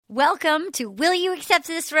Welcome to Will You Accept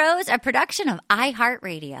This Rose, a production of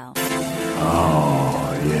iHeartRadio.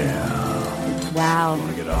 Oh, yeah. Wow.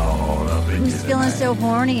 Get all up into Who's feeling so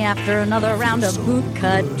horny after another round of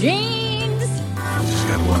bootcut jeans? Just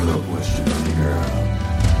got one little question for you, girl.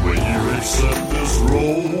 Will you accept this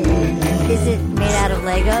role? Is it made out of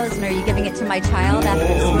Legos, and are you giving it to my child after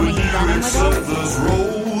it's swimming in denim with us?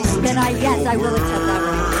 Then yes, I will accept that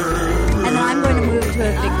role. And then I'm going to move to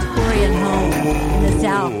a Victorian home in the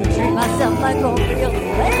South and treat myself like a real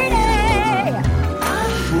lady.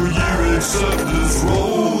 Will you accept this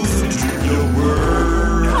rose into your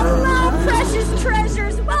world? Hello, precious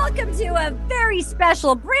treasures. Welcome to a very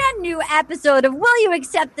special, brand new episode of Will You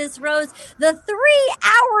Accept This Rose? The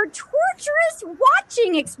 3-hour torturous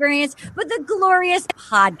watching experience with the glorious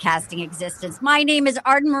podcasting existence. My name is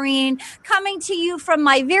Arden Marine, coming to you from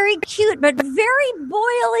my very cute but very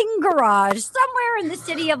boiling garage somewhere in the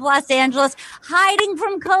city of Los Angeles, hiding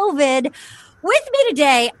from COVID. With me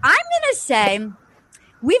today, I'm going to say,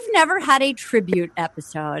 we've never had a tribute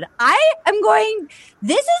episode.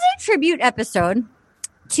 This is a tribute episode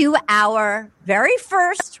to our very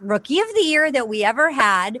first Rookie of the Year that we ever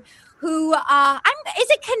had, who is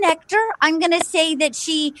a connector. I'm going to say that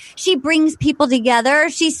she brings people together.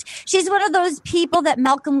 She's one of those people that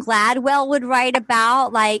Malcolm Gladwell would write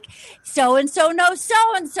about, like so-and-so knows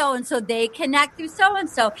so-and-so, and so they connect through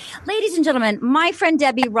so-and-so. Ladies and gentlemen, my friend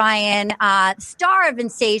Debbie Ryan, star of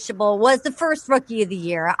Insatiable, was the first Rookie of the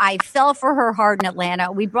Year. I fell for her hard in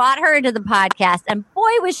Atlanta. We brought her into the podcast, and boy,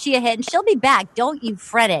 was she a hit, and she'll be back. Don't you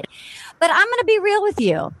fret it. But I'm going to be real with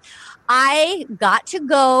you. I got to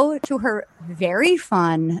go to her very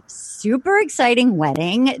fun, super exciting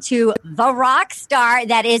wedding to the rock star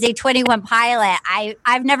that is a 21 pilot.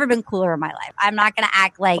 I've never been cooler in my life. I'm not going to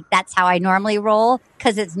act like that's how I normally roll,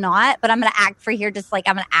 because it's not, but I'm going to act for here just like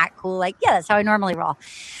I'm going to act cool. Like, yeah, that's how I normally roll.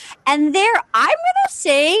 And there, I'm going to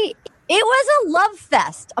say it was a love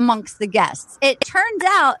fest amongst the guests. It turns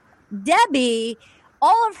out Debbie,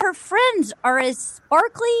 all of her friends are as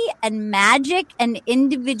sparkly and magic and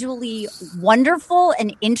individually wonderful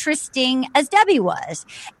and interesting as Debbie was.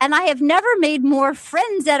 And I have never made more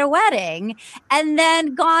friends at a wedding and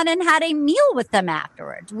then gone and had a meal with them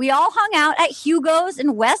afterwards. We all hung out at Hugo's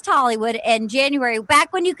in West Hollywood in January,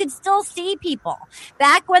 back when you could still see people,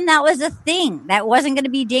 back when that was a thing that wasn't going to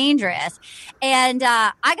be dangerous. And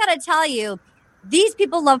I got to tell you, these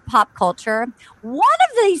people love pop culture. One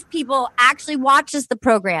of these people actually watches the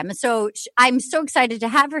program. So I'm so excited to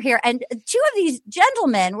have her here. And two of these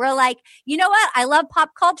gentlemen were like, you know what? I love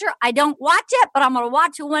pop culture. I don't watch it, but I'm going to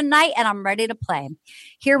watch it one night and I'm ready to play.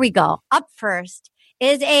 Here we go. Up first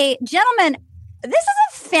is a gentleman. This is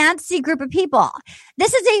a fancy group of people.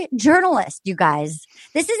 This is a journalist, you guys.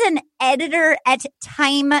 This is an editor at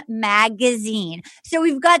Time magazine. So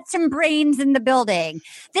we've got some brains in the building.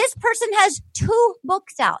 This person has 2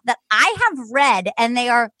 books out that I have read, and they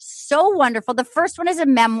are so wonderful. The first one is a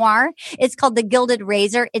memoir. It's called The Gilded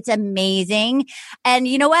Razor. It's amazing. And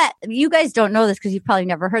you know what? You guys don't know this because you've probably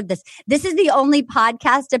never heard this. This is the only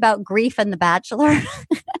podcast about grief and The Bachelor.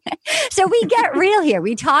 So we get real here.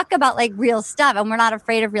 We talk about like real stuff, and we're not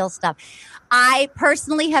afraid of real stuff. I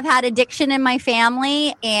personally have had addiction in my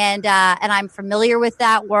family, and I'm familiar with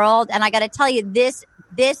that world. And I got to tell you, this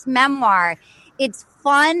memoir, it's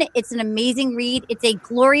fun. It's an amazing read. It's a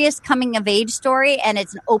glorious coming of age story, and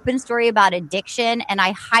it's an open story about addiction. And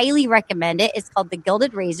I highly recommend it. It's called The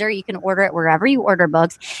Gilded Razor. You can order it wherever you order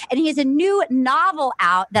books. And he has a new novel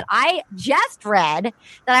out that I just read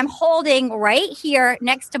that I'm holding right here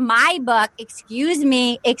next to my book. Excuse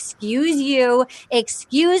me, excuse you,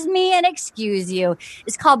 excuse me, and excuse you.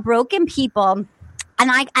 It's called Broken People. And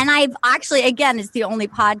I've actually, again, it's the only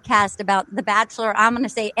podcast about The Bachelor, I'm going to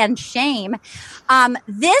say, and shame.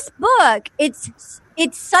 This book, it's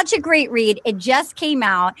such a great read. It just came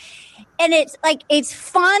out. And it's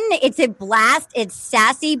fun. It's a blast. It's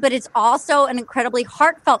sassy, but it's also an incredibly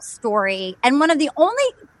heartfelt story. And one of the only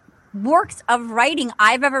works of writing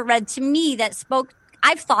I've ever read, to me, that spoke.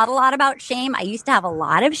 I've thought a lot about shame. I used to have a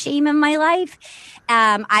lot of shame in my life.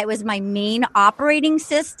 I was my main operating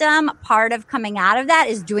system. Part of coming out of that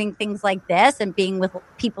is doing things like this and being with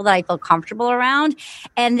people that I feel comfortable around.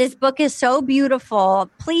 And this book is so beautiful.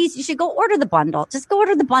 Please, you should go order the bundle. Just go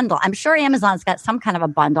order the bundle. I'm sure Amazon's got some kind of a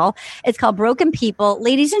bundle. It's called Broken People.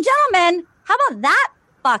 Ladies and gentlemen, how about that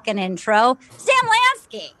fucking intro? Sam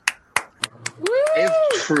Lanksy.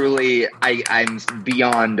 It's truly, I'm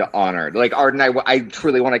beyond honored. Like, Arden, I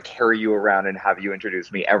truly want to carry you around and have you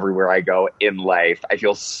introduce me everywhere I go in life. I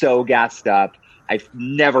feel so gassed up. I've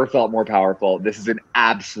never felt more powerful. This is an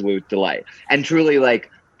absolute delight. And truly,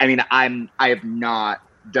 like, I mean, I have not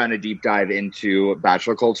done a deep dive into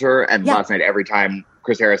Bachelor culture, and last night, every time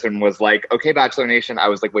Chris Harrison was like, okay, Bachelor Nation, I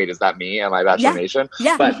was like, wait, is that me? Am I Bachelor Nation?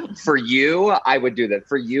 Yeah. But for you, I would do that.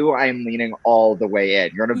 For you, I am leaning all the way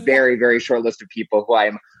in. You're on a very, very short list of people who I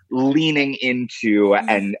am leaning into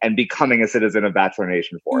and becoming a citizen of Bachelor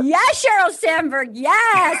Nation for. Yes, Sheryl Sandberg.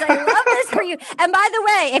 Yes, I love this for you. And by the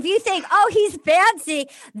way, if you think, oh, he's fancy,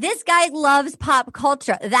 this guy loves pop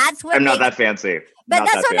culture. That's what I'm not that fancy. But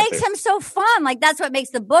that's what makes him so fun. Like, that's what makes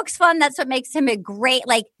the books fun. That's what makes him a great,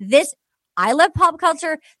 like, this. I love pop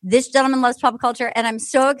culture. This gentleman loves pop culture. And I'm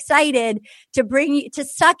so excited to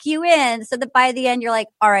suck you in so that by the end, you're like,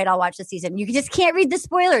 all right, I'll watch the season. You just can't read the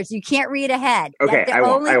spoilers. You can't read ahead. Okay, I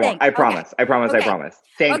won't. I promise. I promise.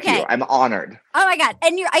 Thank you. I'm honored. Oh my God.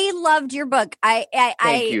 And I loved your book.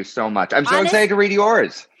 Thank you so much. I'm so excited to read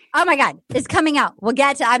yours. Oh my God, it's coming out. We'll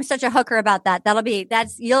get to, I'm such a hooker about that. I'm going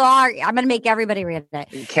to make everybody read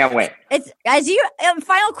it. Can't wait.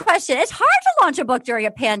 Final question. It's hard to launch a book during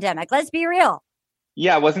a pandemic. Let's be real.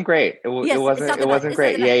 Yeah, it wasn't great. It wasn't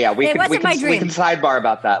great. Yeah. We can sidebar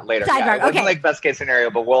about that later. It wasn't like best case scenario,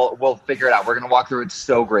 but we'll figure it out. We're going to walk through it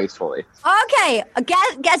so gracefully. Okay.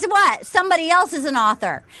 Guess what? Somebody else is an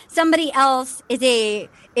author. Somebody else is a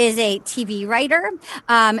TV writer.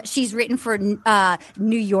 She's written for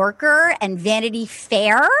New Yorker and Vanity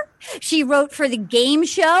Fair. She wrote for the game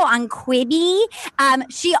show on Quibi.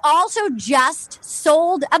 She also just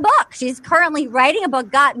sold a book. She's currently writing a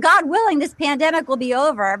book. God willing, this pandemic will be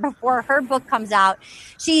over before her book comes out.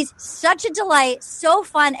 She's such a delight, so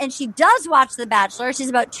fun, and she does watch The Bachelor. She's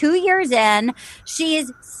about 2 years in. She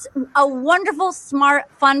is a wonderful, smart,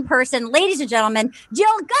 fun person. Ladies and gentlemen,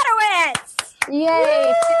 Jill Gutowitz.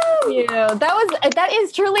 Yay! Thank you. That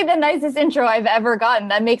is truly the nicest intro I've ever gotten.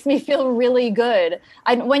 That makes me feel really good.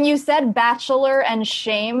 When you said Bachelor and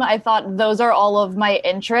shame, I thought those are all of my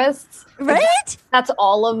interests. Right? That's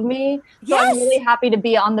all of me. So yes. I'm really happy to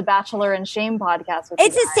be on the Bachelor and Shame podcast with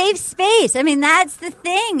It's a safe space. I mean, that's the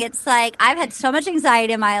thing. It's like, I've had so much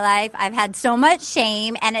anxiety in my life. I've had so much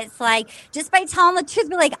shame. And it's like, just by telling the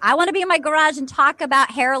truth, be like, I want to be in my garage and talk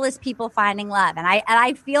about hairless people finding love. And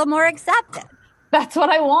I feel more accepted. That's what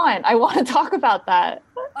I want. I want to talk about that.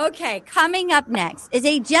 Okay, coming up next is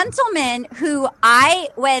a gentleman who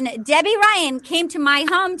when Debbie Ryan came to my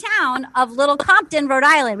hometown of Little Compton, Rhode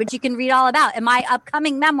Island, which you can read all about in my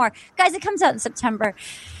upcoming memoir. Guys, it comes out in September.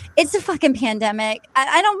 It's a fucking pandemic.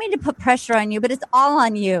 I don't mean to put pressure on you, but it's all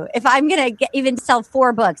on you. If I'm going to even sell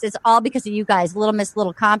 4 books, it's all because of you guys, Little Miss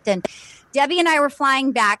Little Compton. Debbie and I were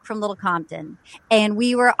flying back from Little Compton, and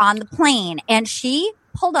we were on the plane, and she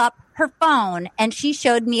pulled up her phone and she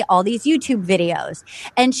showed me all these YouTube videos,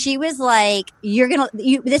 and she was like,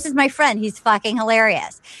 this is my friend. He's fucking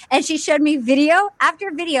hilarious. And she showed me video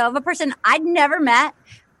after video of a person I'd never met.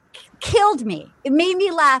 Killed me. It made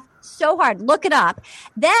me laugh so hard. Look it up.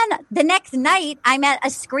 Then the next night I'm at a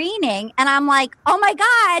screening and I'm like, oh my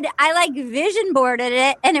God, I like vision boarded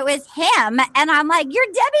it and it was him. And I'm like, you're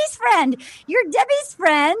Debbie's friend. You're Debbie's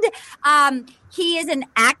friend. He is an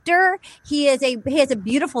actor. He has a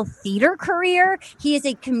beautiful theater career. He is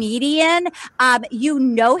a comedian. You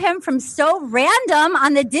know him from So Random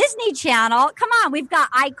on the Disney Channel. Come on, we've got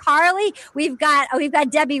iCarly, we've got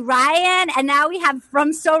Debbie Ryan, and now we have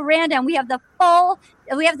From So Random. We have the full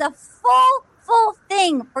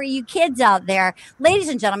thing for you kids out there, ladies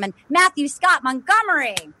and gentlemen. Matthew Scott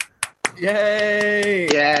Montgomery. Yay!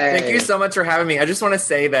 Thank you so much for having me. I just want to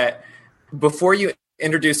say that before you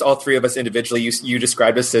introduced all 3 of us individually, you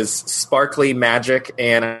described us as sparkly, magic,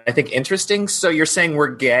 and I think interesting. So you're saying we're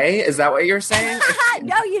gay? Is that what you're saying?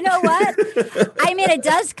 No, you know what? I mean, it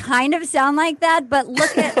does kind of sound like that, but look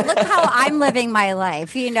how I'm living my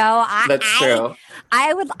life. You know, that's true.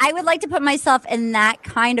 I would like to put myself in that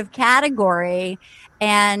kind of category.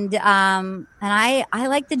 And I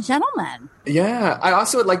like the gentleman. Yeah. I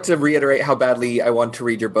also would like to reiterate how badly I want to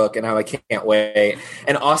read your book and how I can't wait.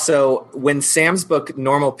 And also, when Sam's book,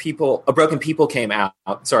 Broken People came out,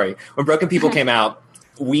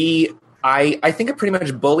 I think it pretty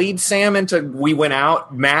much bullied Sam into, we went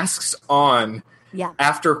out, masks on,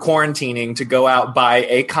 after quarantining, to go out, buy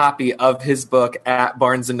a copy of his book at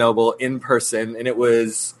Barnes & Noble in person. And it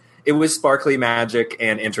was sparkly, magic,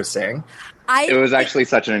 and interesting. It was actually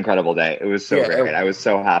such an incredible day. It was so great. I was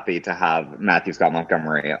so happy to have Matthew Scott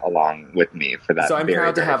Montgomery along with me for that. So I'm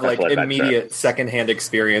proud to have immediate secondhand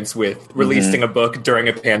experience with releasing a book during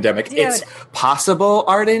a pandemic. Dude. It's possible,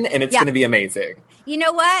 Arden, and it's going to be amazing. You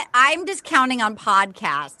know what? I'm just counting on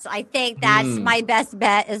podcasts. I think that's my best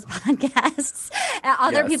bet is podcasts.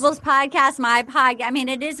 Other people's podcasts, my podcast. I mean,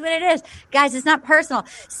 it is what it is. Guys, it's not personal.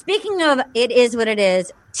 Speaking of it is what it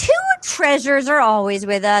is, Two treasures are always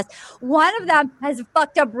with us. One of them has a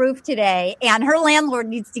fucked up roof today, and her landlord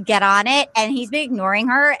needs to get on it, and he's been ignoring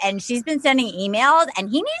her, and she's been sending emails, and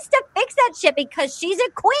he needs to fix that shit because she's a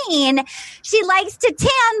queen. She likes to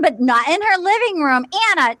tan, but not in her living room.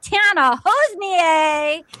 Anna, Tana,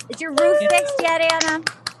 Hosnier. Is your roof fixed yet, Anna?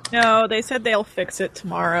 No, they said they'll fix it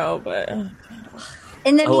tomorrow, but...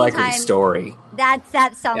 In the meantime, likely story. That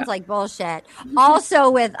sounds like bullshit. Also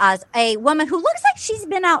with us, a woman who looks like she's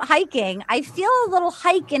been out hiking. I feel a little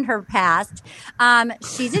hike in her past.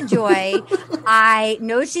 She's a joy. I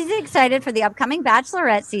know she's excited for the upcoming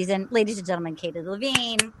Bachelorette season. Ladies and gentlemen, Katie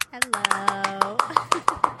Levine. Hello.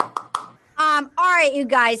 All right, you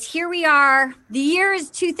guys, here we are. The year is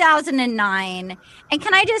 2009. And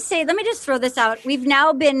can I just say, let me just throw this out. We've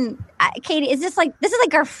now been, Katie, this is like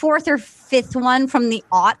our fourth or fifth one from the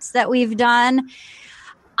aughts that we've done.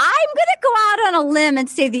 I'm going to go out on a limb and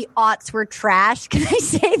say the aughts were trash. Can I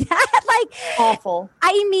say that? Like, awful.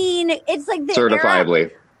 I mean, it's like the certifiably.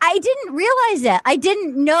 Era, I didn't realize it. I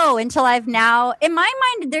didn't know until I've now, in my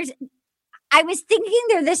mind, I was thinking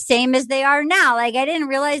they're the same as they are now. Like, I didn't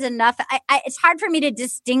realize enough. It's hard for me to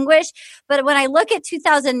distinguish, but when I look at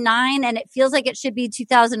 2009 and it feels like it should be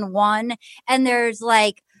 2001, and there's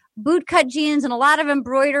like bootcut jeans and a lot of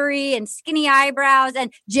embroidery and skinny eyebrows,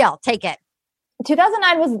 and Jill, take it.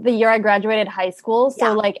 2009 was the year I graduated high school.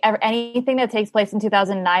 So like anything that takes place in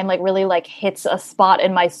 2009, like really like hits a spot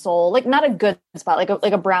in my soul, like not a good spot,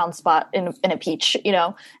 like a brown spot in a peach, you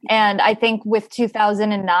know? And I think with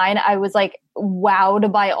 2009, I was like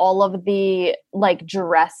wowed by all of the like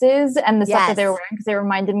dresses and the stuff that they were wearing. Cause they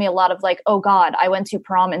reminded me a lot of like, oh God, I went to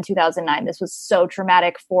prom in 2009. This was so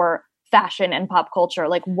traumatic for fashion and pop culture.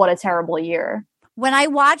 Like what a terrible year. When I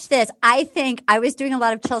watched this, I think I was doing a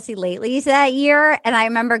lot of Chelsea Latelys that year. And I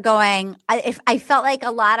remember going, I felt like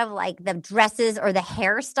a lot of like the dresses or the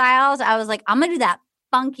hairstyles. I was like, I'm going to do that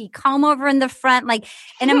funky comb over in the front. Like,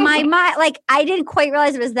 and in my mind, like, I didn't quite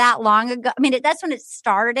realize it was that long ago. I mean, that's when it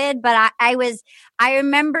started, but I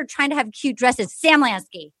remember trying to have cute dresses. Sam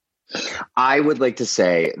Lansky. I would like to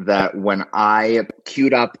say that when I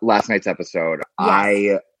queued up last night's episode,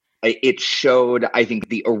 it showed, I think,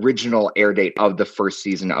 the original air date of the first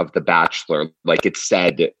season of The Bachelor. Like it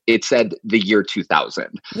said the year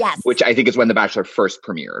 2000, which I think is when The Bachelor first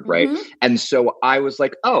premiered, right? Mm-hmm. And so I was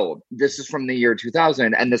like, oh, this is from the year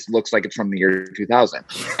 2000, and this looks like it's from the year 2000.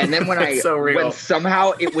 And then when when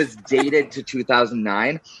somehow it was dated to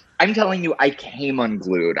 2009, I'm telling you, I came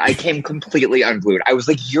unglued. I came completely unglued. I was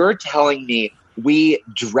like, you're telling me we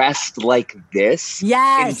dressed like this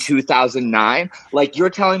in 2009? Like, you're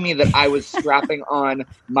telling me that I was strapping on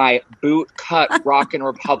my boot cut Rockin'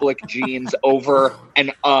 Republic jeans over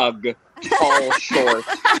an UGG tall shorts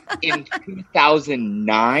in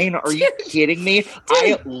 2009 Are you kidding me? Dude,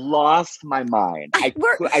 I lost my mind. I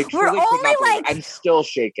truly could not believe. I'm still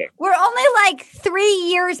shaking. We're only like 3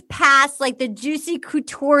 years past like the Juicy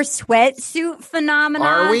Couture sweatsuit phenomenon.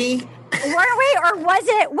 Are we? Were we, or was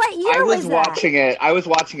it? What year was that? I was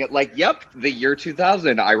watching it like, yep, the year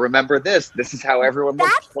 2000. I remember this. This is how everyone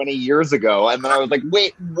looked 20 years ago. And then I was like,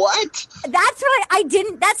 wait, what? That's what I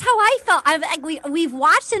didn't. That's how I felt. I'm like, we've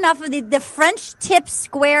watched enough of the French tip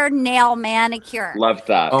square nail manicure. Love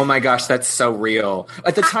that. Oh my gosh, that's so real.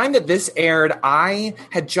 At the time that this aired, I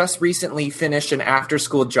had just recently finished an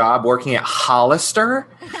after-school job working at Hollister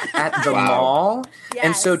at the mall. Yes.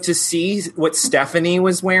 And so to see what Stephanie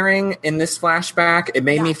was wearing in this flashback, it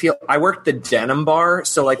made me feel, I worked the denim bar.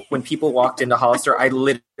 So like when people walked into Hollister, I've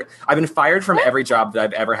been fired from every job that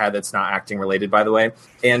I've ever had that's not acting related, by the way.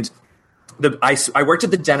 And I worked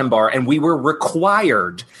at the denim bar, and we were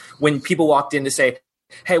required when people walked in to say,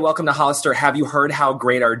 hey, welcome to Hollister. Have you heard how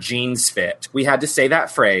great our jeans fit? We had to say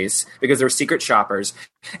that phrase because they were secret shoppers.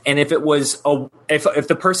 And if it was if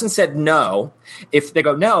the person said no, if they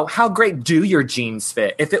go, no, how great do your jeans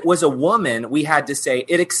fit? If it was a woman, we had to say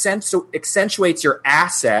it accentuates your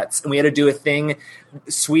assets, and we had to do a thing,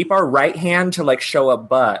 sweep our right hand to like show a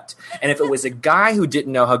butt. And if it was a guy who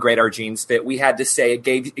didn't know how great our jeans fit, we had to say it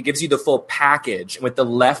gives you the full package. And with the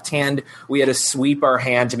left hand, we had to sweep our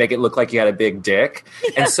hand to make it look like you had a big dick.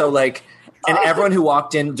 And so like, and everyone who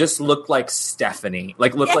walked in just looked like Stephanie,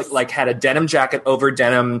 like had a denim jacket over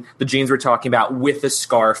denim, the jeans we're talking about, with a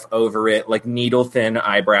scarf over it, like needle thin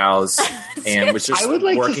eyebrows, and was just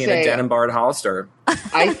working in a denim bar at Hollister.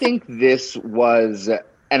 I think this was,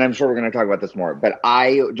 and I'm sure we're going to talk about this more, but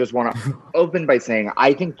I just want to open by saying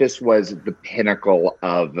I think this was the pinnacle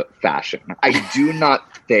of fashion. I do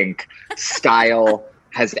not think style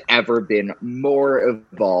has ever been more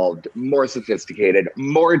evolved, more sophisticated,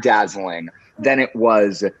 more dazzling than it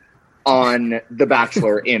was on The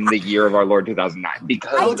Bachelor in the year of our Lord 2009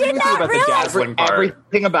 because I did not dazzling part.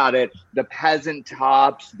 Everything about it, the peasant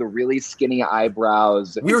tops, the really skinny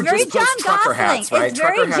eyebrows. We were very just John post trucker Gosling. hats, right? It's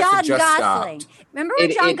very Trucker hats John had just Gosling. stopped. Remember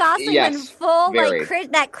when John Gosling went full very.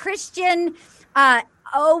 that Christian?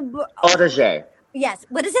 Audigier. Yes.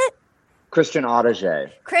 What is it? Christian Audigier.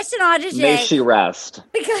 Christian Audigier. May she rest.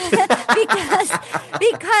 Because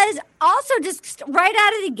also just right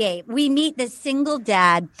out of the gate, we meet this single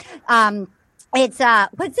dad. It's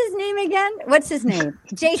what's his name again? What's his name?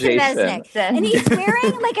 Jason Mesnick. And he's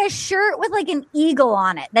wearing like a shirt with like an eagle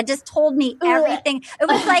on it that just told me everything. It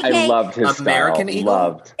was like I loved his American style. Eagle.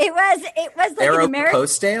 Loved. It was like an American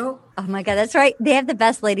Aeropostale? Oh my God, that's right. They have the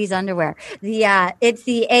best ladies' underwear. It's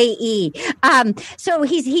the AE. So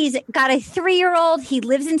he's got a 3-year-old. He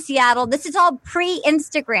lives in Seattle. This is all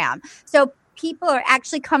pre-Instagram. So people are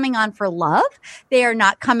actually coming on for love. They are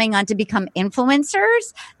not coming on to become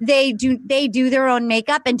influencers. They do their own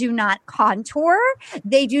makeup and do not contour.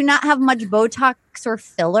 They do not have much Botox or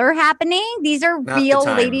filler happening. These are Not real the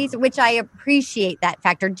time. ladies, which I appreciate that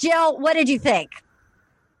factor. Jill, what did you think?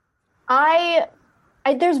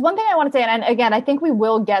 There's one thing I want to say, and again, I think we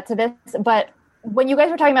will get to this, but when you guys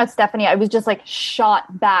were talking about Stephanie, I was just like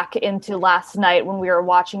shot back into last night when we were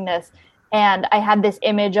watching this, and I had this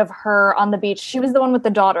image of her on the beach. She was the one with the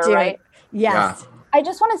daughter, right? Yes. Yeah. I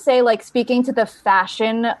just want to say, like, speaking to the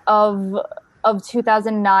fashion of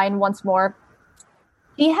 2009 once more,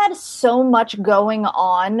 she had so much going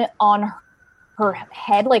on her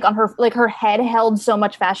head, like on her, like her head held so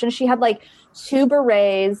much fashion. She had like 2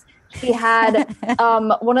 berets. She had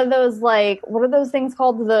one of those, like, what are those things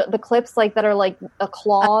called? The clips, like, that are like a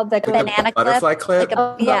claw that goes banana butterfly clip.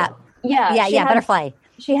 Like butterfly.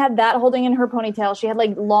 She had that holding in her ponytail. She had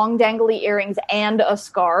like long dangly earrings and a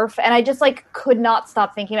scarf. And I just like could not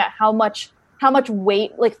stop thinking about how much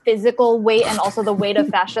weight, like physical weight, and also the weight of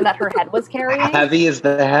fashion that her head was carrying. Heavy is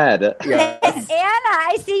the head. Yes. Anna,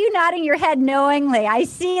 I see you nodding your head knowingly. I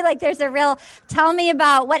see like there's a real, tell me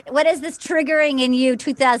about what is this triggering in you,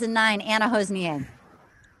 2009, Anna Hosnier?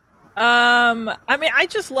 I mean, I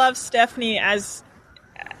just love Stephanie as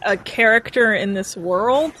a character in this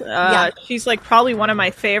world. She's like probably one of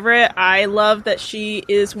my favorite. I love that she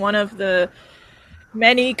is one of the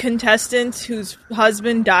many contestants whose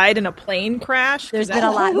husband died in a plane crash. There's been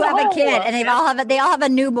a lot who have a kid, and they all have a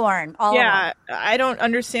newborn. I don't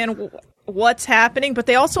understand what's happening, but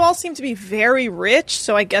they also all seem to be very rich.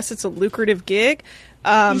 So I guess it's a lucrative gig.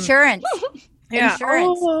 Insurance. Yeah.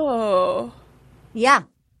 Insurance. Oh. Yeah.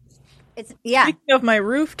 Speaking of my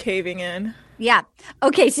roof caving in. Yeah.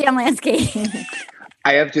 Okay, Sam Lansky.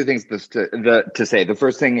 I have 2 things to say. The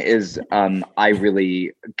first thing is I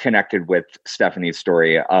really connected with Stephanie's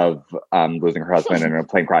story of losing her husband in a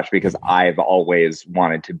plane crash because I've always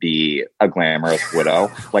wanted to be a glamorous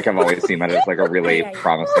widow. Like I've always seen that as like a really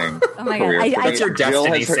promising career. That's your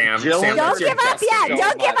destiny, Sam. Don't give up yet.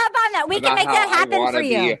 Don't give up on that. We can make that happen for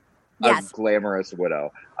you. Yes, a glamorous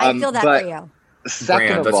widow. I feel that for you.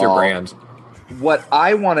 Second of that's all, your brand. What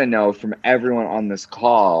I want to know from everyone on this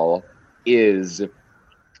call is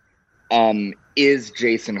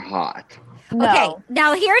Jason hot? No. Okay,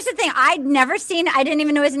 now here's the thing. I didn't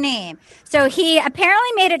even know his name. So he apparently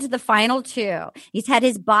made it to the final 2. He's had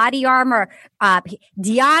his body armor.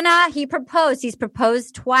 Deanna, he's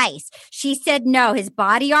proposed twice. She said no. His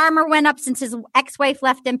body armor went up since his ex-wife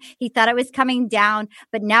left him. He thought it was coming down,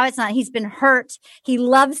 but now it's not. He's been hurt. He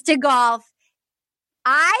loves to golf.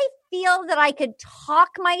 I feel that I could talk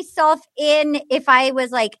myself in if I was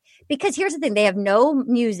like, because here's the thing. They have no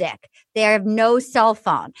music. They have no cell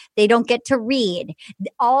phone. They don't get to read.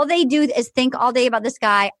 All they do is think all day about this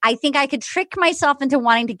guy. I think I could trick myself into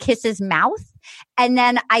wanting to kiss his mouth. And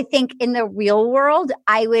then I think in the real world,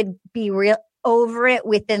 I would be real over it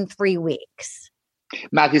within 3 weeks.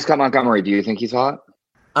 Matthew Scott Montgomery, do you think he's hot?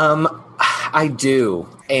 I do.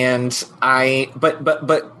 And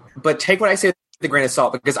but take what I say with a grain of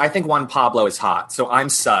salt because I think Juan Pablo is hot. So I'm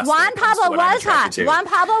sus. Juan Pablo was hot. Juan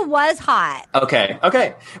Pablo was hot.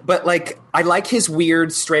 Okay. But like I like his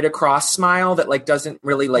weird straight across smile that like doesn't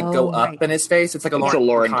really like go up in his face. It's like a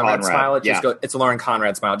Lauren Conrad smile. It's a Lauren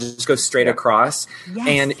Conrad smile. It just goes straight across. Yes.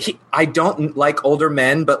 And I don't like older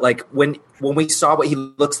men, but like when we saw what he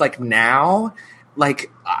looks like now, like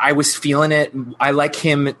I was feeling it. I like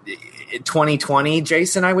him 2020,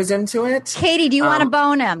 Jason, I was into it. Katie, do you want to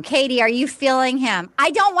bone him? Katie, are you feeling him?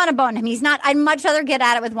 I don't want to bone him. He's not. I'd much rather get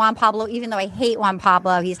at it with Juan Pablo, even though I hate Juan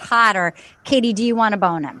Pablo. He's hotter. Katie, do you want to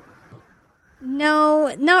bone him?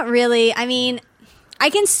 No, not really. I mean, I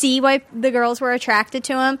can see why the girls were attracted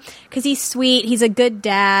to him because he's sweet. He's a good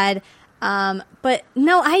dad. But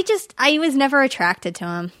no, I was never attracted to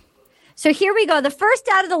him. So here we go. The first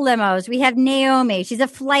out of the limos, we have Naomi. She's a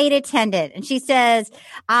flight attendant, and she says,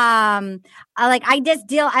 I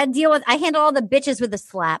handle all the bitches with a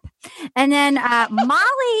slap. And then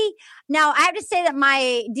Molly. Now I have to say that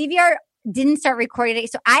my DVR didn't start recording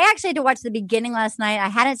it. So I actually had to watch the beginning last night. I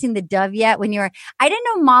hadn't seen the dove yet I didn't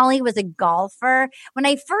know Molly was a golfer. When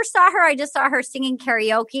I first saw her, I just saw her singing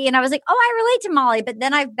karaoke and I was like, oh, I relate to Molly. But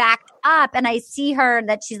then I've backed up and I see her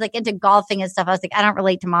that she's like into golfing and stuff. I was like, I don't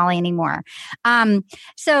relate to Molly anymore.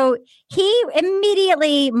 So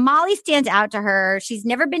Molly stands out to her. She's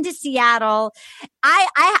never been to Seattle.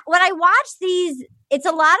 When I watch these, it's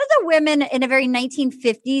a lot of the women in a very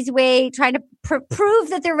 1950s way trying to prove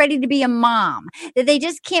that they're ready to be a mom, that they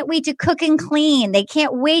just can't wait to cook and clean. They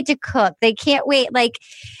can't wait to cook. They can't wait, and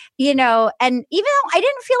even though I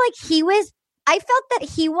didn't feel like I felt that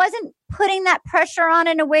he wasn't putting that pressure on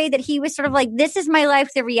in a way that he was sort of like, this is my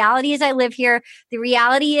life. The reality is I live here. The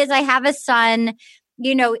reality is I have a son.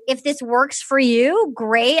 If this works for you,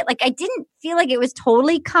 great. I didn't feel like it was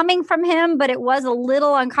totally coming from him, but it was a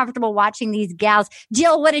little uncomfortable watching these gals.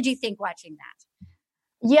 Jill, what did you think watching that?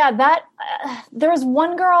 Yeah, there was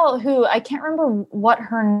one girl who I can't remember what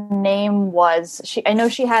her name was. I know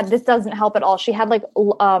she had, this doesn't help at all. She had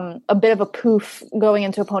a bit of a poof going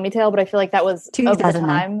into a ponytail, but I feel like that was over the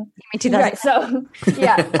time. Right, so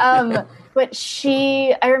yeah. But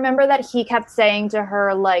I remember that he kept saying to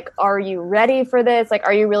her, are you ready for this?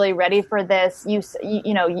 Are you really ready for this? I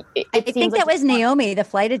think that was Naomi, the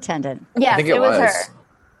flight attendant. Yes, it was her.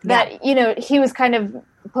 That, he was kind of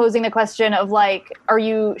posing the question of are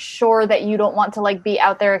you sure that you don't want to be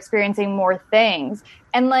out there experiencing more things?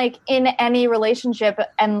 And in any relationship,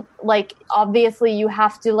 and obviously you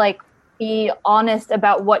have to be honest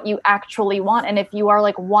about what you actually want. And if you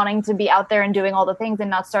are wanting to be out there and doing all the things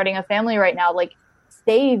and not starting a family right now,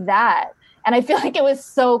 say that. And I feel like it was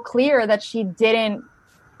so clear that she didn't,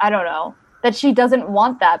 I don't know, that she doesn't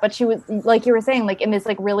want that. But she was, like you were saying, in this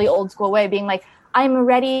really old school way, being I'm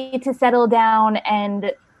ready to settle down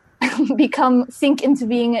and sink into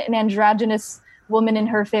being an androgynous woman in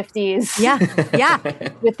her 50s. Yeah.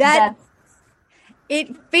 With that.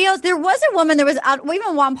 It feels, there was a woman,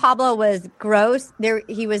 even Juan Pablo was gross.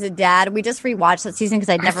 He was a dad. We just rewatched that season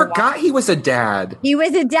because I forgot he was a dad. He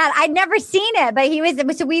was a dad. I'd never seen it,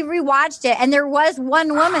 but so we rewatched it. And there was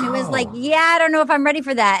one woman who was I don't know if I'm ready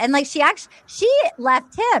for that. And she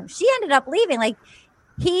left him. She ended up leaving.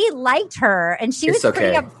 He liked her and she was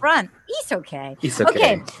pretty upfront. He's okay.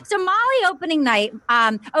 Okay. So Molly opening night.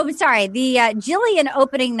 The Jillian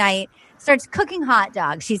opening night starts cooking hot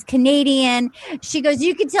dogs. She's Canadian. She goes,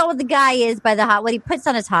 you can tell what the guy is by what he puts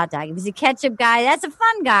on his hot dog. If he's a ketchup guy, that's a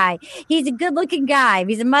fun guy. He's a good looking guy. If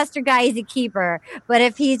he's a mustard guy, he's a keeper. But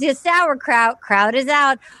if he's a sauerkraut, crowd is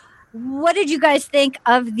out. What did you guys think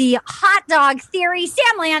of the hot dog theory?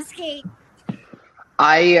 Sam Lansky.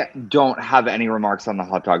 I don't have any remarks on the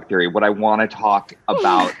hot dog theory. What I want to talk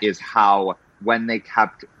about is how when they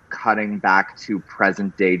kept cutting back to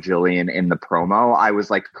present day Jillian in the promo, I was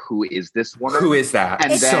like, who is this woman? Who is that?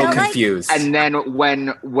 And so confused. And then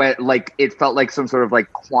when it felt like some sort of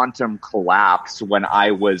quantum collapse when I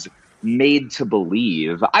was made to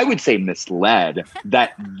believe, I would say misled,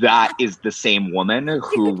 that is the same woman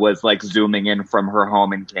who was zooming in from her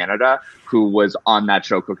home in Canada, who was on that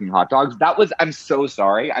show cooking hot dogs. I'm so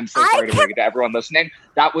sorry. I'm so sorry to bring it to everyone listening.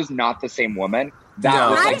 That was not the same woman.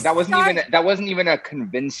 That wasn't even a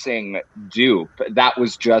convincing dupe. That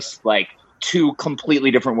was just two completely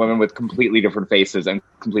different women with completely different faces and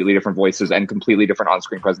completely different voices and completely different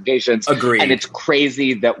on-screen presentations. Agreed. And it's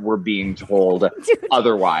crazy that we're being told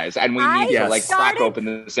otherwise. And we need to crack open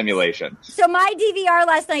the simulation. So my DVR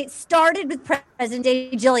last night started with present day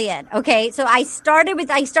Jillian. Okay. So I started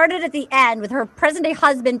at the end with her present day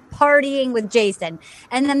husband partying with Jason.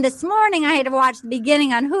 And then this morning I had to watch the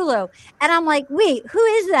beginning on Hulu. And I'm like, wait, who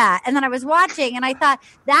is that? And then I was watching and I thought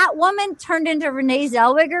that woman turned into Renee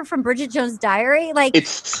Zellweger from Bridget Jones' Diary. It's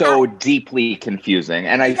so deeply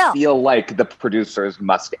confusing. And I feel like the producers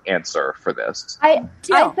must answer for this. I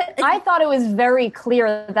thought it was very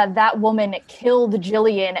clear that woman killed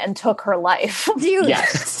Jillian and took her life. Dude.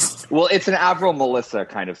 Yes. Well, it's an Avril Melissa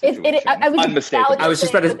kind of situation. Unmistakable. I was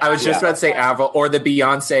just about to say Avril or the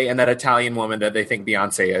Beyonce and that Italian woman that they think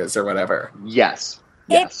Beyonce is or whatever. Yes.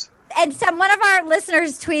 And one of our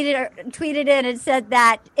listeners tweeted in and said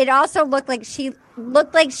that it also looked like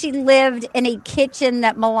looked like she lived in a kitchen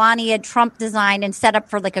that Melania Trump designed and set up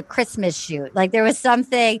for like a Christmas shoot. Like there was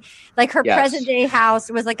something like her present day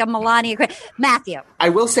house was like a Melania. Matthew. I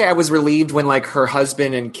will say I was relieved when like her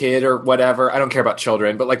husband and kid or whatever, I don't care about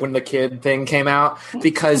children, but like when the kid thing came out,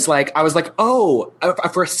 because like I was like, oh,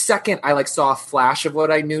 for a second I like saw a flash of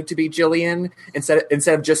what I knew to be Jillian instead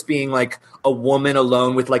of just being like a woman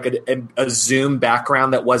alone with like a Zoom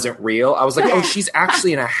background that wasn't real. I was like, oh, she's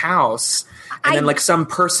actually in a house. And then, like, some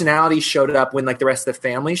personality showed up when, like, the rest of the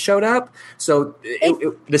family showed up. So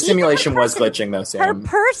the simulation was glitching, though, Sam. Her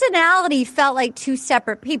personality felt like two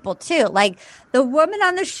separate people, too. Like, the woman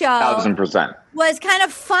on the show 1,000% was kind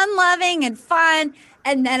of fun-loving and fun.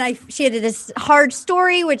 And then she had this hard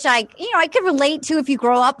story, which I could relate to if you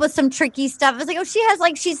grow up with some tricky stuff. I was like,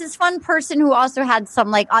 oh, she's this fun person who also had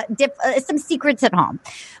some, like, some secrets at home,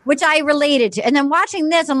 which I related to. And then watching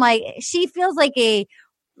this, I'm like, she feels like a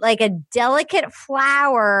delicate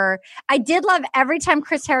flower. I did love every time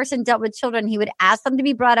Chris Harrison dealt with children, he would ask them to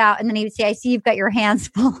be brought out, and then he would say, I see you've got your hands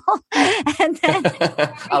full. And then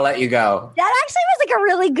I'll let you go. That actually was like a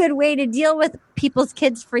really good way to deal with people's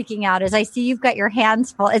kids freaking out, is I see you've got your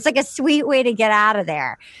hands full. It's like a sweet way to get out of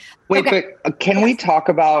there. Wait, but can we talk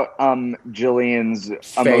about Jillian's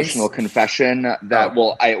emotional confession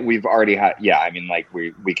that, we've already had,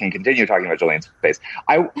 we can continue talking about Jillian's face.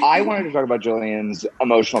 I wanted to talk about Jillian's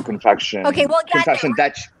emotional confession. Okay, well, confession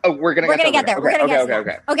we're going to get there.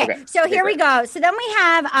 Okay, so here we go. So then we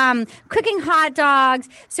have cooking hot dogs.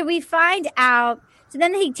 So we find out. So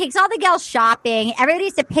then he takes all the gals shopping. Everybody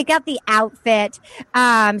has to pick out the outfit.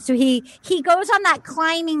 So he goes on that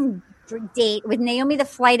climbing date with Naomi, the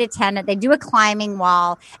flight attendant. They do a climbing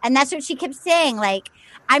wall, and that's what she kept saying. Like,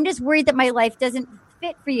 I'm just worried that my life doesn't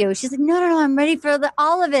fit for you. She's like, no, I'm ready for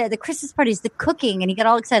all of it. The Christmas parties, the cooking, and he got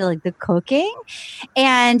all excited, like the cooking,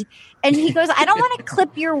 and he goes, I don't want to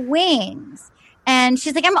clip your wings, and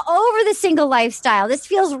she's like, I'm over the single lifestyle. This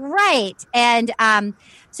feels right, and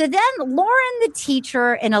so then Lauren, the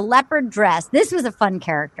teacher in a leopard dress. This was a fun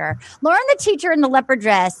character. Lauren, the teacher in the leopard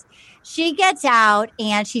dress. She gets out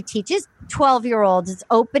and she teaches 12-year-olds. It's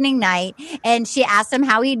opening night, and she asks him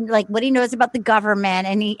what he knows about the government.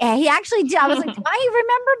 And he actually did. I was like, I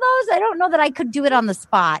remember those. I don't know that I could do it on the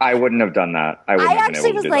spot. I wouldn't have done that. I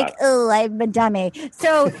actually was like, oh, I'm a dummy.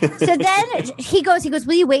 So then he goes,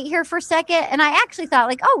 will you wait here for a second? And I actually thought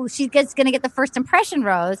like, oh, she's going to get the first impression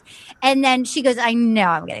rose. And then she goes, I know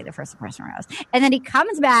I'm getting the first impression rose. And then he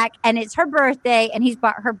comes back, and it's her birthday, and he's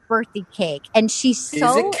bought her birthday cake, and she's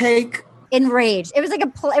so. Is it cake? Enraged. It was like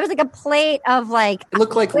a plate of like. It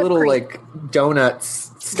looked like little like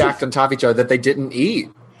donuts stacked on top of each other that they didn't eat.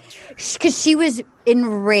 Because she was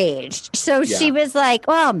enraged. So she was like,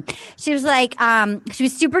 she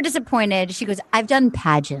was super disappointed. She goes, I've done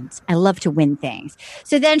pageants. I love to win things.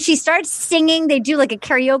 So then she starts singing. They do like a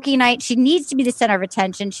karaoke night. She needs to be the center of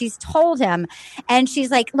attention. She's told him, and she's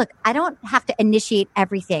like, look, I don't have to initiate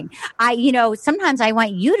everything. Sometimes I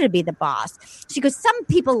want you to be the boss. She goes, some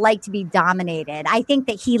people like to be dominated. I think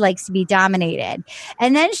that he likes to be dominated.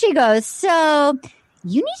 And then she goes, so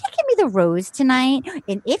you need to give me the rose tonight.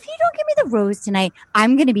 And if you don't give me the rose tonight,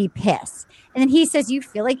 I'm going to be pissed. And then he says, you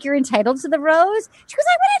feel like you're entitled to the rose? She goes,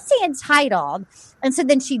 I wouldn't say entitled. And so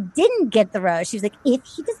then she didn't get the rose. She was like, if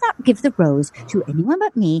he does not give the rose to anyone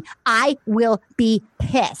but me, I will be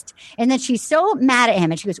pissed. And then she's so mad at him.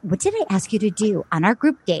 And she goes, what did I ask you to do on our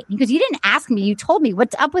group date? And he goes, you didn't ask me. You told me.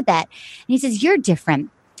 What's up with that? And he says, you're different.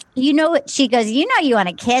 She goes, you want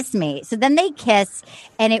to kiss me. So then they kiss,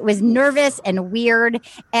 and it was nervous and weird.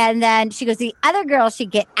 And then she goes, the other girl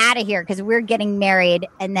should get out of here because we're getting married.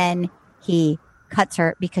 And then he cuts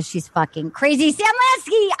her because she's fucking crazy. Sam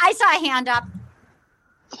Lansky, I saw a hand up.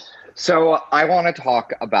 So I want to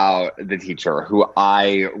talk about the teacher who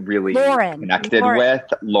I really connected with.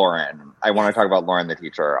 Lauren. I want to talk about Lauren, the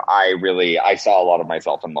teacher. I saw a lot of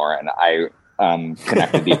myself in Lauren. I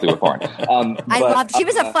connected deeply with Lauren. She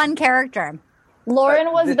was a fun character.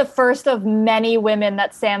 Lauren was the first of many women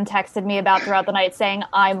that Sam texted me about throughout the night saying,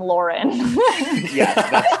 I'm Lauren. Yes,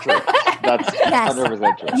 that's true. That's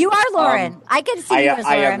 100% true. You are Lauren. I can see you as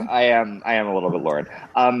Lauren. I am a little bit Lauren.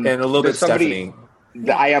 And a little bit Stephanie.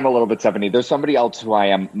 I am a little bit Stephanie. There's somebody else who I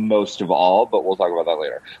am most of all, but we'll talk about that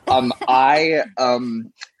later.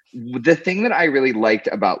 The thing that I really liked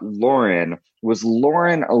about Lauren was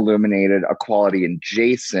Lauren illuminated a quality in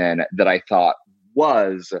Jason that I thought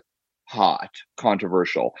was hot,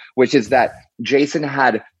 controversial, which is that Jason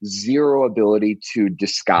had zero ability to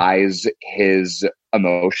disguise his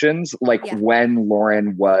emotions. When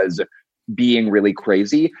Lauren was being really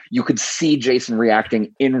crazy, you could see Jason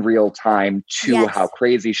reacting in real time to how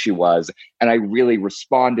crazy she was. And I really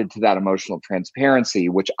responded to that emotional transparency,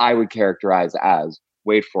 which I would characterize as,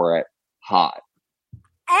 wait for it, hot.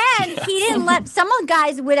 And he didn't some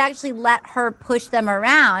guys would actually let her push them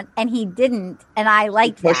around, and he didn't. And I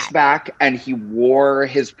liked that. He pushed back, and he wore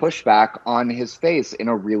his pushback on his face in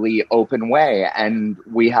a really open way. And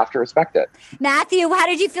we have to respect it. Matthew, how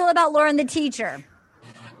did you feel about Lauren the teacher?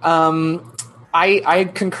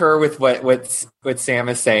 I concur with what Sam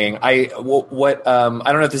is saying. I don't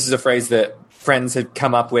know if this is a phrase that friends have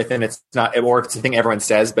come up with, and it's not, or it's a thing everyone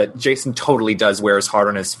says, but Jason totally does wear his heart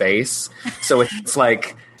on his face. So it's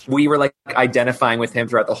like we were like identifying with him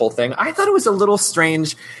throughout the whole thing. I thought it was a little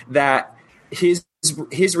strange that his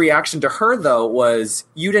reaction to her, though, was,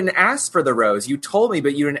 you didn't ask for the rose. You told me,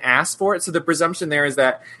 but you didn't ask for it. So the presumption there is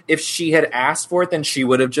that if she had asked for it, then she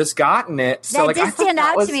would have just gotten it. So that did stand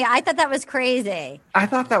out to me. I thought that was crazy. I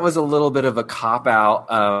thought that was a little bit of a cop-out.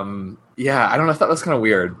 Yeah, I don't know. I thought that was kind of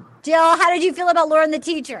weird. Jill, how did you feel about Lauren the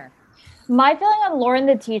teacher? My feeling on Lauren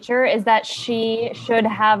the teacher is that she should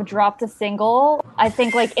have dropped a single. I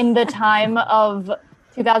think like in the time of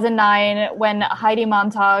 2009 when Heidi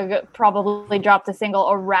Montag probably dropped a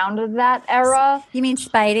single around that era. You mean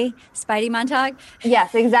Spidey Montag?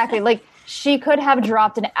 Yes, exactly. Like she could have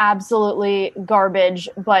dropped an absolutely garbage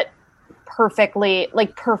but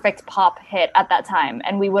perfect pop hit at that time,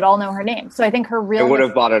 and we would all know her name. So I think her real would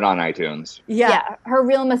have bought it on iTunes. Yeah, her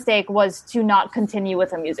real mistake was to not continue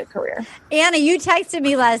with a music career. Anna, you texted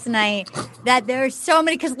me last night that there's so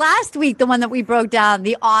many, because last week, the one that we broke down,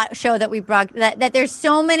 the show that we broke, that there's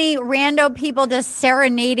so many rando people just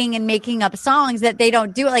serenading and making up songs that they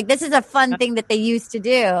don't do it. Like, this is a fun thing that they used to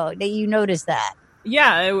do. That you noticed that?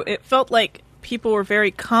 Yeah, it felt like people were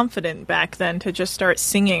very confident back then to just start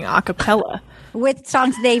singing a cappella with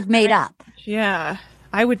songs they've made up. Yeah,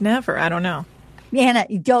 I would never. I don't know. Anna,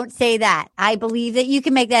 don't say that. I believe that you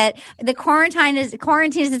can make that. The quarantine is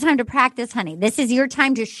the time to practice, honey. This is your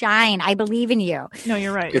time to shine. I believe in you. No,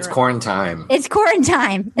 you're right. It's quarantine. It's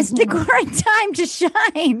quarantine. It's the quarantine to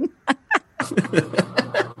shine.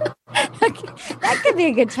 Okay, that could be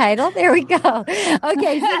a good title. There we go.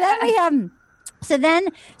 Okay, so then we have.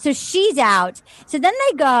 So she's out. So then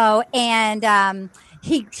they go and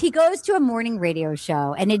he goes to a morning radio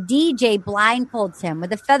show, and a DJ blindfolds him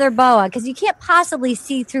with a feather boa because you can't possibly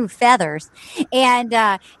see through feathers.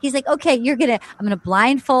 And he's like, okay, I'm going to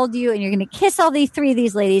blindfold you, and you're going to kiss all three of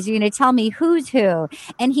these ladies. You're going to tell me who's who.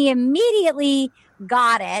 And he immediately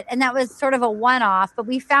got it, and that was sort of a one-off, but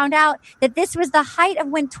we found out that this was the height of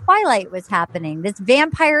when Twilight was happening. This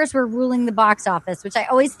vampires were ruling the box office, which I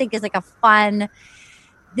always think is like a fun.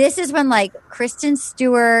 This is when like Kristen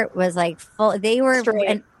Stewart was like full. They were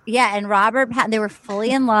and Robert Pattinson, they were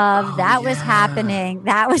fully in love. That was happening.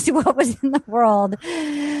 That was what was in the world.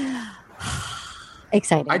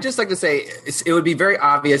 Exciting. I'd just like to say it would be very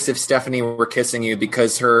obvious if Stephanie were kissing you,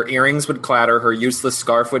 because her earrings would clatter, her useless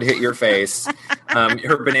scarf would hit your face,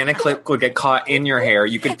 her banana clip would get caught in your hair.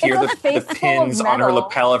 You could hear the pins on her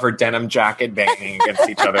lapel of her denim jacket banging against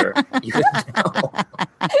each other. You would know.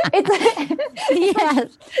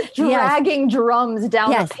 It's dragging drums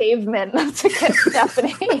down the pavement to get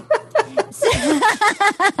Stephanie.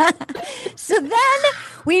 So then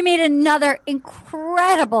we made another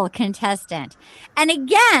incredible contestant. And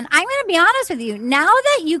again, I'm going to be honest with you. Now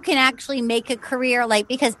that you can actually make a career, like,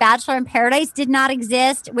 because Bachelor in Paradise did not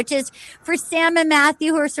exist, which is for Sam and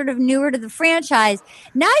Matthew, who are sort of newer to the franchise.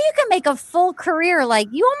 Now you can make a full career. Like,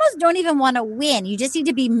 you almost don't even want to win. You just need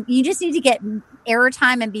to get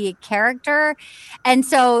airtime and be a character. And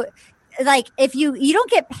so, like, if you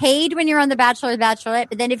don't get paid when you're on The Bachelor or The Bachelorette,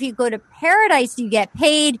 but then if you go to Paradise, you get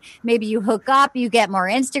paid. Maybe you hook up, you get more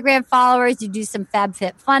Instagram followers, you do some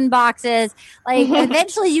FabFitFun boxes. Like,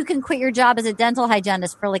 eventually you can quit your job as a dental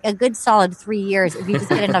hygienist for like a good solid 3 years if you just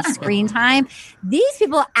get enough screen time. These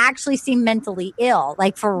people actually seem mentally ill,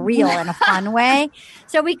 like for real, in a fun way.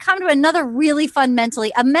 So we come to another really fun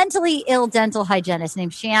mentally ill dental hygienist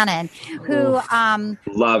named Shannon, who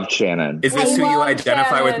loved Shannon. Is this who you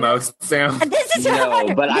identify with most, Sam?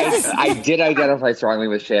 No, but I did identify strongly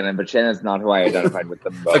with Shannon, but Shannon's not who I identified with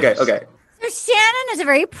the most. Okay. So Shannon is a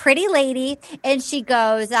very pretty lady, and she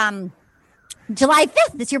goes, July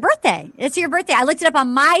 5th, it's your birthday. It's your birthday. I looked it up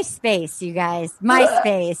on MySpace, you guys.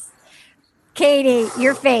 MySpace. Katie,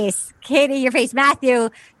 your face. Matthew,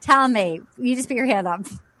 tell me. You just put your hand up.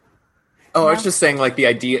 Oh, I was just saying, like, the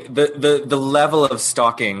idea, the level of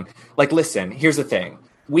stalking. Like, listen, here's the thing.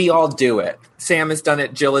 We all do it. Sam has done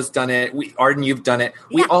it. Jill has done it. Arden, you've done it.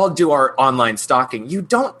 We all do our online stalking. You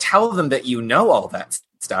don't tell them that you know all that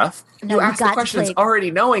stuff. No, you ask the questions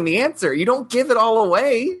already knowing the answer. You don't give it all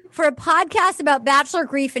away. For a podcast about bachelor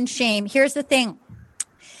grief and shame, here's the thing.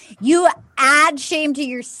 You add shame to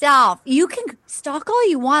yourself. You can stalk all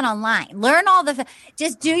you want online. Learn all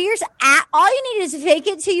just do all you need is fake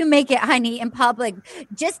it till you make it, honey, in public.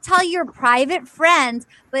 Just tell your private friends,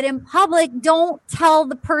 but in public, don't tell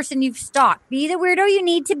the person you've stalked. Be the weirdo you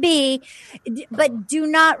need to be, but do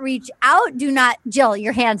not reach out. Jill,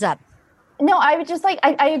 your hands up. No, I would just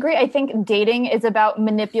I agree. I think dating is about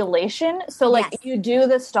manipulation. So you do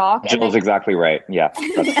the stalk. Jill's exactly right. Yeah.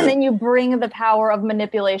 And then you bring the power of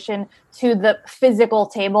manipulation to the physical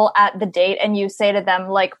table at the date. And you say to them,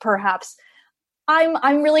 like, perhaps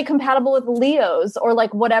I'm really compatible with Leos or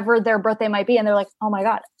like whatever their birthday might be. And they're like, oh my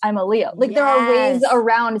God, I'm a Leo. Like there are ways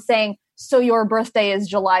around saying, so your birthday is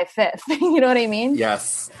July 5th. You know what I mean?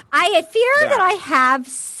 Yes. I fear that I have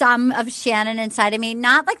some of Shannon inside of me,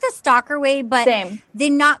 not like the stalker way, but the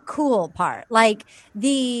not cool part. Like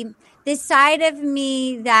the side of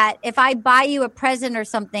me that if I buy you a present or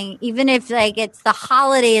something, even if like it's the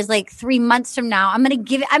holidays, like 3 months from now, I'm going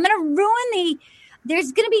to ruin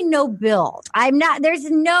there's going to be no build. There's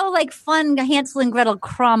no like fun Hansel and Gretel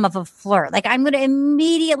crumb of a flirt. Like I'm going to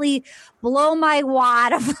immediately blow my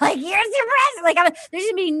wad of like, here's your present. Like there's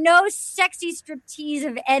going to be no sexy striptease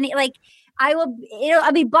of any, like I'll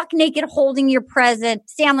be buck naked holding your present.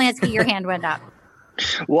 Sam Lanksy, your hand went up.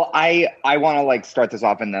 Well, I want to like start this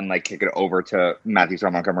off and then like kick it over to Matthew Star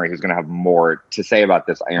Montgomery, who's going to have more to say about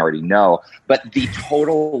this. I already know, but the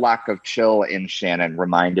total lack of chill in Shannon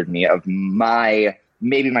reminded me of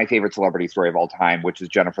maybe my favorite celebrity story of all time, which is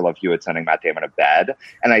Jennifer Love Hewitt sending Matt Damon to bed.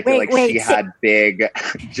 And I feel she had big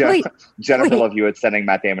Jennifer Love Hewitt sending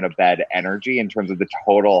Matt Damon to bed energy in terms of the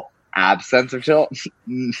total absence of chill.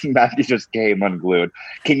 Matthew just came unglued.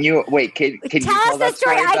 Can you tell us the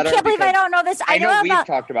story? I can't believe I don't know this. I know we've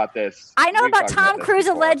talked about this. I know about Tom Cruise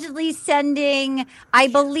allegedly sending, I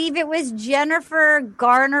believe it was Jennifer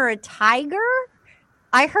Garner, a tiger.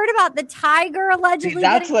 I heard about the tiger allegedly.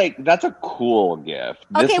 See, that's a cool gift.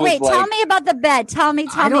 Okay, tell me about the bed. Tell me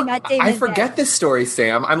Matt Damon's I forget this story,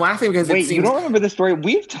 Sam. I'm laughing because you don't remember the story?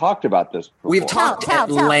 We've talked about this before. We've talked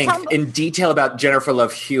at length in detail about Jennifer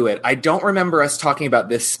Love Hewitt. I don't remember us talking about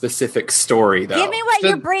this specific story, though. Give me what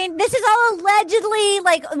your brain... This is all allegedly,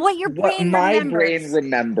 like, what your brain remembers. What my brain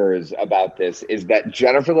remembers about this is that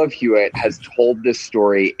Jennifer Love Hewitt has told this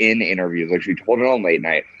story in interviews. Like, she told it on Late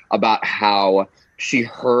Night about how... she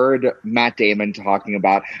heard Matt Damon talking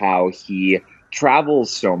about how he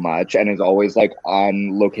travels so much and is always like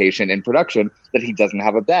on location in production that he doesn't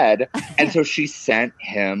have a bed. And so she sent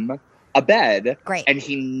him a bed. Great. And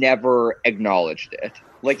he never acknowledged it.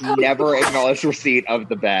 Like never acknowledged receipt of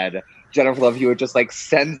the bed. Jennifer Love Hewitt just like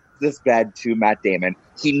sends this bed to Matt Damon.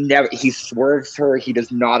 He swerves her. He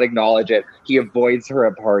does not acknowledge it. He avoids her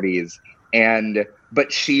at parties.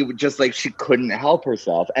 But she just like, she couldn't help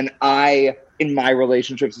herself. And in my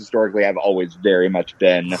relationships historically, I've always very much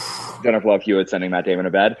been Jennifer Love Hewitt sending Matt Damon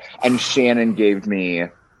to bed. And Shannon gave me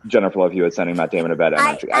Jennifer Love Hewitt sending Matt Damon to bed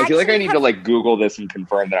energy. I feel like I need to like Google this and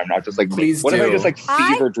confirm that I'm not just like, please what do. if I just like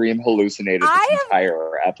fever dream hallucinated this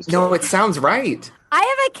entire episode? No, it sounds right. I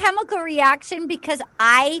have a chemical reaction because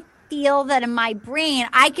I feel that in my brain,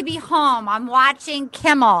 I could be home. I'm watching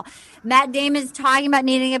Kimmel. Matt Damon's talking about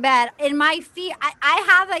needing a bed. In my feet, I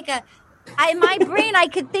have like in my brain, I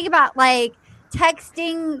could think about like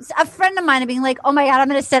texting a friend of mine and being like, oh my God, I'm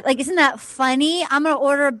going to set, like, isn't that funny? I'm going to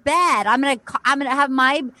order a bed. I'm going to have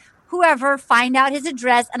my whoever find out his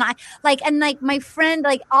address. And my friend,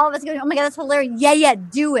 like all of us going, oh my God, that's hilarious. Yeah,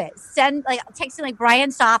 do it. Send like texting like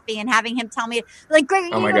Brian Safi and having him tell me like,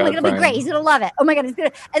 great, oh my God, it'll be great. He's going to love it. Oh my God, it's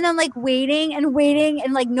good. And then like waiting and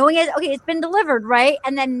like knowing it, okay, it's been delivered, right?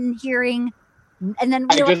 And then hearing, and then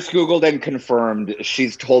I just Googled and confirmed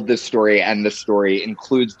she's told this story, and the story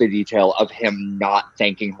includes the detail of him not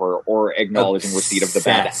thanking her or acknowledging receipt of the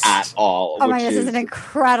bed at all. Oh my God, this is an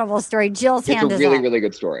incredible story. Jill's hand is It's a really, up. really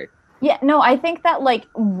good story. Yeah, no, I think that like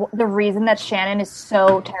the reason that Shannon is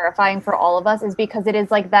so terrifying for all of us is because it is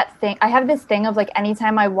like that thing. I have this thing of like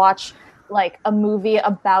anytime I watch like a movie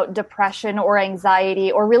about depression or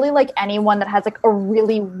anxiety or really like anyone that has like a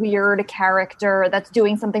really weird character that's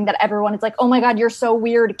doing something that everyone is like, oh my God, you're so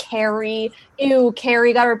weird, Carrie. Ew,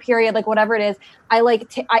 Carrie got her period, like whatever it is.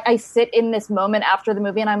 I sit in this moment after the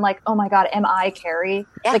movie and I'm like, oh my God, am I Carrie?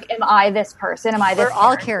 Yeah. Like, am I this person? Am I this? We're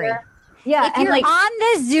all Carrie. Yeah, if you're on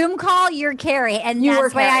this Zoom call, you're Carrie, and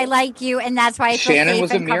that's why I like you, and that's why I feel Shannon safe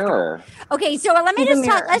was and a mirror. Okay, so let me just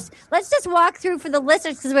talk. Let's just walk through for the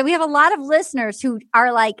listeners because we have a lot of listeners who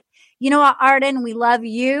are like, you know what, Arden, we love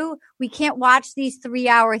you. We can't watch these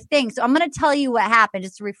 3-hour things. So I'm going to tell you what happened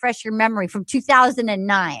just to refresh your memory from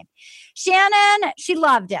 2009. Shannon, she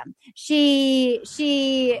loved him. She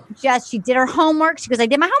did her homework. She goes, I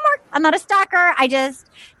did my homework. I'm not a stalker.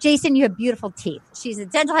 Jason, you have beautiful teeth. She's a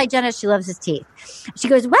dental hygienist. She loves his teeth. She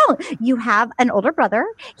goes, well, you have an older brother.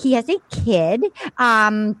 He has a kid.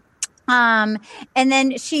 And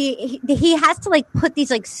then he has to like put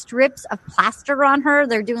these like strips of plaster on her.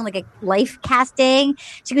 They're doing like a life casting.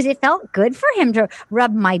 She goes, it felt good for him to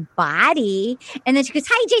rub my body. And then she goes,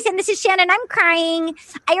 hi, Jason, this is Shannon. I'm crying.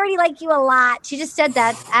 I already like you a lot. She just said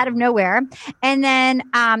that out of nowhere. And then,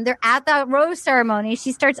 they're at the rose ceremony.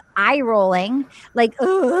 She starts eye rolling like,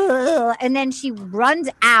 ugh. And then she runs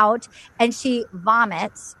out and she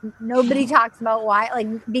vomits. Nobody talks about why, like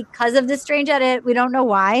because of the strange edit. We don't know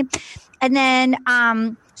why. And then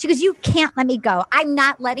she goes, you can't let me go. I'm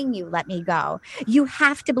not letting you let me go. You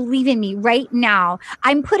have to believe in me right now.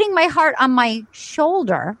 I'm putting my heart on my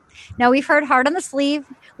shoulder. Now, we've heard heart on the sleeve.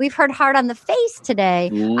 We've heard heart on the face today.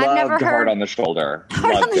 I've never heard heart on the shoulder.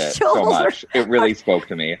 Heart Loved on the it shoulder. so much. It really spoke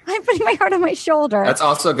to me. I'm putting my heart on my shoulder. That's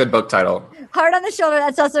also a good book title. Heart on the shoulder.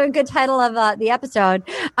 That's also a good title of the episode.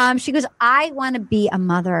 She goes, I want to be a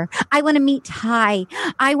mother. I want to meet Ty.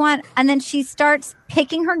 And then she starts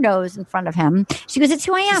picking her nose in front of him. She goes, it's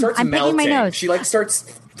who I am. I'm picking my nose. She like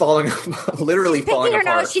starts literally falling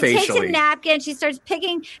apart She facially. takes a napkin. She starts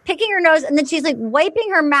picking her nose, and then she's like wiping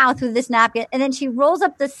her mouth with this napkin, and then she rolls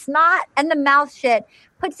up the snot and the mouth shit,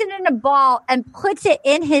 puts it in a ball, and puts it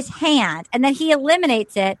in his hand, and then he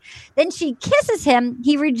eliminates it. Then she kisses him.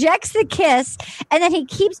 He rejects the kiss, and then he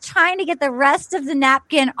keeps trying to get the rest of the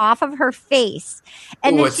napkin off of her face.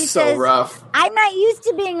 And then she says, rough. I'm not used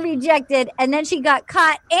to being rejected. And then she got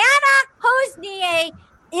caught. Anna Hosnier,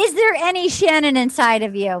 is there any Shannon inside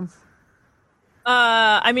of you?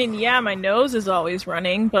 I mean, yeah, my nose is always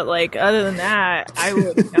running, but like other than that, I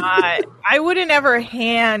would not. I wouldn't ever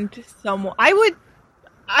hand someone. I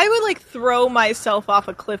would like throw myself off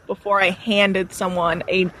a cliff before I handed someone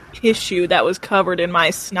a tissue that was covered in my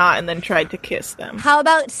snot and then tried to kiss them. How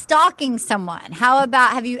about stalking someone? How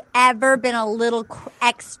about, have you ever been a little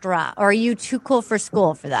extra, or are you too cool for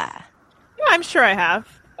school for that? Yeah, I'm sure I have.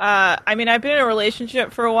 I mean, I've been in a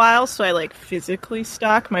relationship for a while, so I like physically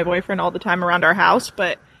stalk my boyfriend all the time around our house.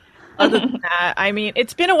 But other than that, I mean,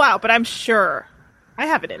 it's been a while, but I'm sure I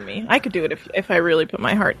have it in me. I could do it if I really put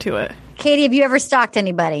my heart to it. Katie, have you ever stalked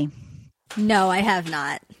anybody? No, I have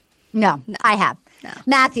not. No, I have. No.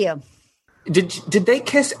 Matthew. Did they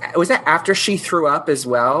kiss? Was that after she threw up as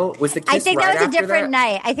well? Was the kiss I think right that was a after different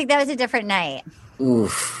that? night. I think that was a different night.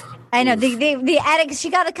 Oof. I know. The edit, she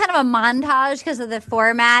got a kind of a montage because of the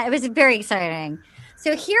format. It was very exciting.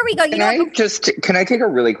 So here we go. Can I take a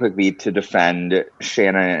really quick beat to defend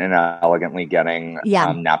Shannon and elegantly getting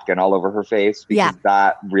napkin all over her face? Because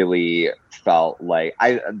that really felt like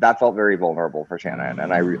that felt very vulnerable for Shannon,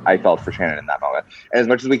 and I felt for Shannon in that moment. And as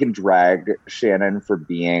much as we can drag Shannon for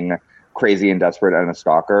being crazy and desperate and a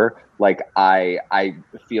stalker, like I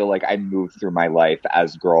feel like I moved through my life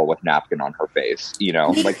as girl with napkin on her face, you know,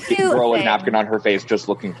 like girl with napkin on her face just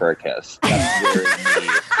looking for a kiss. That's very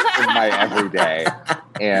me in my everyday.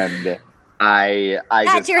 And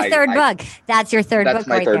that's your third book. That's your third book. That's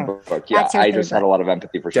my third book. Yeah, I just had a lot of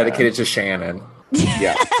empathy for Shannon. Dedicated to Shannon.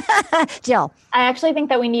 Yeah. Jill. I actually think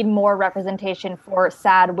that we need more representation for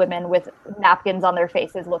sad women with napkins on their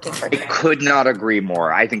faces looking for I could not agree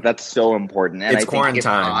more. I think that's so important. And It's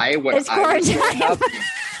Quaran-Time. It's Quaran-Time.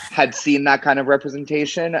 Had seen that kind of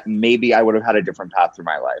representation, maybe I would have had a different path through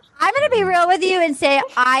my life. I'm going to be real with you and say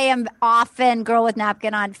I am often girl with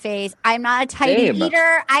napkin on face. I'm not a tidy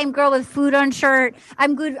eater. I'm girl with food on shirt.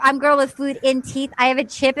 I'm girl with food in teeth. I have a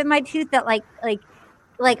chip in my tooth that like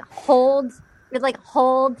holds food.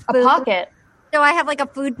 A pocket. So I have like a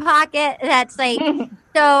food pocket that's like,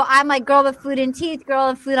 so I'm like girl with food in teeth,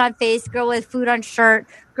 girl with food on face, girl with food on shirt,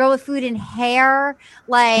 girl with food in hair,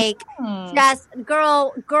 like just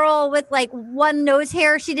girl with like one nose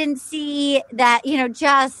hair she didn't see that, you know,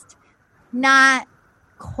 just not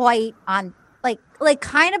quite on, like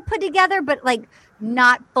kind of put together, but like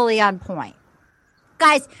not fully on point.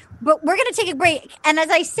 Guys, but we're going to take a break. And as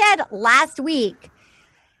I said last week,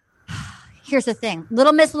 here's the thing.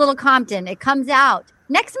 Little Miss Little Compton, it comes out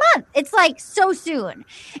next month. It's like so soon.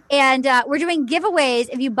 And we're doing giveaways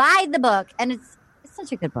if you buy the book. And it's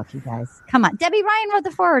such a good book, you guys. Come on. Debbie Ryan wrote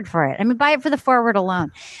the foreword for it. I mean, buy it for the foreword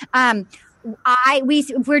alone.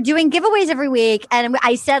 We're doing giveaways every week. And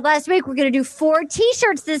I said last week, we're going to do 4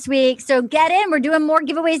 T-shirts this week. So get in. We're doing more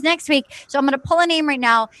giveaways next week. So I'm going to pull a name right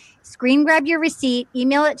now. Screen grab your receipt.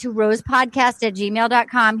 Email it to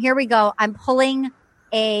rosepodcast@gmail.com. Here we go. I'm pulling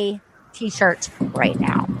a T-shirt right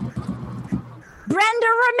now. Brenda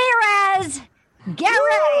Ramirez,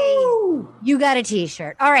 Gary, you got a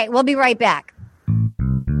T-shirt. All right, we'll be right back.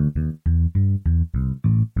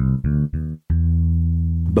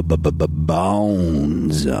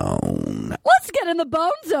 Bone Zone. Let's get in the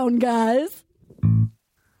Bone Zone, guys.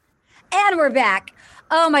 And we're back.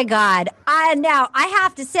 Oh, my God. Now, I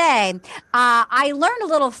have to say, I learned a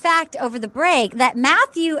little fact over the break that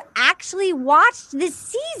Matthew actually watched this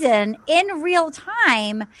season in real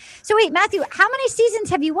time. So wait, Matthew, how many seasons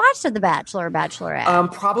have you watched of The Bachelor or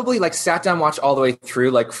Bachelorette? Probably like sat down, watched all the way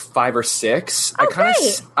through like 5 or 6. Oh,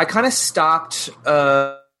 I kind of stopped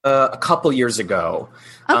a couple years ago.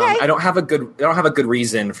 Okay. I don't have a good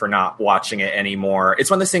reason for not watching it anymore. It's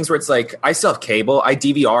one of those things where it's like I still have cable. I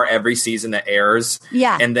DVR every season that airs.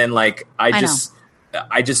 Yeah. And then like I just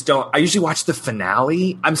don't. I usually watch the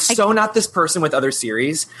finale. I'm not this person with other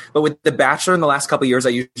series, but with The Bachelor in the last couple of years, I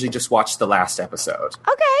usually just watch the last episode.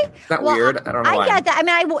 Okay. Is that weird? I don't know why. I get that. I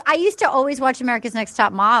mean, I used to always watch America's Next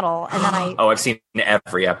Top Model, and then I've seen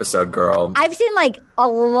every episode, girl. I've seen like a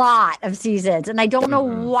lot of seasons, and I don't know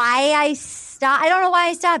why I stopped. I don't know why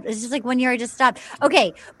I stopped. It's just like 1 year I just stopped.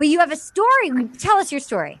 Okay, but you have a story. Tell us your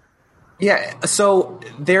story. Yeah, so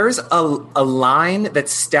there's a line that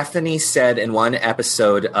Stephanie said in one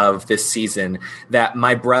episode of this season that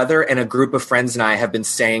my brother and a group of friends and I have been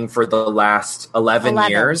saying for the last 11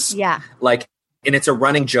 years. Yeah. Like, and it's a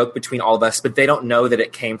running joke between all of us, but they don't know that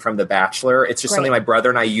it came from The Bachelor. It's just something my brother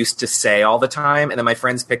and I used to say all the time, and then my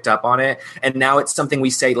friends picked up on it, and now it's something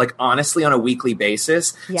we say, like, honestly on a weekly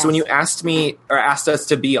basis. Yes. So when you asked us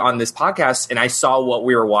to be on this podcast and I saw what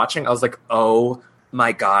we were watching, I was like, oh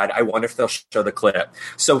my God, I wonder if they'll show the clip.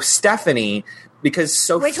 So Stephanie, because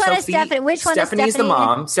Which one is Stephanie? Which one Stephanie's is the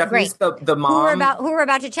mom. Stephanie's the mom. Who we're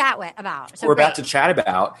about to chat about. So we're about to chat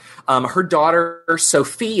about. Her daughter,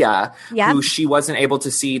 Sophia, who she wasn't able to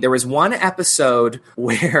see. There was one episode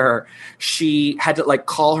where she had to like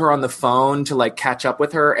call her on the phone to like catch up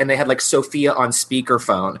with her, and they had like Sophia on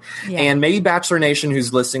speakerphone. Yeah. And maybe Bachelor Nation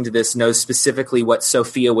who's listening to this knows specifically what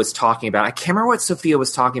Sophia was talking about. I can't remember what Sophia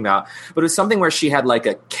was talking about, but it was something where she had like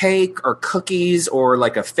a cake or cookies or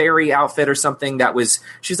like a fairy outfit or something that was,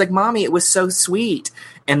 she's like, Mommy, it was so sweet.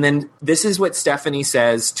 And then this is what Stephanie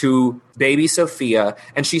says to baby Sophia.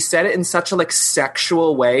 And she said it in such a like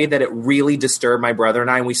sexual way that it really disturbed my brother and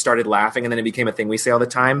I, and we started laughing, and then it became a thing we say all the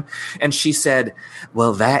time. And she said,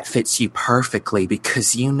 well, that fits you perfectly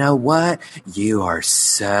because you know what? You are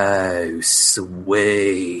so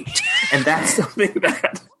sweet. And that's something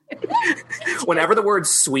that whenever the word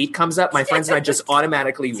sweet comes up, my friends and I just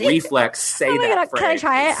automatically reflex say that phrase. Can I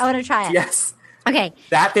try it? I want to try it. Yes. Okay.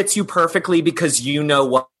 That fits you perfectly because you know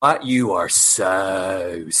what? You are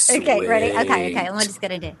so sweet. Okay, ready? Okay. I'm just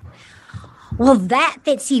going to do. Well, that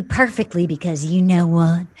fits you perfectly because you know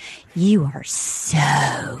what? You are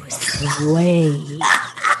so sweet.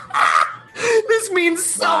 This means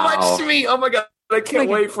so much to me. Oh my God. I can't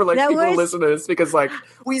wait for like people to listen to this because like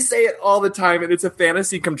we say it all the time and it's a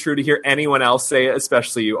fantasy come true to hear anyone else say it,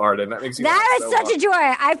 especially you, Arden. That makes me such a joy.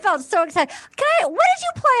 I felt so excited. What did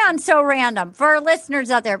you play on So Random for our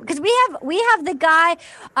listeners out there? Because we have the guy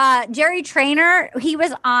Jerry Trainer. He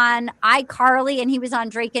was on iCarly and he was on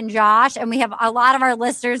Drake and Josh, and we have a lot of our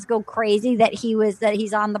listeners go crazy that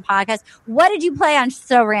he's on the podcast. What did you play on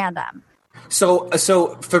So Random? So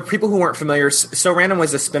for people who weren't familiar, So Random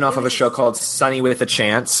was a spinoff of a show called Sunny with a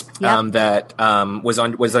Chance that was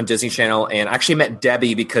on Disney Channel, and I actually met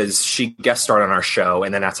Debbie because she guest starred on our show,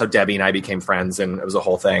 and then that's how Debbie and I became friends, and it was a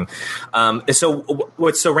whole thing. So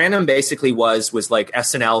what So Random basically was like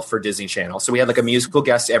SNL for Disney Channel. So we had like a musical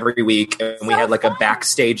guest every week, and we had like a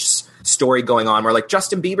backstage story going on where like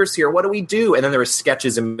Justin Bieber's here, what do we do? And then there were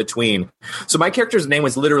sketches in between. So my character's name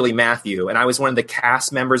was literally Matthew, and I was one of the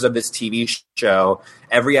cast members of this TV show.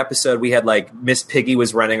 Every episode we had like Miss Piggy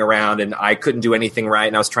was running around and I couldn't do anything right,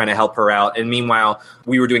 and I was trying to help her out, and meanwhile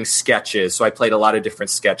we were doing sketches, so I played a lot of different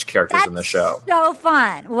sketch characters in the show. So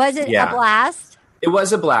fun. Was it a blast? It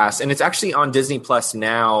was a blast, and it's actually on Disney Plus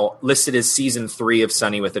now, listed as season 3 of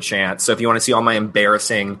Sunny with a Chance. So if you want to see all my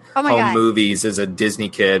embarrassing home movies as a Disney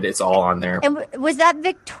kid, it's all on there. And was that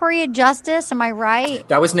Victoria Justice? Am I right?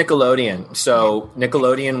 That was Nickelodeon. So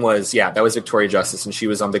Nickelodeon was, that was Victoria Justice, and she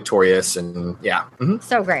was on Victorious, and Mm-hmm.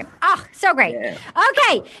 So great. Oh, so great. Yeah.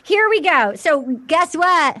 Okay, here we go. So guess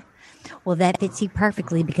what? Well, that fits you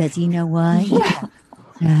perfectly because you know what?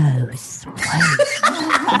 So sweet.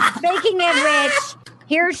 Speaking of which,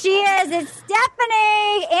 Here she is. It's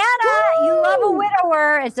Stephanie. Anna, you love a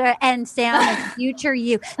widower. And Sam is future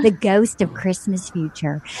you, the ghost of Christmas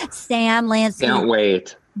future. Sam Lanksy. Can't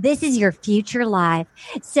wait. This is your future life.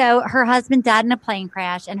 So her husband died in a plane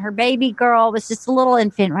crash, and her baby girl was just a little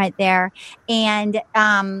infant right there. And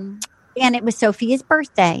it was Sophia's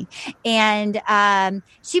birthday. And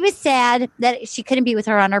she was sad that she couldn't be with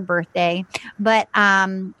her on her birthday. But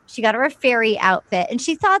she got her a fairy outfit. And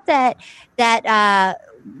she thought that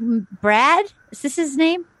Brad, is this his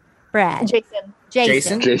name? Brad. Jason.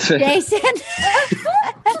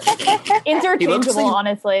 Interchangeable,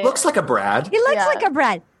 honestly. Looks like a Brad. He looks like a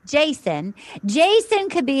Brad. Jason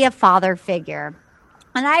could be a father figure.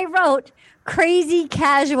 And I wrote crazy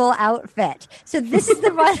casual outfit. So this is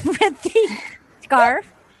the one with the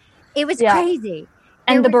scarf. It was crazy.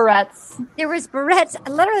 And the barrettes. There was barrettes,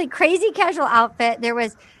 literally crazy casual outfit. There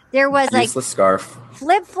was like useless scarf,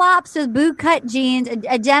 flip-flops with boot-cut jeans,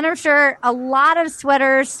 a denim shirt, a lot of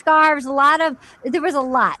sweaters, scarves, there was a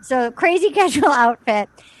lot. So crazy casual outfit.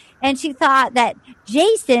 And she thought that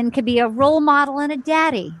Jason could be a role model and a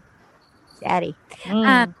daddy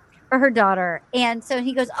for her daughter. And so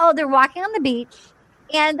he goes, oh, they're walking on the beach.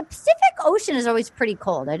 And the Pacific Ocean is always pretty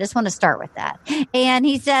cold. I just want to start with that. And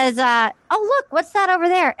he says, oh, look, what's that over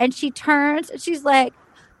there? And she turns and she's like,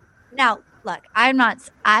 now, look, I'm not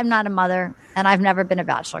a mother, and I've never been a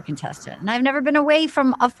Bachelor contestant, and I've never been away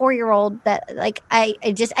from a 4-year-old that, like, I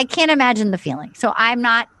can't imagine the feeling. So I'm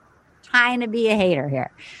not trying to be a hater here,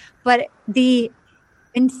 but the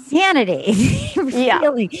insanity,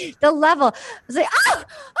 feeling, the level, I was like,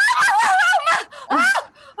 my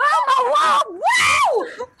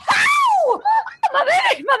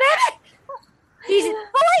baby. He's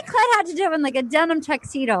fully clad, had to do in like a denim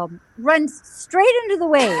tuxedo, runs straight into the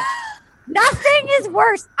wave. Nothing is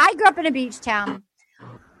worse. I grew up in a beach town.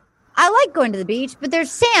 I like going to the beach, but there's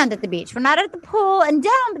sand at the beach. We're not at the pool. And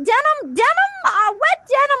wet denim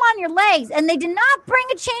on your legs. And they did not bring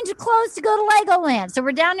a change of clothes to go to Legoland. So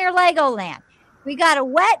we're down near Legoland. We got a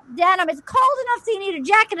wet denim. It's cold enough so you need a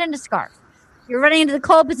jacket and a scarf. You're running into the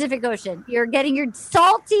cold Pacific Ocean. You're getting your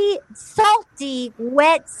salty,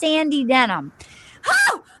 wet, sandy denim.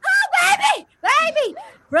 Oh, baby.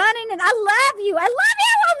 Running, and I love you. I'm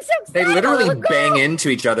so excited. They literally bang into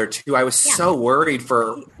each other too. I was so worried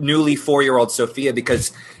for newly 4-year-old Sophia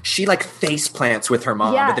because she like face plants with her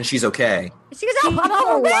mom, but then she's okay. She goes, I'm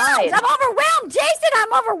overwhelmed. Jason,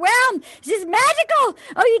 I'm overwhelmed. This is magical.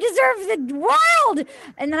 Oh, you deserve the world.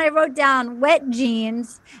 And then I wrote down wet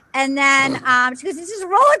jeans. And then she goes, this is a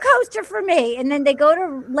roller coaster for me. And then they go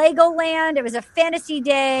to Legoland. It was a fantasy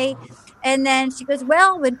day. And then she goes,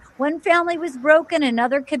 well, when one family was broken,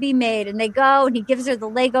 another could be made. And they go, and he gives her the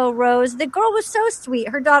Lego rose. The girl was so sweet.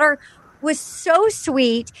 Her daughter was so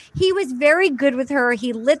sweet. He was very good with her.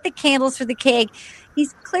 He lit the candles for the cake.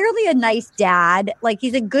 He's clearly a nice dad. Like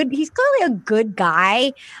he's clearly a good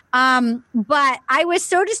guy. But I was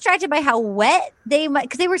so distracted by how wet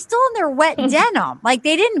because they were still in their wet denim. Like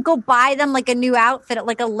they didn't go buy them like a new outfit at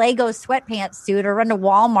like a Lego sweatpants suit or run to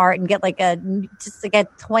Walmart and get like a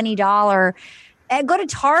 $20. Go to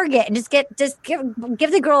Target and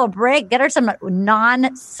give the girl a break. Get her some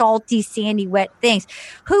non-salty, sandy, wet things.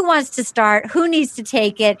 Who wants to start? Who needs to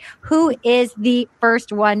take it? Who is the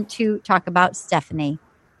first one to talk about Stephanie?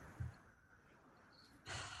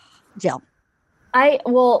 Jill. I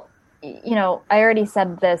already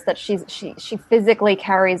said this, that she physically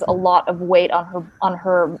carries a lot of weight on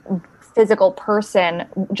her physical person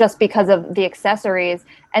just because of the accessories,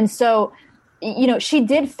 and so. She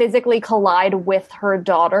did physically collide with her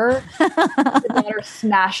daughter. The daughter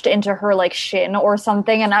smashed into her like shin or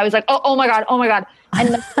something. And I was like, oh my God.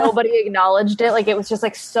 And like, nobody acknowledged it. Like, it was just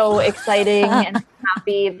like so exciting and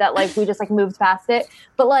happy that like, we just like moved past it.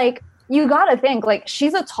 But like, you got to think like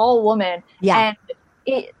she's a tall woman. Yeah. And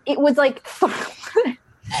it was like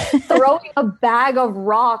throwing a bag of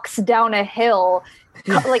rocks down a hill.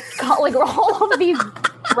 Like all of these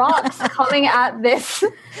rocks coming at this,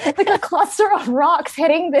 like a cluster of rocks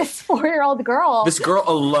hitting this 4-year-old girl. This girl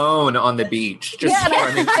alone on the beach, just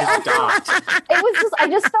running to dot. It was just, I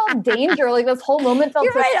just felt danger. Like this whole moment felt.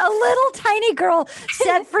 You're right. A little tiny girl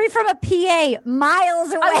set free from a PA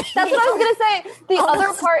miles away. That's what I was gonna say. The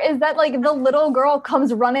other part is that like the little girl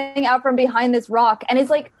comes running out from behind this rock and is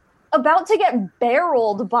like about to get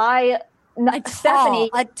barreled by. Stephanie,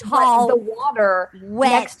 the water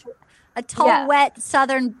wet, wet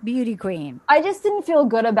Southern beauty queen. I just didn't feel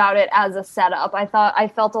good about it as a setup. I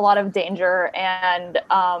felt a lot of danger, and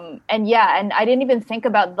I didn't even think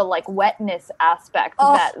about the like wetness aspect.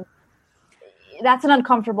 That's an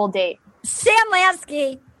uncomfortable date. Sam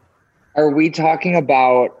Lanksy, Are we talking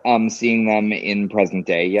about seeing them in present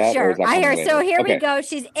day yet? Sure. Or is that coming later? So here Okay. we go.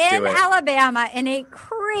 She's in Alabama in a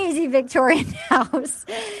crazy Victorian house.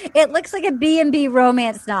 It looks like a B&B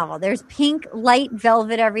romance novel. There's pink light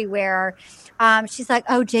velvet everywhere. She's like,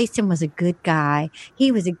 oh, Jason was a good guy.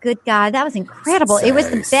 He was a good guy. That was incredible. It was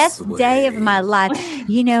the best day of my life.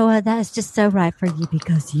 You know what? That is just so right for you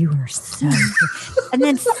because you are so good. And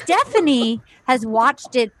then Stephanie has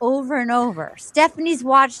watched it over and over. Stephanie's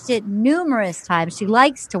watched it numerous times. She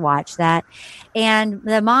likes to watch that. And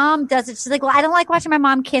the mom does it. She's like, well, I don't like watching my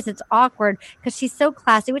mom kiss. It's awkward because she's so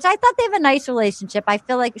classy, which I thought they have a nice relationship. I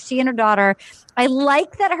feel like she and her daughter, I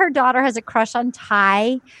like that her daughter has a crush on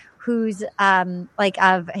Ty, who's like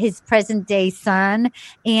of his present day son.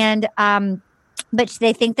 And but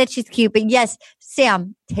they think that she's cute. But yes,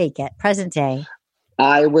 Sam, take it. Present day.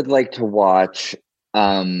 I would like to watch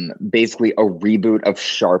basically a reboot of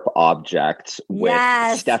Sharp Objects with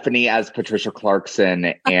Stephanie as Patricia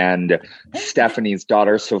Clarkson and Stephanie's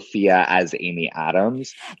daughter Sophia as Amy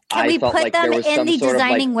Adams. Can we put them in the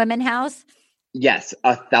Designing Women house? Yes,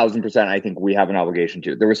 1,000%. I think we have an obligation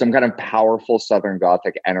to. There was some kind of powerful Southern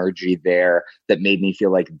Gothic energy there that made me feel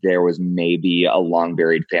like there was maybe a long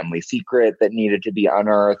buried family secret that needed to be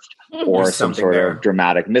unearthed or some sort of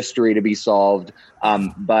dramatic mystery to be solved.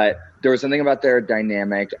 But there was something about their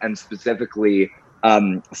dynamic and specifically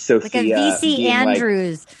Sophia. Like a VC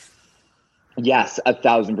Andrews. Yes,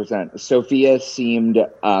 1,000%. Sophia seemed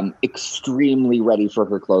extremely ready for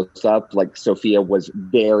her close-up. Like, Sophia was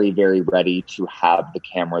very, very ready to have the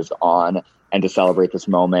cameras on and to celebrate this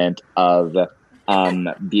moment of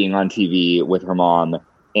being on TV with her mom.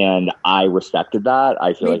 And I respected that.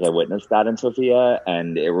 I feel like I witnessed that in Sophia,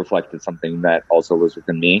 and it reflected something that also was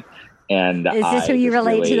within me. And is this who you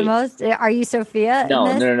relate to the most? Are you Sophia? No.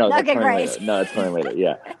 Okay, great. No, it's coming later.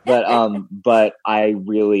 Yeah, but I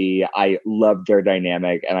loved their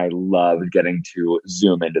dynamic, and I loved getting to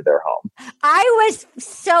zoom into their home. I was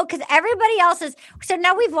because everybody else is. So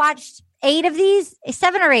now we've watched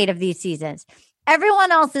 7 or 8 of these seasons.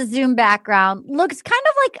 Everyone else's Zoom background looks kind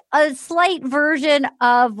of like a slight version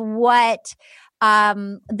of what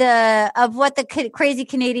the crazy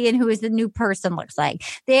Canadian who is the new person looks like.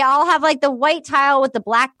 They all have like the white tile with the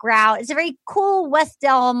black grout. It's a very cool West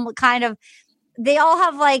Elm kind of. They all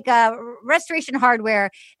have like restoration hardware.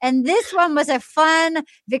 And this one was a fun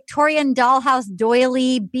Victorian dollhouse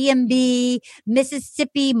doily, B&B,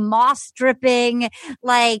 Mississippi moss dripping,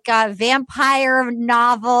 like vampire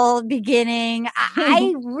novel beginning.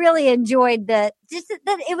 I really enjoyed that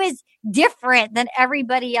it was different than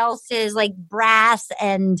everybody else's like brass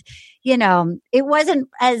and, it wasn't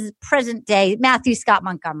as present day. Matthew Scott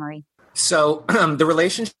Montgomery. So the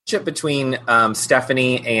relationship between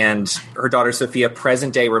Stephanie and her daughter Sophia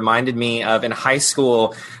present day reminded me of in high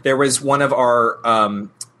school, there was one of our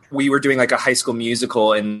we were doing like a high school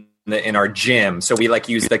musical in our gym. So we like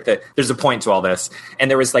used like there's a point to all this.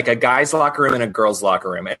 And there was like a guy's locker room and a girl's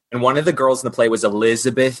locker room. And one of the girls in the play was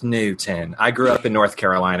Elizabeth Newton. I grew up in North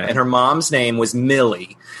Carolina and her mom's name was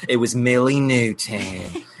Millie. It was Millie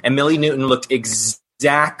Newton. And Millie Newton looked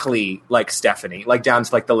exactly like Stephanie, like down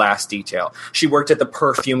to like the last detail. She worked at the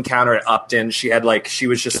perfume counter at Upton. She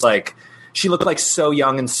looked like so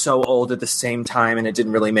young and so old at the same time, and it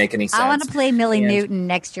didn't really make any sense. I want to play Millie Newton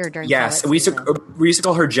next year during. Yes, we used to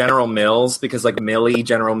call her General Mills because like Millie,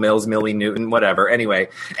 General Mills, Millie Newton, whatever. Anyway,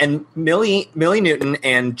 and Millie Newton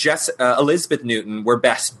and Elizabeth Newton were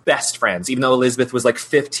best friends, even though Elizabeth was like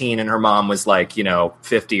 15 and her mom was like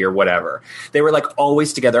 50 or whatever. They were like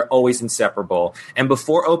always together, always inseparable. And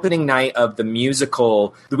before opening night of the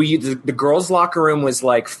musical, the girls' locker room was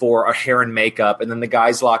like for a hair and makeup, and then the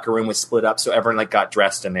guys' locker room was split up so everyone like got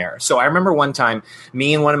dressed in there. So I remember one time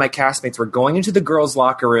me and one of my castmates were going into the girls'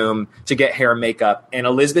 locker room to get hair and makeup, and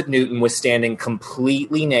Elizabeth Newton was standing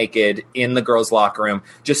completely naked in the girls' locker room,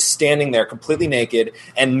 just standing there completely naked,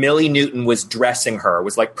 and Millie Newton was dressing her,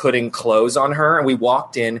 was like putting clothes on her, and we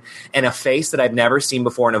walked in, and a face that I've never seen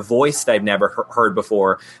before and a voice that I've never heard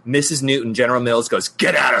before, Mrs. Newton, General Mills, goes,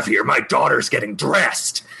 "Get out of here, my daughter's getting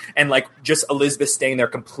dressed." And like just Elizabeth staying there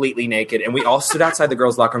completely naked. And we all stood outside the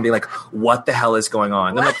girls' locker room being like, what the hell is going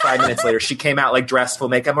on? Then like 5 minutes later, she came out like dressed full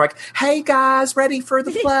makeup. We're like, hey guys, ready for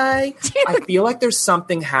the play? I feel like there's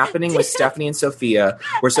something happening with Stephanie and Sophia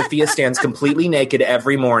where Sophia stands completely naked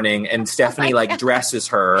every morning and Stephanie like dresses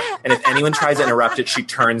her. And if anyone tries to interrupt it, she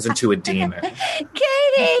turns into a demon.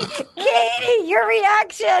 Katie, Katie, your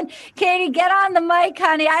reaction. Katie, get on the mic,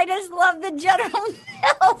 honey. I just love the General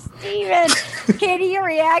Mills, Steven. Katie, your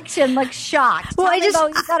reaction looks shocked. Tell me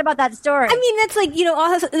what you thought about that story. I mean, that's like,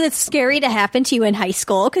 also, it's scary to happen to you in high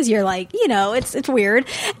school because you're like, it's weird.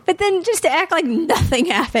 But then just to act like nothing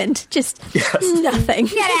happened. Just nothing.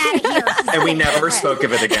 Get out of here. And we never spoke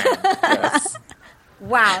of it again. Yes.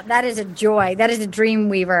 Wow, that is a joy. That is a dream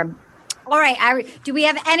weaver. All right, do we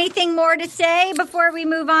have anything more to say before we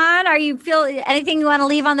move on? Anything you want to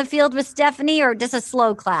leave on the field with Stephanie, or just a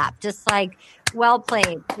slow clap? Just like, well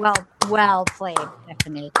played. Well played,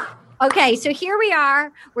 Stephanie. Okay, so here we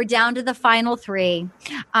are. We're down to the final three.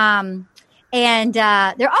 For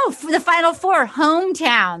the final four,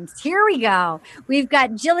 hometowns. Here we go. We've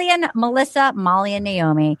got Jillian, Melissa, Molly, and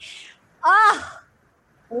Naomi. Oh,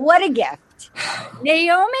 what a gift.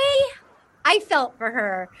 Naomi, I felt for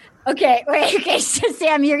her. Okay, so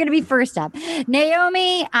Sam, you're going to be first up.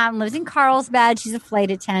 Naomi lives in Carlsbad. She's a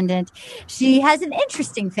flight attendant. She has an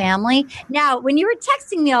interesting family. Now, when you were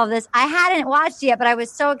texting me all this, I hadn't watched it yet, but I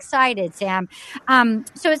was so excited, Sam.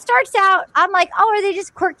 So it starts out, I'm like, oh, are they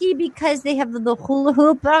just quirky because they have the hula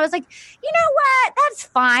hoop? But I was like, you know what? That's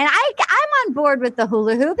fine. I'm on board with the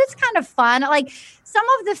hula hoop. It's kind of fun. Like, some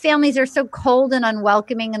of the families are so cold and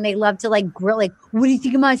unwelcoming, and they love to grill, what do you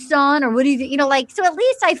think of my son? Or what do you think? So at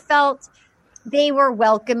least I felt they were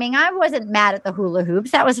welcoming. I wasn't mad at the hula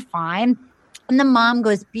hoops. That was fine. And the mom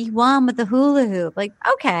goes, be one with the hula hoop. Like,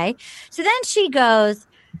 okay. So then she goes,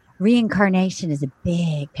 reincarnation is a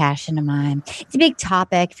big passion of mine. It's a big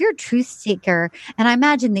topic. If you're a truth seeker, and I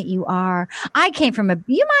imagine that you are,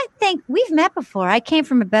 you might think we've met before. I came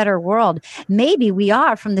from a better world. Maybe we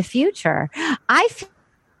are from the future. I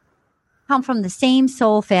come from the same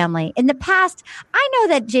soul family. In the past, I know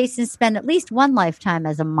that Jason spent at least one lifetime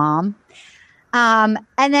as a mom. And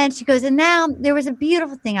then she goes, and now there was a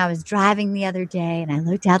beautiful thing. I was driving the other day and I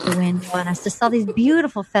looked out the window and I just saw these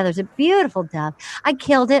beautiful feathers, a beautiful dove. I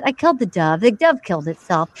killed it. I killed the dove. The dove killed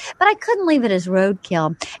itself, but I couldn't leave it as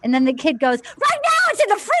roadkill. And then the kid goes, right now it's in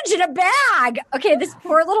the fridge in a bag. Okay, this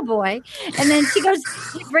poor little boy. And then she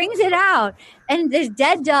brings it out. And this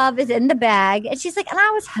dead dove is in the bag. And she's like, and I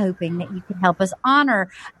was hoping that you could help us honor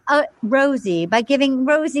Rosie by giving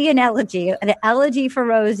Rosie an elegy for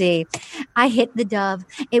Rosie. I hit the dove.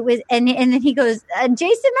 It was, and then he goes,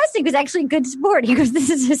 Jason Messick was actually a good sport. He goes, this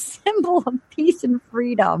is a symbol of peace and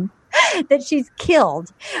freedom that she's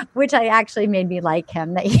killed, which I actually made me like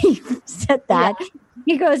him that he said that. Yeah.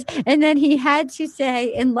 He goes, and then he had to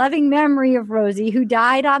say, in loving memory of Rosie, who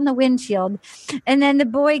died on the windshield. And then the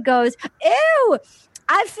boy goes, ew,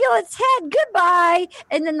 I feel its head. Goodbye.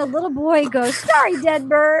 And then the little boy goes, sorry, dead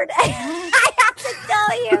bird. I have to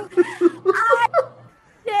tell you,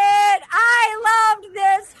 I loved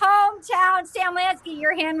this hometown. Sam Lansky,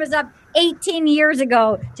 your hand was up 18 years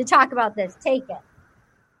ago to talk about this. Take it.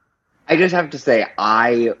 I just have to say,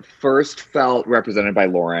 I first felt represented by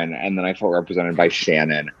Lauren, and then I felt represented by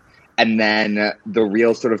Shannon. And then the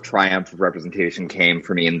real sort of triumph of representation came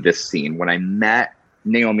for me in this scene. When I met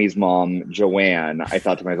Naomi's mom, Joanne, I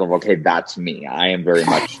thought to myself, okay, that's me. I am very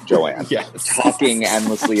much Joanne. Yes. Talking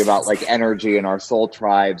endlessly about energy in our soul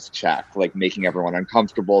tribes, check. Making everyone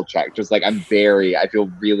uncomfortable, check. Just I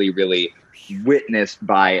feel really, really witnessed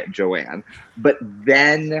by Joanne. But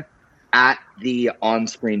then at the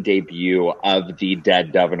on-screen debut of the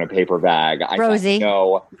dead dove in a paper bag, Rosie.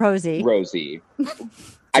 Rosie.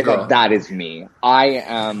 I thought, that is me. I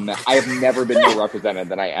have never been more represented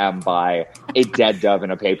than I am by a dead dove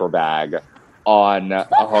in a paper bag on a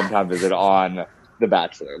hometown visit on The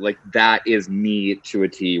Bachelor. That is me to a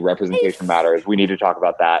T. Representation matters. We need to talk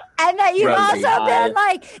about that. And that you've also been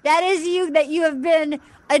that is you, that you have been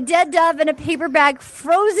a dead dove in a paper bag,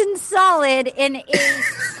 frozen solid in a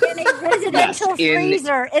residential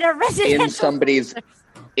freezer.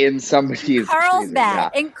 In somebody's Carlsbad. Yeah.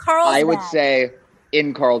 In Carlsbad. I would say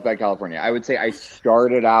in Carlsbad, California. I would say I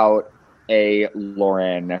started out a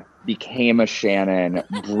Lauren, became a Shannon,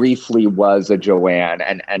 briefly was a Joanne,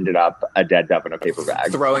 and ended up a dead dove in a paper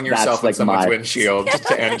bag. Throwing yourself in someone's windshield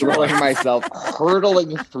to end throwing myself,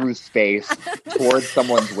 hurtling through space towards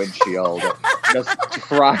someone's windshield, just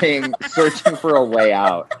searching for a way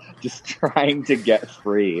out, just trying to get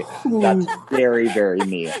free. That's very, very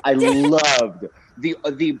me. I loved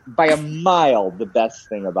the by a mile, the best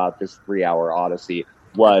thing about this 3-hour odyssey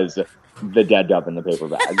was the dead dove in the paper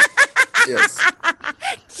bag. Yes.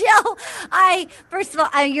 Jill, first of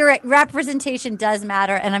all, your representation does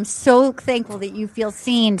matter, and I'm so thankful that you feel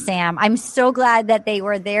seen, Sam. I'm so glad that they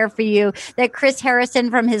were there for you. That Chris Harrison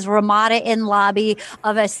from his Ramada Inn lobby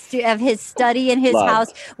of his study in his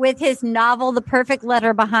house with his novel, The Perfect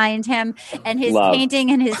Letter, behind him, and his painting,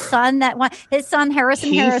 and his son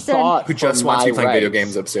Harrison, who just wants you playing video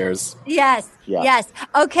games upstairs. Yes. Yeah. Yes.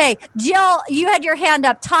 Okay. Jill, you had your hand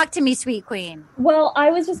up. Talk to me, sweet queen. Well,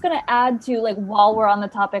 I was just going to add to, like, while we're on the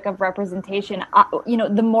topic of representation,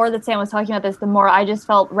 the more that Sam was talking about this, the more I just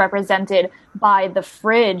felt represented by the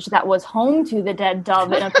fridge that was home to the dead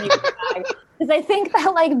dove in a paper bag. Because I think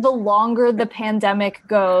that, like, the longer the pandemic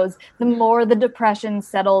goes, the more the depression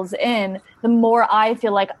settles in, the more I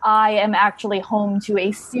feel like I am actually home to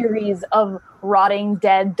a series of rotting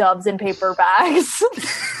dead doves in paper bags.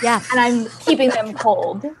 Yeah. And I'm keeping them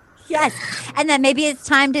cold. Yes. And then maybe it's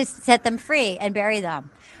time to set them free and bury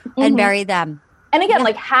them. And bury them. And again,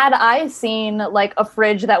 like, had I seen, like, a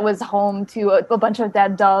fridge that was home to a bunch of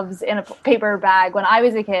dead doves in a paper bag when I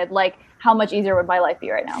was a kid, like, how much easier would my life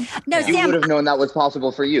be right now? No, you would have known that was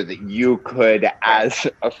possible for you, that you could, as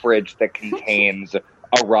a fridge that contains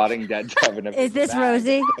a rotting dead dove in a Is this bag,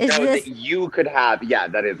 Rosie? that you could have. Yeah,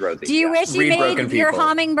 that is Rosie. Do you wish you made your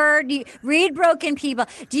hummingbird? Read Broken People.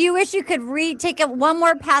 Do you wish you could take one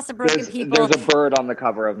more pass of Broken People? There's a bird on the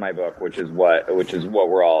cover of my book, which is what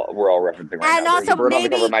we're all referencing right and now. Also, there's a bird on the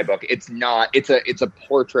cover of my book. It's not. It's a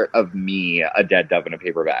portrait of me, a dead dove in a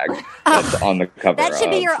paper bag. That's on the cover. That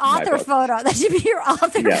should be your author photo. That should be your author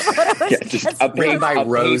photo. Yeah, just made by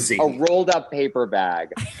Rosie. A rolled up paper bag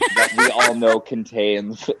that we all know contains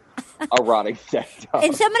a rotting dead dove.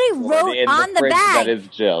 And somebody wrote on the bag. That is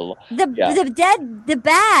Jill. The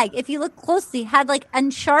bag, if you look closely, had like on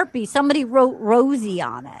Sharpie, somebody wrote Rosie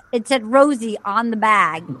on it. It said Rosie on the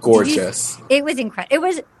bag. Gorgeous. It was incredible. It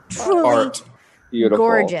was truly beautiful,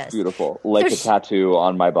 gorgeous. Beautiful. Like a tattoo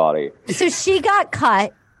on my body. So she got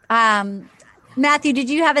cut. Matthew, did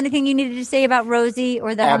you have anything you needed to say about Rosie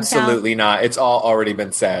or the Absolutely hometown? Not. It's all already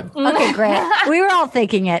been said. Okay, great. We were all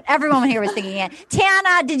thinking it. Everyone here was thinking it.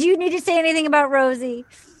 Tana, did you need to say anything about Rosie?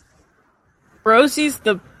 Rosie's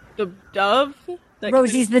the dove?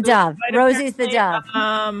 Rosie's the dove. Rosie's the dove.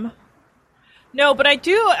 No, but I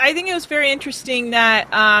think it was very interesting that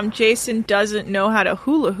Jason doesn't know how to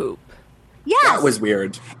hula hoop. Yes. That was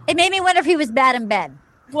weird. It made me wonder if he was bad in bed.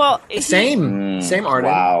 Well, same Arden.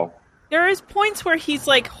 Wow. There is points where he's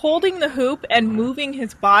like holding the hoop and moving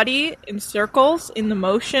his body in circles in the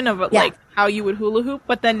motion of like how you would hula hoop,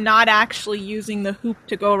 but then not actually using the hoop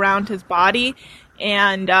to go around his body.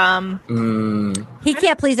 And he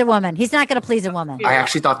can't please a woman. He's not going to please a woman. I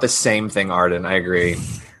actually thought the same thing, Arden. I agree.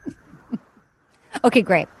 Okay,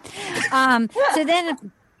 great.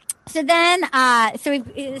 So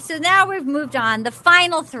now we've moved on. The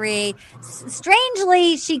final three,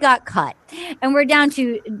 strangely, she got cut, and we're down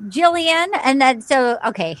to Jillian. And then,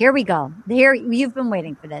 okay, here we go. Here, you've been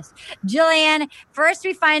waiting for this. Jillian, first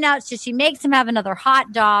we find out she makes him have another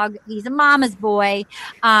hot dog. He's a mama's boy.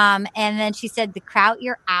 And then she said, the Kraut,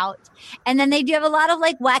 you're out. And then they do have a lot of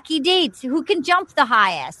like wacky dates. Who can jump the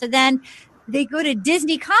highest? So then they go to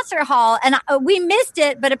Disney Concert Hall, and we missed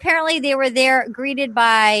it, but apparently they were there greeted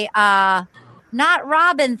by not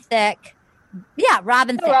Robin Thicke. Yeah,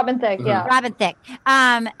 Robin Thicke. Robin Thicke, yeah. Robin Thicke.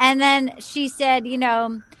 And then she said,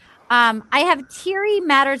 I have teary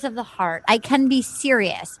matters of the heart. I can be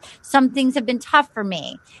serious. Some things have been tough for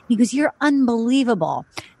me. He goes, you're unbelievable.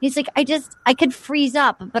 He's like, I could freeze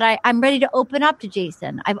up, but I'm ready to open up to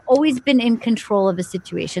Jason. I've always been in control of a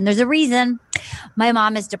situation. There's a reason. My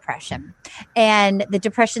mom has depression, and the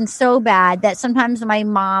depression's so bad that sometimes my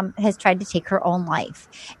mom has tried to take her own life,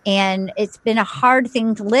 and it's been a hard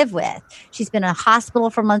thing to live with. She's been in a hospital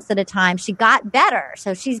for months at a time. She got better,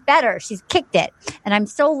 so she's better. She's kicked it, and I'm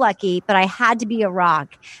so lucky, but I had to be a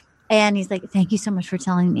rock. And he's like, thank you so much for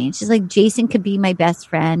telling me. And she's like, Jason could be my best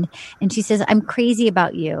friend. And she says, I'm crazy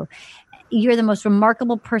about you. You're the most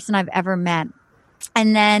remarkable person I've ever met.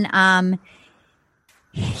 And then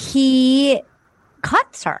he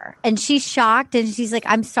cuts her, and she's shocked, and she's like,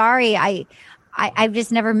 I'm sorry. I've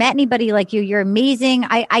just never met anybody like you. You're amazing.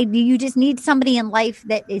 You just need somebody in life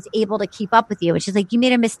that is able to keep up with you. And she's like, you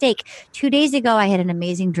made a mistake. 2 days ago, I had an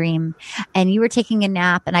amazing dream, and you were taking a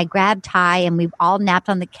nap, and I grabbed Ty, and we've all napped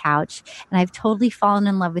on the couch, and I've totally fallen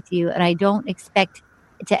in love with you, and I don't expect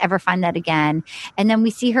to ever find that again. And then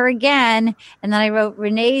we see her again, and then I wrote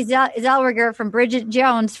Renee Zellweger from Bridget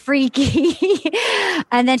Jones, freaky.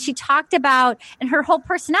 And then she talked about, and her whole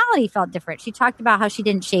personality felt different. She talked about how she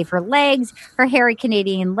didn't shave her legs, her hairy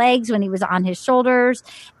Canadian legs when he was on his shoulders,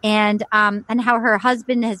 and how her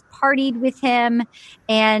husband has partied with him.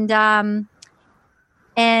 And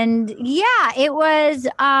yeah, it was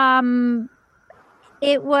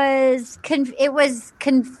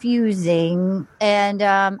confusing. And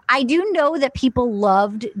I do know that people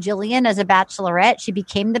loved Jillian as a bachelorette. She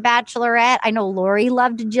became the bachelorette. I know Lori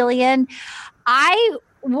loved Jillian. I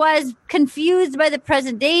was confused by the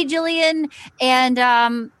present day Jillian, and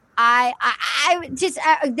I just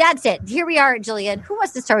that's it. Here we are at Jillian. Who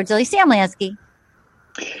wants to start with Jillian? Sam Lansky.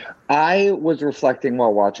 I was reflecting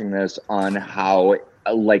while watching this on how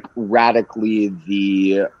radically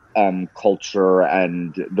the culture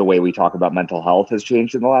and the way we talk about mental health has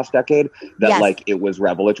changed in the last decade. That it was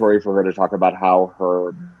revelatory for her to talk about how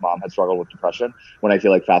her mom had struggled with depression, when I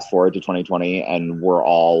feel like fast forward to 2020 and we're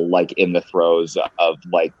all in the throes of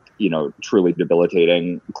truly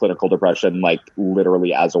debilitating clinical depression,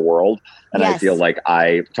 literally as a world. And I feel like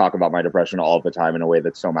I talk about my depression all the time in a way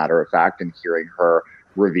that's so matter of fact, and hearing her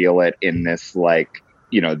reveal it in this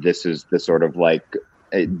this is the sort of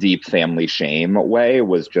a deep family shame way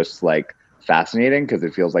was just fascinating, because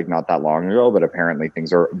it feels like not that long ago, but apparently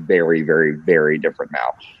things are very, very, very different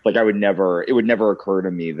now. It would never occur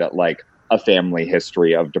to me that a family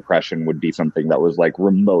history of depression would be something that was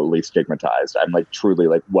remotely stigmatized. I'm truly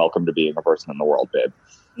welcome to being a person in the world, babe.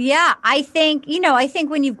 Yeah, I think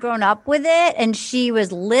when you've grown up with it, and she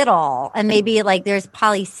was little, and maybe there's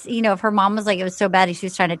probably, if her mom was it was so bad she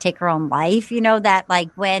was trying to take her own life, that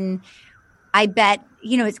when I bet,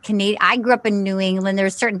 it's Canadian. I grew up in New England.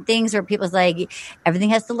 There's certain things where people's everything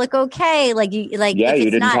has to look okay. You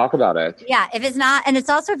didn't talk about it. Yeah. If it's not, and it's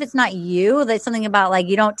also, if it's not you, there's something about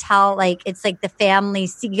you don't tell, it's the family,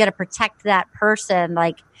 you got to protect that person.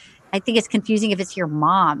 I think it's confusing if it's your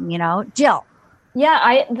mom, Jill.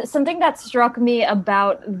 Yeah. Something that struck me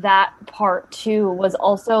about that part too was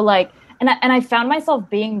also and I found myself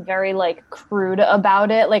being very crude about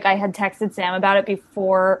it. I had texted Sam about it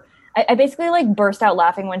before. I basically burst out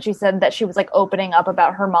laughing when she said that she was opening up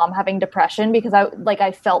about her mom having depression, because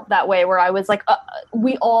I felt that way, where I was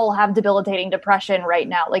we all have debilitating depression right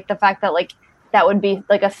now. The fact that that would be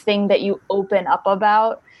a thing that you open up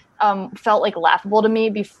about felt laughable to me,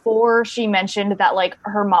 before she mentioned that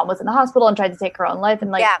her mom was in the hospital and tried to take her own life and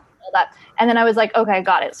all that. And then I was okay,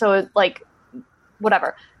 got it. So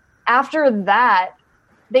whatever. After that,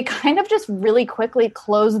 they kind of just really quickly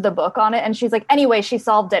closed the book on it. And she's anyway, she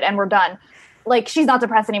solved it and we're done. She's not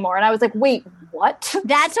depressed anymore. And I was wait, what?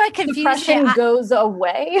 That's what confused me. Depression goes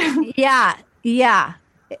away. Yeah. Yeah.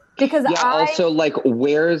 Because also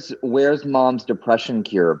where's mom's depression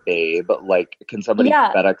cure, babe? Can somebody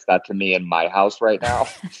FedEx that to me in my house right now?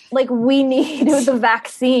 We need the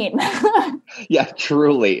vaccine. Yeah,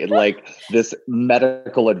 truly. This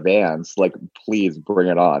medical advance, please bring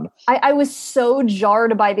it on. I was so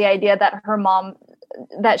jarred by the idea that her mom,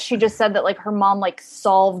 that she just said that her mom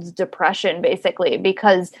solved depression, basically,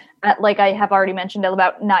 because I have already mentioned it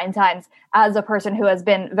about 9 times, as a person who has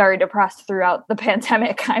been very depressed throughout the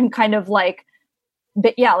pandemic, I'm kind of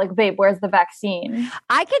babe, where's the vaccine?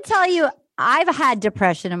 I can tell you, I've had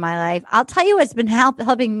depression in my life. I'll tell you what's been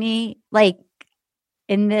helping me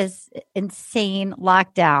in this insane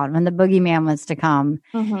lockdown when the boogeyman was to come.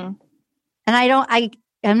 Mm-hmm. And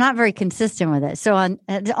I'm not very consistent with it. So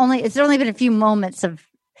it's only been a few moments of,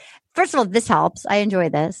 first of all, this helps. I enjoy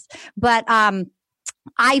this, but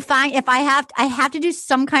I find if I have to do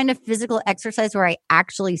some kind of physical exercise where I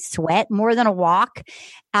actually sweat more than a walk,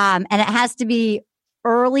 and it has to be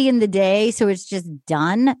early in the day, so it's just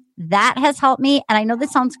done. That has helped me. And I know this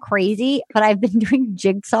sounds crazy, but I've been doing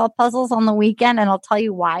jigsaw puzzles on the weekend, and I'll tell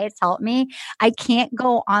you why it's helped me. I can't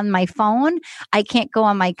go on my phone. I can't go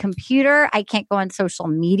on my computer. I can't go on social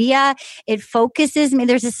media. It focuses me.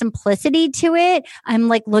 There's a simplicity to it. I'm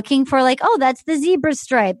looking for oh, that's the zebra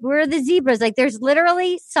stripe. Where are the zebras? There's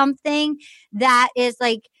literally something that is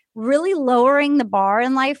really lowering the bar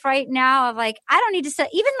in life right now of I don't need to set,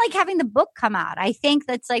 even having the book come out. I think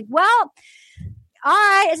that's well, all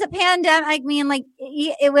right, it's a pandemic.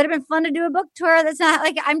 It would have been fun to do a book tour. That's not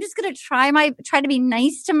I'm just going to try to be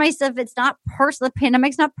nice to myself. It's not personal. The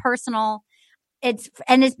pandemic's not personal. It's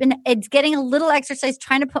getting a little exercise,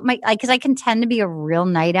 trying to put because I can tend to be a real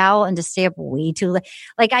night owl and just stay up way too late.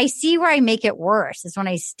 I see where I make it worse is when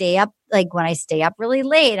I stay up, really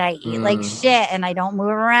late, I eat shit and I don't move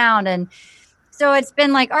around. And so it's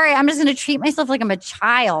been all right, I'm just going to treat myself like I'm a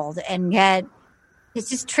child, and it's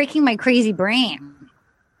just tricking my crazy brain.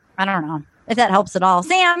 I don't know. if that helps at all.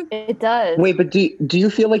 Sam? It does. Wait, but do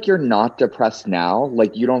you feel like you're not depressed now?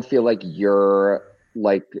 Like you don't feel like you're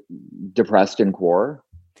like depressed in core?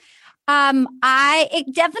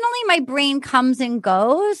 It definitely, my brain comes and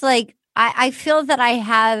goes. Like I feel that I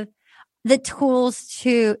have the tools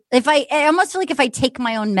to, I almost feel like if I take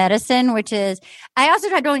my own medicine, which is, I also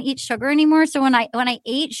don't eat sugar anymore. So when I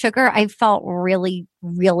ate sugar, I felt really,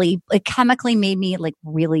 really, it chemically made me like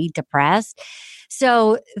really depressed.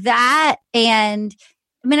 So that, and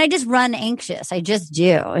I mean, I just run anxious. I just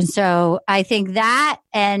do. And so I think that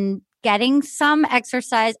and getting some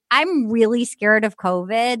exercise, I'm really scared of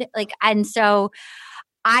COVID. Like, and so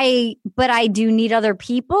but I do need other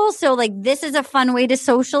people. So like, this is a fun way to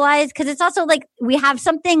socialize because it's also like we have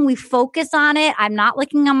something, we focus on it. I'm not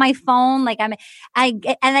looking on my phone. Like I'm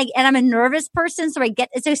a nervous person. So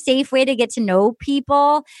it's a safe way to get to know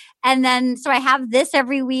people. And then, so I have this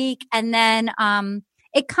every week and then,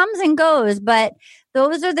 it comes and goes, but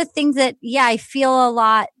those are the things that, I feel a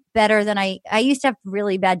lot better than I used to have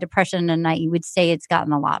really bad depression. And I would say it's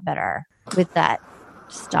gotten a lot better with that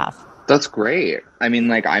stuff. That's great. I mean,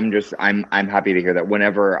 like, I'm happy to hear that.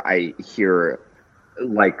 Whenever I hear,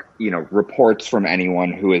 like, reports from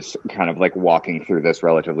anyone who is kind of like walking through this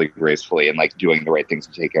relatively gracefully and like doing the right things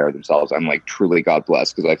to take care of themselves, I'm like, truly God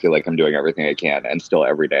bless, because I feel like I'm doing everything I can. And still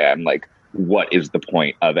every day I'm like, what is the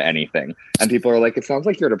point of anything? And people are like, it sounds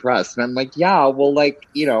like you're depressed. And I'm like, yeah, well, like,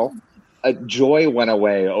 joy went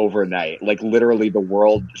away overnight. Like literally the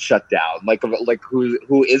world shut down. Like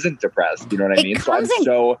who isn't depressed? You know what I mean? So I'm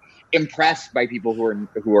so impressed by people who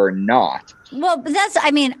are not. Well, but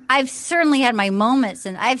I've certainly had my moments,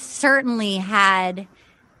 and I've certainly had.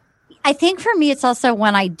 I think for me, it's also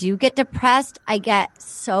when I do get depressed, I get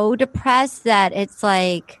so depressed that it's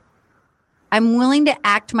like I'm willing to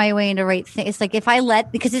act my way into right things. It's like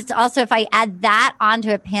because it's also if I add that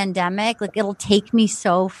onto a pandemic, like it'll take me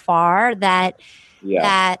so far that.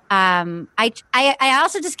 I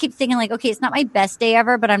also just keep thinking like, okay, it's not my best day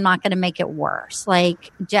ever, but I'm not going to make it worse.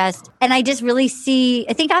 Like and I just really see,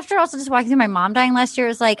 I think after also just walking through my mom dying last year, it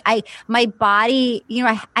was like, my body,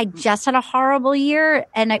 I just had a horrible year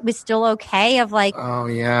and it was still okay of like, oh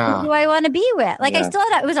yeah, who do I want to be with? Like I still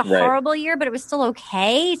had, it was a horrible year, but it was still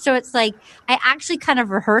okay. So it's like, I actually kind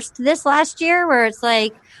of rehearsed this last year where it's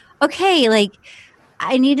like, okay, like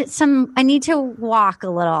I need to walk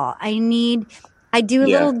a little. I do a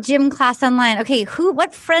little gym class online. Okay,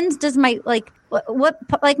 what friends does my,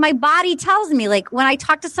 what my body tells me, like when I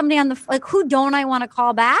talk to somebody on who don't I want to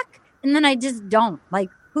call back? And then I just don't. Like,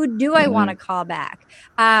 who do I want to call back?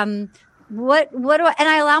 What do I, and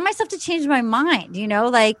I allow myself to change my mind,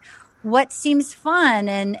 like what seems fun.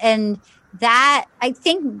 And that, I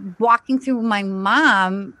think walking through my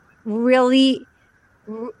mom really,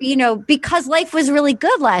 because life was really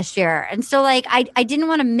good last year. And so like, I didn't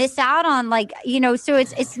want to miss out on so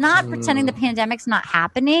it's not pretending the pandemic's not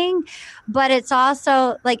happening, but it's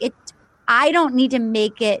also like I don't need to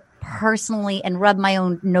make it personally and rub my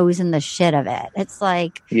own nose in the shit of it. It's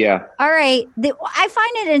like, all right. I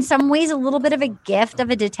find it in some ways a little bit of a gift of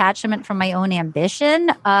a detachment from my own ambition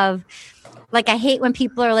of like, I hate when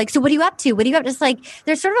people are like, so what are you up to? What are you up to? Just like,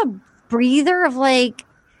 there's sort of a breather of like,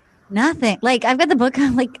 nothing. Like I've got the book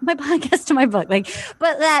on like my podcast to my book, like,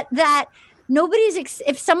 but that nobody's,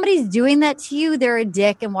 if somebody's doing that to you, they're a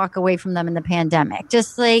dick and walk away from them in the pandemic.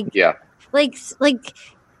 Just like, like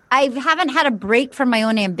I haven't had a break from my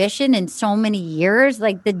own ambition in so many years.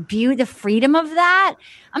 Like the freedom of that,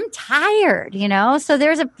 I'm tired, so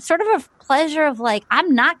there's a sort of a pleasure of like,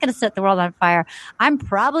 I'm not going to set the world on fire. I'm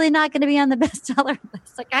probably not going to be on the bestseller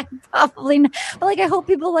list. Like I'm probably not, but like, I hope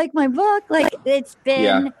people like my book. Like it's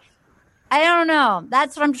been, I don't know.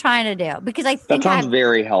 That's what I'm trying to do because I think that sounds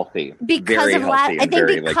very healthy. Because of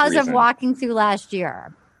walking through last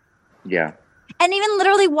year. Yeah. And even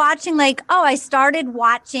literally watching I started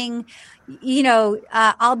watching,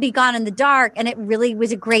 I'll Be Gone in the Dark, and it really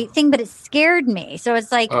was a great thing, but it scared me. So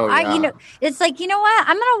it's like, it's like, you know what?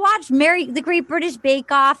 I'm going to watch the Great British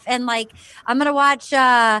Bake Off, and like, I'm going to watch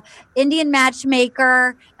Indian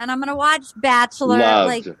Matchmaker, and I'm going to watch Bachelor.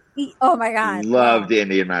 Loved. Like, oh my God. Loved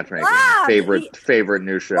Indian Matchmaker. Favorite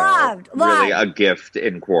new show. Loved. Really a gift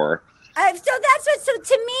in core. So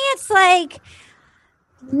to me, it's like,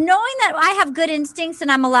 knowing that I have good instincts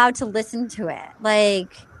and I'm allowed to listen to it,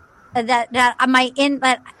 like I've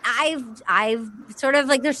sort of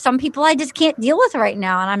like, there's some people I just can't deal with right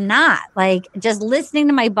now, and I'm not like just listening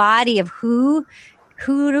to my body of who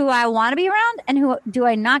do I want to be around and who do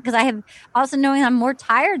I not, because I have also knowing I'm more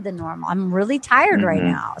tired than normal. I'm really tired right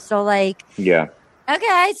now, so like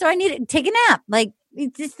okay, so I need to take a nap. Like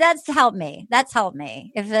that's helped me. That's helped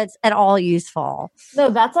me if that's at all useful. No,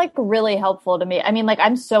 that's like really helpful to me. I mean, like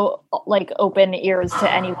I'm so like open ears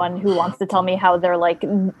to anyone who wants to tell me how they're like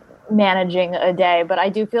managing a day. But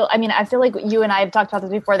I feel like you and I have talked about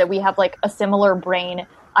this before, that we have like a similar brain.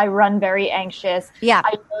 I run very anxious. Yeah.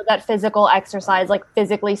 I know that physical exercise, like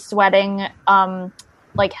physically sweating,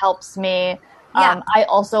 like helps me. Yeah. I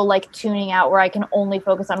also like tuning out where I can only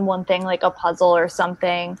focus on one thing, like a puzzle or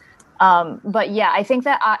something. But yeah, I think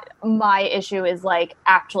that my issue is like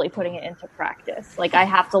actually putting it into practice. Like I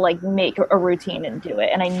have to like make a routine and do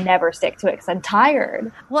it, and I never stick to it because I'm tired.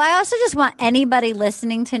 Well, I also just want anybody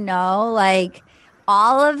listening to know, like,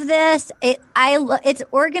 all of this, it's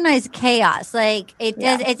organized chaos. Like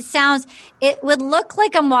it would look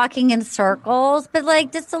like I'm walking in circles, but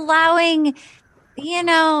like just allowing,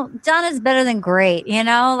 done is better than great,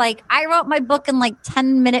 like I wrote my book in like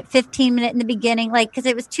 10-minute, 15-minute in the beginning, like, cause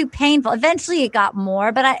it was too painful. Eventually it got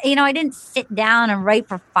more, but I didn't sit down and write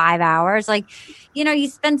for 5 hours. Like, you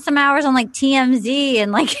spend some hours on like TMZ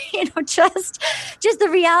and like, just the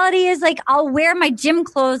reality is like, I'll wear my gym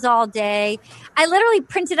clothes all day. I literally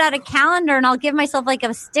printed out a calendar and I'll give myself like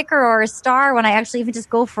a sticker or a star when I actually even just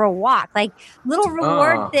go for a walk, like little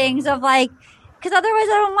reward things of like, because otherwise I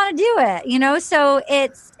don't want to do it, So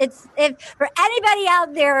it's if for anybody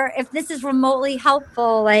out there, if this is remotely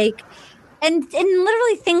helpful, like, and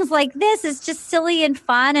literally things like this is just silly and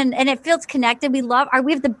fun, and it feels connected. We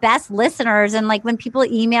have the best listeners, and like when people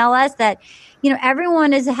email us that,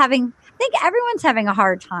 everyone's having a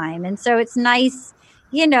hard time, and so it's nice,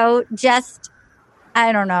 just.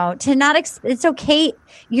 I don't know, it's okay.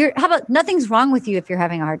 How about nothing's wrong with you if you're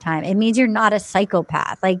having a hard time? It means you're not a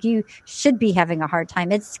psychopath. Like you should be having a hard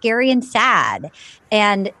time. It's scary and sad.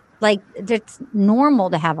 And like, it's normal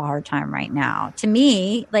to have a hard time right now. To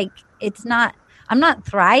me, like I'm not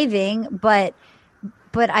thriving, but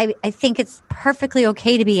I think it's perfectly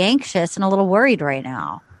okay to be anxious and a little worried right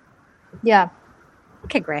now. Yeah.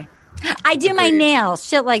 Okay, great. I do my nails,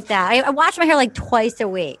 shit like that. I wash my hair like twice a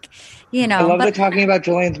week. I love that talking about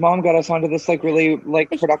Julian's mom got us onto this like really like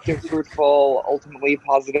productive, fruitful, ultimately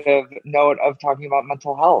positive note of talking about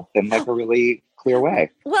mental health in like a really clear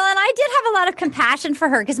way. Well, and I did have a lot of compassion for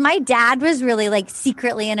her because my dad was really like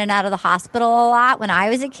secretly in and out of the hospital a lot when I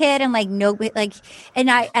was a kid, and like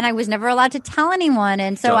and I was never allowed to tell anyone,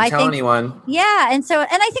 and so Don't tell anyone. Yeah, and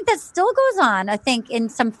I think that still goes on. I think in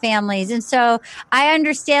some families, and so I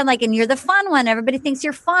understand. Like, and you're the fun one. Everybody thinks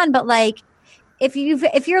you're fun, but like. If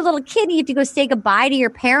you're a little kid and you have to go say goodbye to your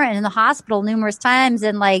parent in the hospital numerous times,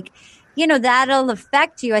 and like, that'll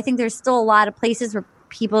affect you. I think there's still a lot of places where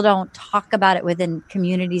people don't talk about it within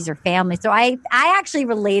communities or families. So I actually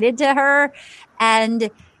related to her. And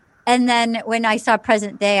then when I saw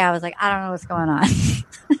Present Day, I was like, I don't know what's going on.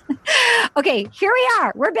 Okay, here we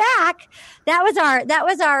are. We're back. That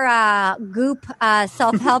was our Goop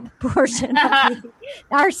self-help portion.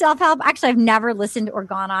 Our self-help. Actually, I've never listened or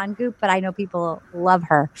gone on Goop, but I know people love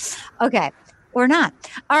her. Okay, or not.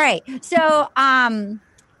 All right. So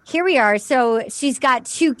here we are. So she's got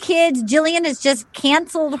 2 kids. Jillian has just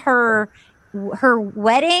canceled her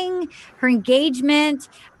wedding, her engagement,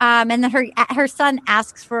 and then her son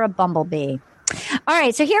asks for a bumblebee. All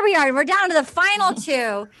right, so here we are. We're down to the final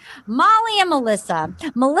 2, Molly and Melissa.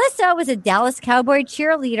 Melissa was a Dallas Cowboy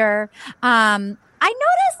cheerleader. I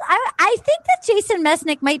noticed, I think that Jason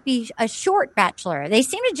Mesnick might be a short bachelor. They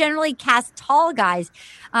seem to generally cast tall guys,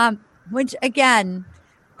 which, again,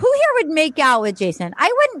 who here would make out with Jason? I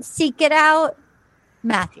wouldn't seek it out.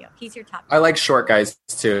 Matthew, he's your top. I like short guys,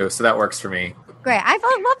 too, so that works for me. Great. I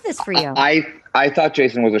love this for you. I thought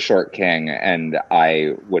Jason was a short king, and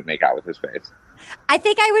I would make out with his face. I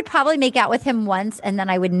think I would probably make out with him once, and then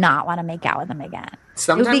I would not want to make out with him again.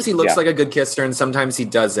 Sometimes he looks like a good kisser, and sometimes he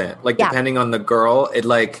doesn't. Like, depending on the girl,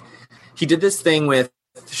 he did this thing with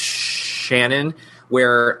Shannon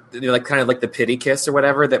where, like, kind of like the pity kiss or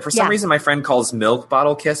whatever, that for some reason my friend calls milk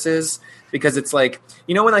bottle kisses, because it's like,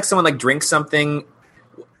 when like someone like drinks something.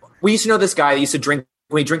 We used to know this guy that used to drink.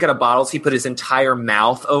 When he drink out of bottles, he put his entire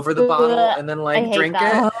mouth over the bottle and then like drink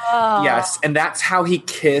it. Oh. Yes, and that's how he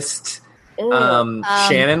kissed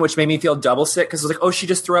Shannon, which made me feel double sick because it was like, oh, she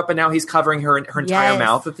just threw up, and now he's covering her entire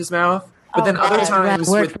mouth with his mouth. But then other times,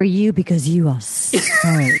 that worked for you because you are so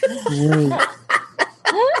great. Yeah,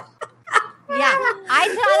 I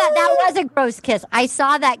saw that was a gross kiss. I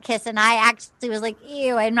saw that kiss, and I actually was like,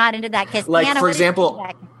 ew, I'm not into that kiss. Like, Anna, for example,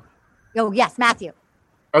 oh yes, Matthew.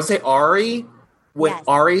 I would say Ari. with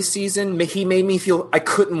Ari's season, he made me feel I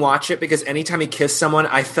couldn't watch it because anytime he kissed someone,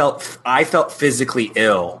 I felt physically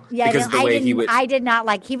ill because of the way he would. I did not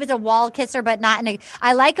like. He was a wall kisser, but not in a.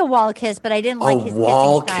 I like a wall kiss, but I didn't like his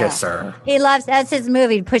wall kissing kisser. He loves. That's his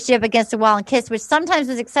movie. Push you up against the wall and kiss, which sometimes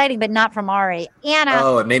was exciting, but not from Ari. Anna.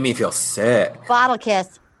 Oh, it made me feel sick. Bottle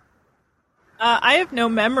kiss. I have no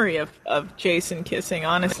memory of Jason kissing,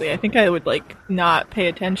 honestly. I think I would, not pay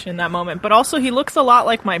attention in that moment. But also, he looks a lot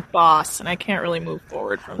like my boss, and I can't really move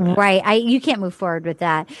forward from that. Right. You can't move forward with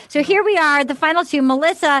that. So here we are, the final two.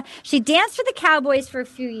 Melissa, she danced for the Cowboys for a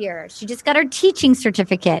few years. She just got her teaching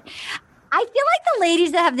certificate. I feel like the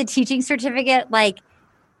ladies that have the teaching certificate,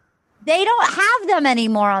 they don't have them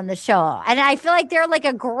anymore on the show. And I feel like they're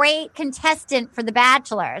a great contestant for The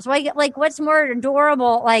Bachelors. What's more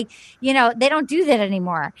adorable? They don't do that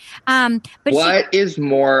anymore. But is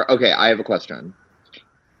more, okay, I have a question.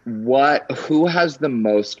 Who has the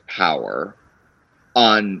most power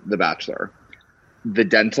on The Bachelor? The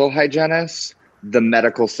dental hygienists, the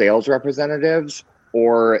medical sales representatives,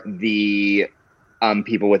 or the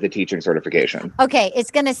people with a teaching certification? Okay,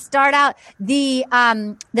 it's going to start out the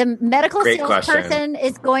medical salesperson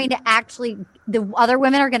is going to the other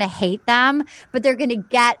women are going to hate them, but they're going to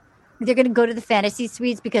go to the fantasy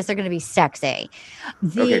suites because they're going to be sexy.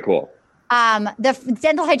 Okay, cool. The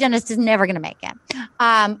dental hygienist is never going to make it.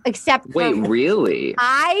 Really?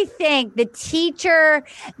 I think the teacher's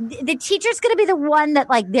going to be the one that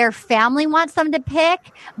their family wants them to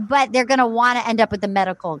pick, but they're going to want to end up with the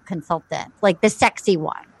medical consultant, the sexy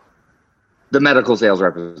one. The medical sales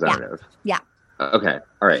representative. Yeah. Okay.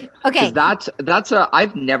 All right. Okay. That's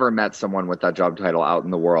I've never met someone with that job title out in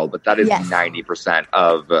the world, but that is 90%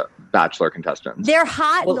 of Bachelor contestants. They're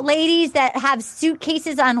hot ladies that have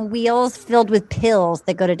suitcases on wheels filled with pills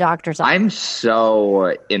that go to doctors' offices. I'm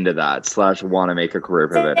so into that / want to make a career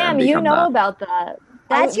pivot. Damn, and you know that. about that.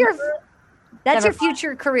 That's your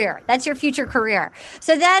future career. That's your future career.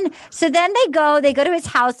 So then they go to his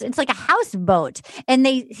house. It's like a houseboat, and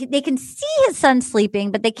they can see his son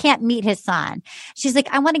sleeping, but they can't meet his son. She's like,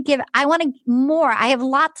 I want more. I have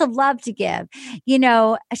lots of love to give. She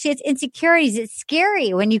has insecurities. It's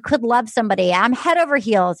scary when you could love somebody. I'm head over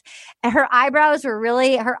heels. And her eyebrows. You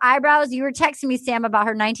were texting me, Sam, about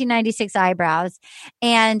her 1996 eyebrows.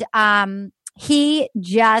 And, he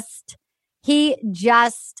just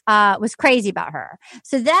was crazy about her.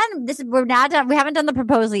 So then we're now done. We haven't done the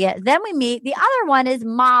proposal yet. Then we meet. The other one is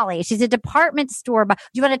Molly. She's a department store. Do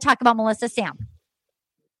you want to talk about Melissa, Sam?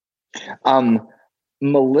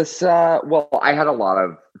 Melissa. Well, I had a lot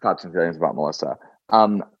of thoughts and feelings about Melissa.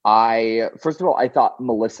 First of all, I thought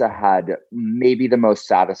Melissa had maybe the most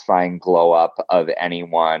satisfying glow up of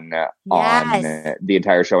anyone on the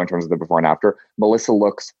entire show in terms of the before and after. Melissa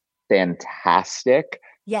looks fantastic.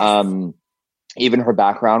 Yes. Even her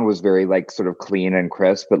background was very sort of clean and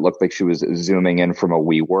crisp. It looked like she was zooming in from a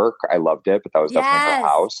WeWork. I loved it, but that was definitely her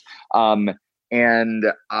house. And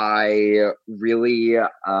I really,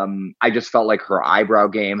 I just felt like her eyebrow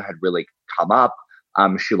game had really come up.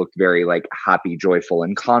 She looked very happy, joyful,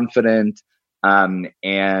 and confident.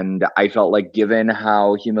 And I felt like, given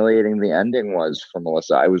how humiliating the ending was for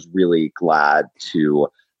Melissa, I was really glad to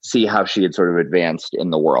see how she had sort of advanced in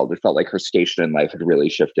the world. It felt like her station in life had really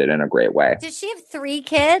shifted in a great way. Does she have 3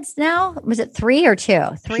 kids now? Was it 3 or 2?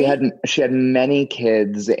 3? She had many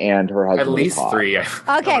kids, and her husband at least 3.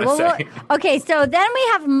 Okay. So then we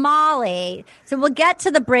have Molly. So we'll get to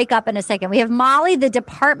the breakup in a second. We have Molly, the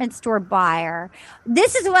department store buyer.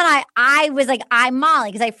 This is when I was like, I'm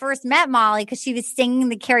Molly, because I first met Molly because she was singing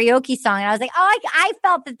the karaoke song, and I was like, I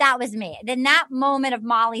felt that was me. Then that moment of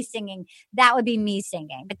Molly singing, that would be me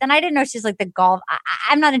singing. But then I didn't know she's the golf.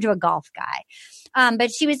 I'm not into a golf guy.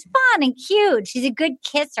 But she was fun and cute. She's a good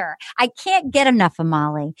kisser. I can't get enough of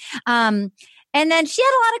Molly. And then she had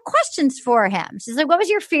a lot of questions for him. She's like, what was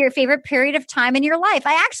your favorite period of time in your life?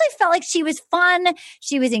 I actually felt like she was fun.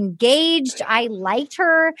 She was engaged. I liked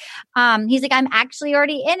her. He's like, I'm actually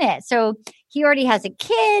already in it. So he already has a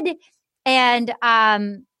kid. And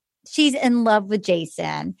she's in love with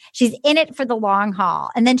Jason. She's in it for the long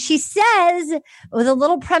haul. And then she says, with a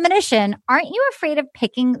little premonition, aren't you afraid of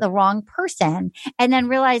picking the wrong person? And then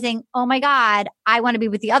realizing, oh my God, I want to be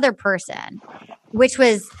with the other person, which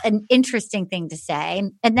was an interesting thing to say.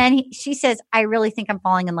 And then she says, I really think I'm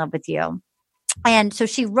falling in love with you. And so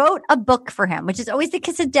she wrote a book for him, which is always the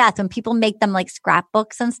kiss of death when people make them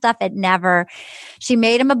scrapbooks and stuff. She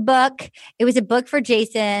made him a book. It was a book for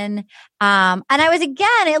Jason. And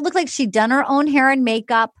it looked like she'd done her own hair and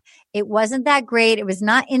makeup. It wasn't that great. It was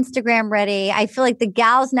not Instagram ready. I feel like the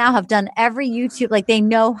gals now have done every YouTube, like they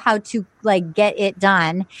know how to like get it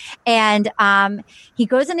done. And he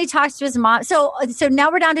goes and he talks to his mom. So now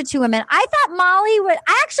we're down to 2 women. I thought I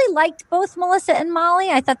actually liked both Melissa and Molly.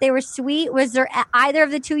 I thought they were sweet. Was there either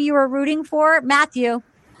of the two you were rooting for? Matthew?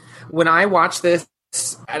 When I watched this,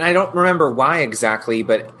 and I don't remember why exactly,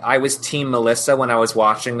 but I was Team Melissa when I was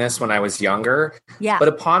watching this when I was younger. Yeah. But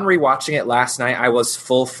upon rewatching it last night, I was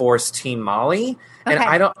full force Team Molly. And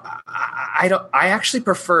Okay. I actually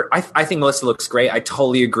prefer, I think Melissa looks great. I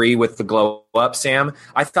totally agree with the glow up, Sam.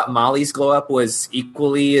 I thought Molly's glow up was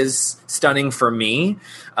equally as stunning for me.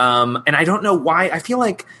 And I don't know why. I feel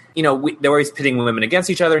like, they're always pitting women against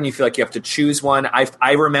each other and you feel like you have to choose one.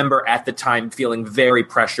 I remember at the time feeling very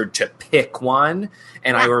pressured to pick one.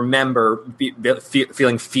 And I remember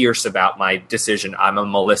feeling fierce about my decision. I'm a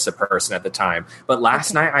Melissa person at the time. But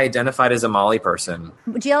last night I identified as a Molly person.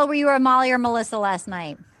 Jill, were you a Molly or Melissa last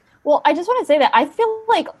night? Well, I just want to say that I feel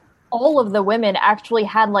like all of the women actually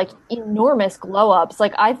had like enormous glow ups.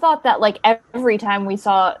 Like I thought that like every time we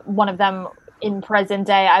saw one of them in present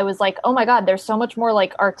day, I was like, oh my God, they're so much more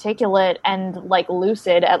like articulate and like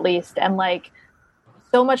lucid at least. And like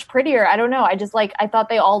so much prettier. I don't know. I just like, I thought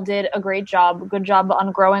they all did a great job. Good job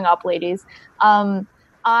on growing up, ladies.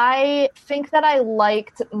 I think that I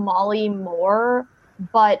liked Molly more,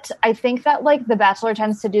 but I think that like The Bachelor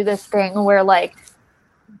tends to do this thing where like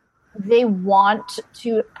they want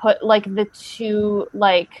to put like the two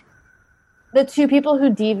people who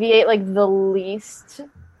deviate like the least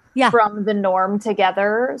from the norm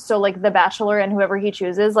together. So like The Bachelor and whoever he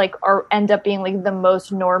chooses like end up being like the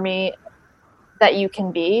most normie that you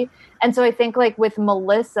can be. And so I think like with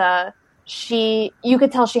Melissa, you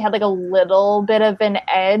could tell she had like a little bit of an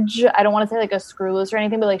edge. I don't want to say like a screw loose or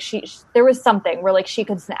anything, but like there was something where like she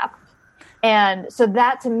could snap. And so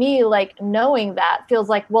that to me, like knowing that feels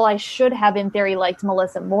like, well, I should have in theory liked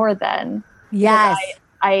Melissa more then. Yes.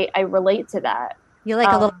 I relate to that. You like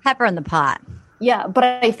a little pepper in the pot. Yeah. But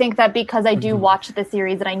I think that because I do watch the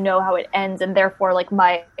series and I know how it ends and therefore like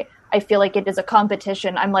I feel like it is a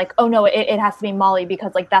competition. I'm like, oh no, it has to be Molly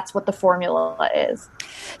because like that's what the formula is.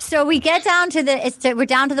 So we get down to we're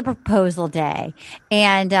down to the proposal day,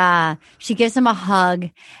 and she gives him a hug,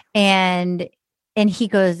 and he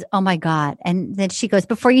goes, "Oh my God!" And then she goes,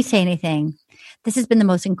 "Before you say anything, this has been the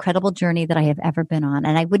most incredible journey that I have ever been on,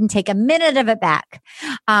 and I wouldn't take a minute of it back."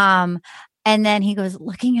 And then he goes,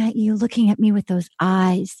 looking at me with those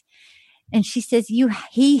eyes, and she says,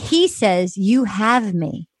 he says, "You have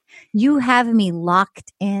me. You have me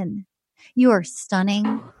locked in. You are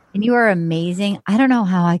stunning and you are amazing. I don't know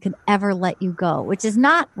how I could ever let you go," which is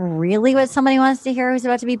not really what somebody wants to hear who's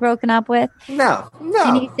about to be broken up with. No.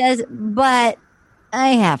 And he says, "But I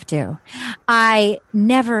have to. I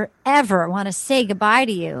never, ever want to say goodbye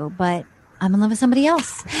to you, but I'm in love with somebody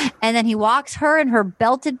else." And then he walks her in her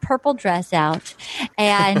belted purple dress out.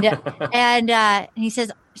 And he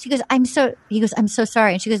says, I'm so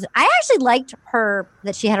sorry. And she goes, I actually liked her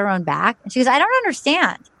that she had her own back. And she goes, I don't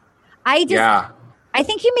understand. I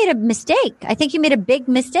think you made a mistake. I think you made a big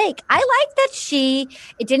mistake. I like that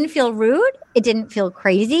it didn't feel rude. It didn't feel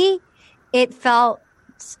crazy. It felt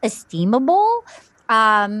esteemable.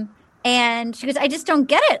 And she goes, I just don't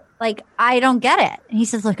get it. Like, I don't get it. And he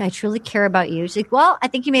says, look, I truly care about you. She's like, well, I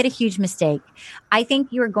think you made a huge mistake. I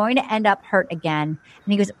think you are going to end up hurt again.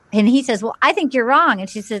 And he says, well, I think you're wrong. And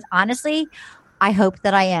she says, honestly, I hope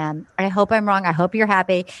that I am. I hope I'm wrong. I hope you're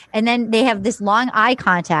happy. And then they have this long eye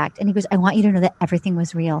contact. And he goes, I want you to know that everything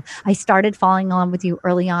was real. I started falling in love with you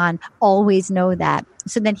early on. Always know that.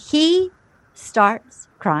 So then he starts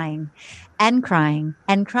crying. And crying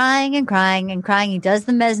and crying and crying and crying. He does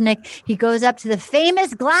the Mesnick. He goes up to the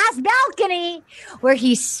famous glass balcony where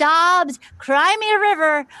he sobs, cry me a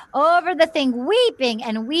river over the thing, weeping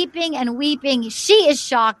and weeping and weeping. She is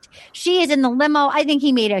shocked. She is in the limo. I think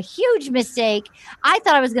he made a huge mistake. I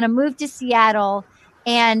thought I was going to move to Seattle.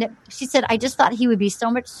 And she said, I just thought he would be so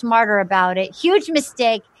much smarter about it. Huge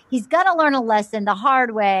mistake. He's going to learn a lesson the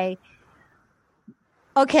hard way.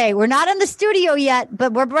 Okay, we're not in the studio yet,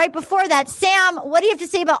 but we're right before that. Sam, what do you have to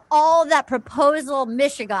say about all of that proposal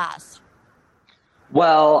mishigas?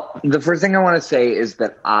 Well, the first thing I want to say is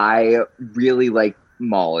that I really like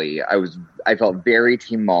Molly. I felt very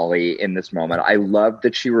team Molly in this moment. I loved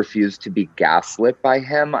that she refused to be gaslit by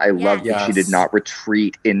him. I loved that she did not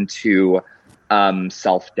retreat into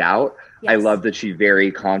self-doubt. Yes. I love that she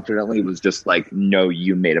very confidently was just like, no,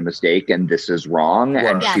 you made a mistake and this is wrong. Yes.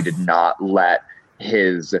 And she did not let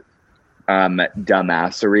his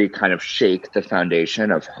dumbassery kind of shake the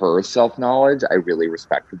foundation of her self-knowledge. I really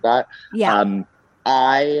respected that. Yeah.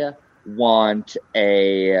 I want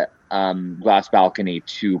a glass balcony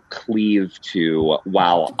to cleave to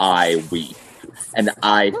while I weep. And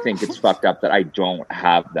I think it's fucked up that I don't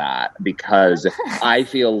have that, because I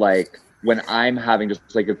feel like when I'm having just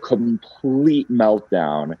like a complete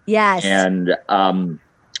meltdown, yes, and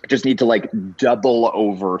just need to like double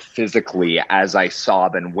over physically as I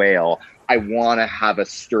sob and wail, I want to have a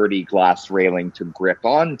sturdy glass railing to grip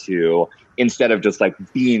onto instead of just like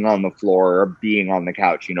being on the floor or being on the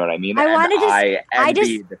couch. You know what I mean? I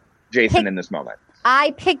envied Jason in this moment.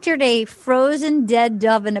 I pictured a frozen dead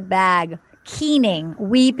dove in a bag, keening,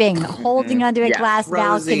 weeping, holding onto a glass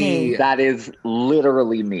balcony. That is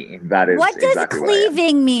literally me. That is what does exactly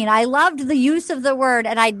cleaving mean? I loved the use of the word,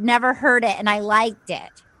 and I'd never heard it, and I liked it.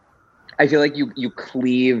 I feel like you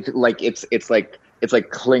cleave, like it's like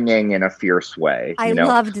clinging in a fierce way. I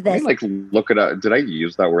loved this. Let me, like, look it up. Did I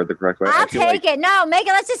use that word the correct way? I'll take it. No,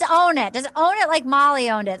 Megan, let's just own it. Just own it like Molly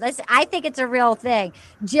owned it. I think it's a real thing.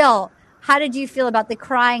 Jill, how did you feel about the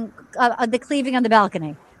crying, the cleaving on the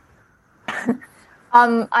balcony?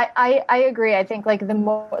 I agree. I think like the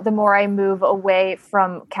more I move away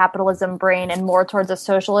from capitalism brain and more towards a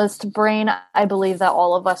socialist brain, I believe that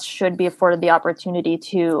all of us should be afforded the opportunity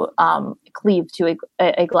to cleave to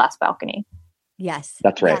a glass balcony. Yes,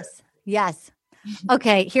 that's right. Yes.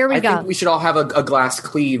 Okay, here we go. I think we should all have a glass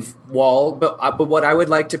cleave wall, but what I would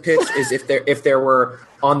like to pitch is if there were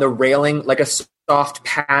on the railing like a soft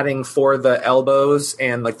padding for the elbows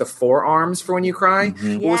and like the forearms for when you cry.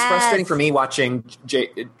 Mm-hmm. What was frustrating for me watching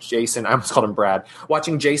Jason, I almost called him Brad,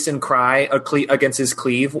 watching Jason cry against his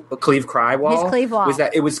cleave cry wall. His cleave wall. Was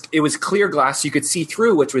that it was clear glass you could see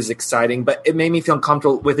through, which was exciting, but it made me feel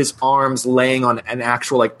uncomfortable with his arms laying on an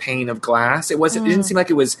actual like pane of glass. It didn't seem like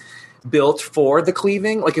it was built for the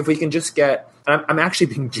cleaving. Like if we can just get, I'm actually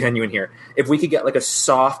being genuine here, if we could get like a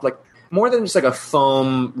soft, like more than just like a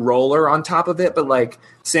foam roller on top of it, but like,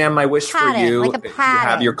 Sam, my wish for you, like you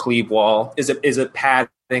have your cleave wall, is a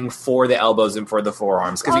padding for the elbows and for the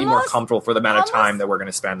forearms, because it'd be more comfortable for the amount of time that we're going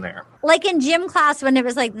to spend there. Like in gym class when it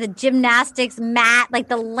was like the gymnastics mat, like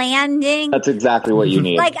the landing. That's exactly what you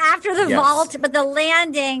need. Like after the vault, but the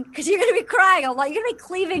landing, because you're going to be crying a lot. You're going to be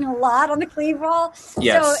cleaving a lot on the cleave wall.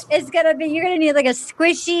 Yes. So you're going to need like a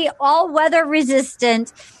squishy, all-weather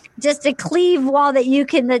resistant, just a cleave wall that's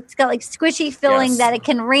got like squishy filling that it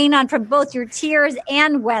can rain on from both your tears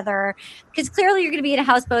and weather. Because clearly you're going to be in a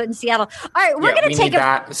houseboat in Seattle. All right, we're going to take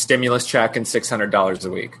that stimulus check and $600 a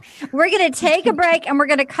week. We're going to take a break and we're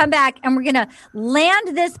going to come back and we're going to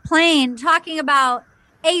land this plane talking about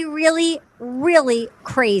a really, really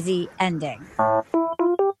crazy ending. Ooh,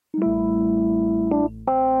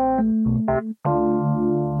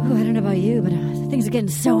 I don't know about you, but things are getting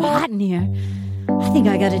so hot in here. I think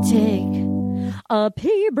I gotta take a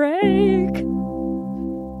pee break.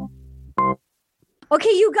 Okay,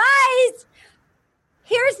 you guys,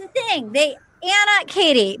 here's the thing. Anna,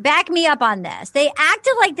 Katie, back me up on this. They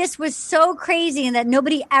acted like this was so crazy and that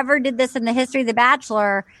nobody ever did this in the history of The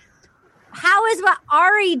Bachelor. How is what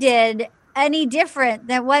Ari did any different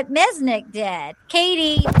than what Mesnick did?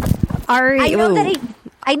 Katie, Ari,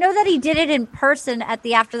 I know that he did it in person at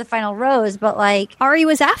the After the Final Rose, but like Ari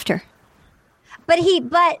was after. But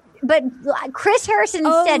Chris Harrison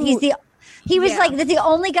said he was like the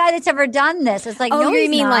only guy that's ever done this. It's like, no, you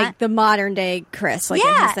mean not. like the modern day Chris, like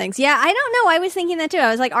in his things? Yeah, I don't know. I was thinking that too.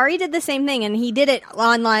 I was like, Ari did the same thing, and he did it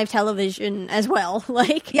on live television as well.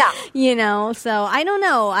 Like, you know. So I don't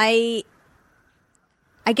know. I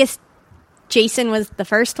guess Jason was the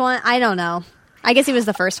first one. I don't know. I guess he was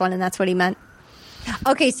the first one, and that's what he meant.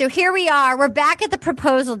 Okay, so here we are. We're back at the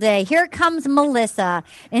proposal day. Here comes Melissa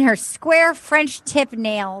in her square French tip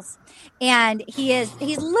nails. And he's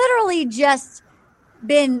literally just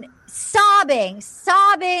been sobbing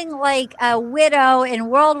like a widow in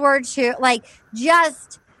World War II, like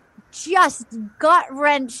just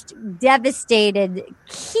gut-wrenched, devastated,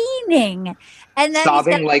 keening. And then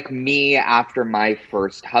sobbing like me after my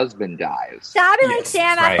first husband dies. Sobbing like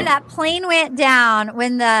Sam after that plane went down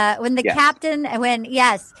when the captain when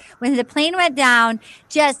the plane went down,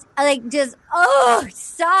 just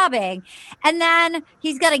sobbing. And then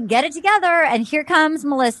he's got to get it together, and here comes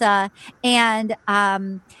Melissa, and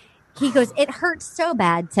he goes, "It hurts so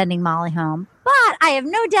bad sending Molly home, but I have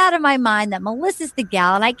no doubt in my mind that Melissa's the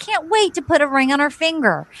gal, and I can't wait to put a ring on her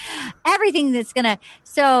finger. Everything that's gonna."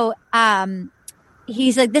 So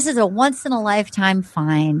he's like, "This is a once in a lifetime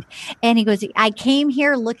find," and he goes, "I came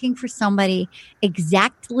here looking for somebody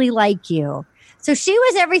exactly like you, So she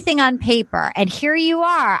was everything on paper, and here you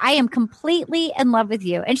are. I am completely in love with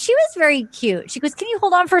you. And she was very cute. She goes, can you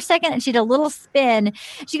hold on for a second? And she did a little spin.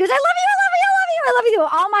 She goes, I love you, I love you, I love you, I love you with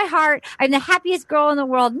all my heart. I'm the happiest girl in the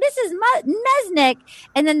world, Mrs. Mesnick.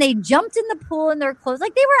 And then they jumped in the pool in their clothes.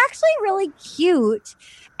 Like, they were actually really cute.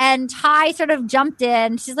 And Ty sort of jumped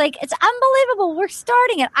in. She's like, it's unbelievable. We're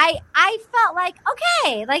starting it. I felt like,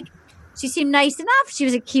 okay, like, she seemed nice enough. She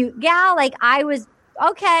was a cute gal. Like, I was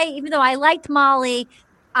okay, even though I liked Molly,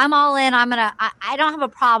 I'm all in. I don't have a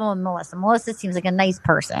problem with Melissa. Melissa seems like a nice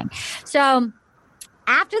person. So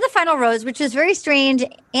after the final rose, which was very strange,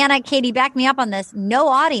 Anna, Katie, back me up on this. No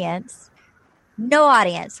audience.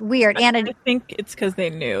 Weird. Anna, I think it's because they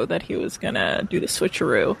knew that he was going to do the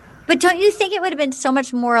switcheroo. But don't you think it would have been so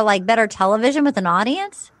much more like better television with an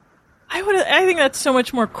audience? I think that's so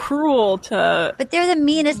much more cruel to... But they're the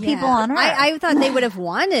meanest people on earth. I thought they would have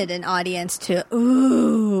wanted an audience to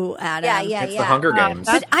ooh at him. Yeah. It's the Hunger Games.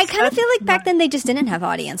 But I kind of feel like back then they just didn't have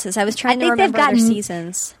audiences. I was trying to remember their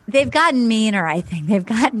seasons. They've gotten meaner, I think. They've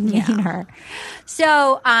gotten meaner.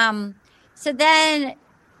 So then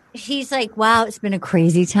he's like, wow, it's been a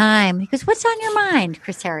crazy time. He goes, what's on your mind,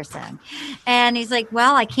 Chris Harrison? And he's like,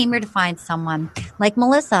 well, I came here to find someone like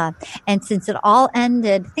Melissa. And since it all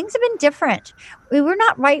ended, things have been different. We were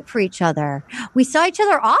not right for each other. We saw each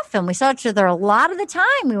other often. We saw each other a lot of the time.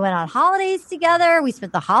 We went on holidays together. We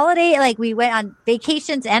spent the holiday, like we went on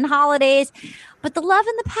vacations and holidays. But the love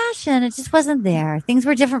and the passion, it just wasn't there. Things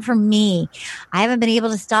were different for me. I haven't been able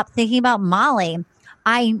to stop thinking about Molly.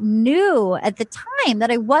 I knew at the time that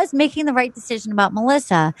I was making the right decision about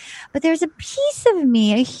Melissa, but there's a piece of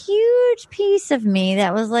me, a huge piece of me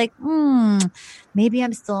that was like, maybe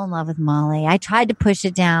I'm still in love with Molly. I tried to push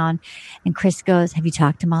it down, and Chris goes, have you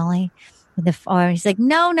talked to Molly? He's like,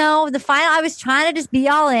 no, the final, I was trying to just be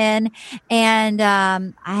all in, and I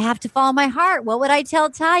have to follow my heart. What would I tell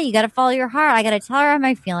Ty? You got to follow your heart. I got to tell her how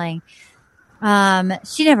I'm feeling.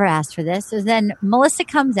 She never asked for this. So then Melissa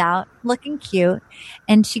comes out looking cute,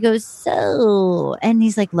 and she goes, and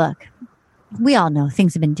he's like, look, we all know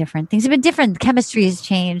things have been different. Chemistry has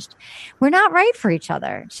changed. We're not right for each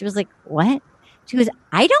other. She was like, what? She goes,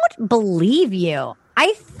 I don't believe you.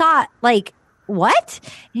 I thought, like, what?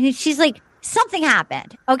 And she's like, something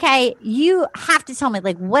happened. Okay. You have to tell me,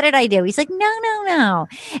 like, what did I do? He's like, no.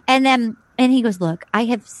 And he goes, look,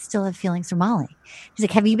 I still have feelings for Molly. He's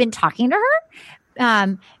like, have you been talking to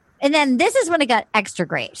her? And then this is when it got extra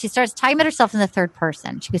great. She starts talking about herself in the third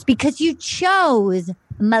person. She goes, because you chose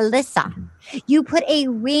Melissa. You put a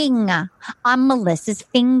ring on Melissa's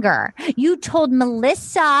finger. You told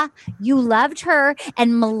Melissa you loved her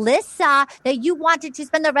and Melissa that you wanted to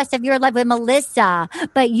spend the rest of your life with Melissa.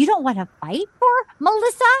 But you don't want to fight for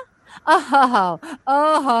Melissa? Oh,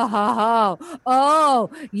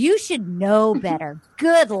 you should know better.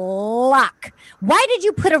 Good luck. Why did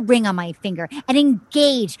you put a ring on my finger and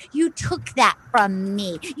engage? You took that from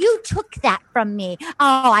me.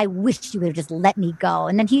 Oh, I wish you would have just let me go.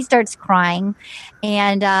 And then he starts crying.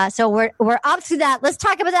 And so we're up to that. Let's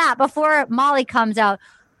talk about that before Molly comes out.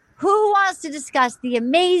 Who wants to discuss the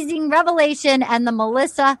amazing revelation and the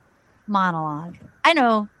Melissa monologue? I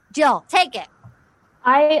know. Jill, take it.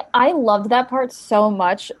 I loved that part so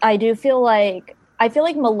much. I feel like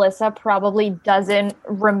Melissa probably doesn't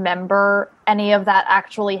remember any of that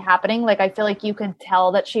actually happening. Like, I feel like you could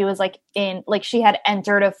tell that she was she had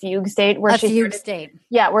entered a fugue state where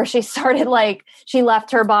where she started, like, she left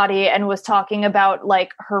her body and was talking about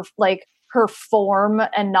her form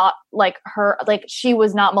and not like her, like she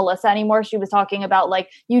was not Melissa anymore. She was talking about, like,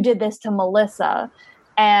 you did this to Melissa.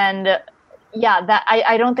 And that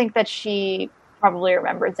I don't think that she probably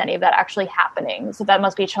remembers any of that actually happening. So that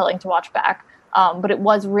must be chilling to watch back. But it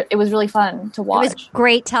was really fun to watch. It was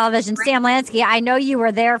great television. Sam Lanksy, I know you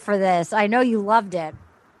were there for this. I know you loved it.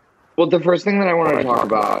 Well, the first thing that I want to talk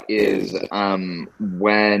about is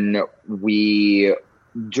when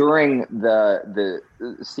during the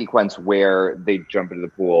sequence where they jump into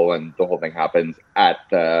the pool and the whole thing happens at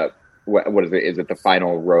the what is it? Is it the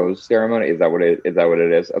final rose ceremony? Is that what it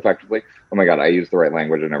is? Effectively? Oh my God, I used the right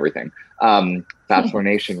language and everything. Bachelor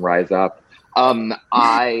Nation, rise up.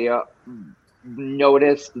 I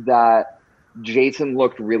noticed that Jason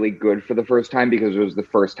looked really good for the first time because it was the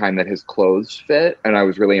first time that his clothes fit, and I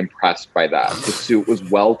was really impressed by that. The suit was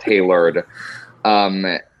well tailored.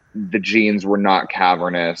 The jeans were not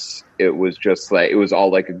cavernous. It was just like, it was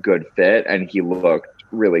all like a good fit, and he looked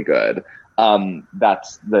really good.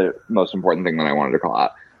 That's the most important thing that I wanted to call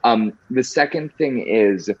out. The second thing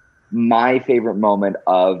is my favorite moment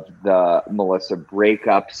of the Melissa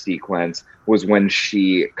breakup sequence was when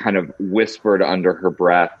she kind of whispered under her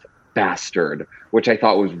breath, bastard, which I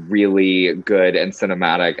thought was really good and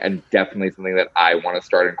cinematic, and definitely something that I want to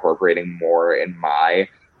start incorporating more in my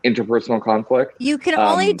interpersonal conflict. You can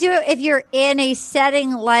only do it if you're in a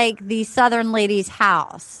setting like the Southern Lady's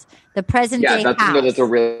house, the present day house.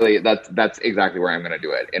 That's exactly where I'm going to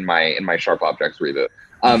do it in my Sharp Objects reboot.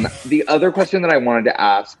 The other question that I wanted to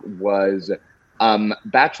ask was,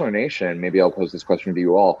 Bachelor Nation, maybe I'll pose this question to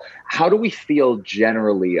you all. How do we feel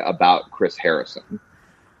generally about Chris Harrison?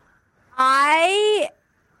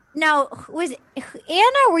 Now, was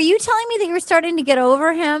Anna, were you telling me that you were starting to get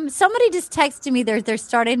over him? Somebody just texted me they're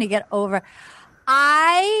starting to get over.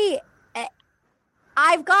 I've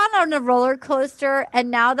gone on a roller coaster,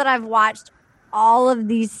 and now that I've watched all of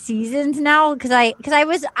these seasons now, because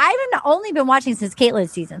I've only been watching since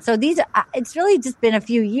Caitlin's season, so it's really just been a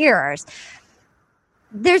few years.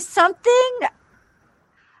 There's something.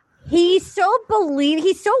 He's so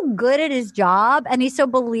good at his job, and he's so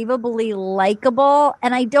believably likable.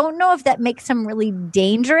 And I don't know if that makes him really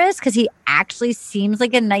dangerous, because he actually seems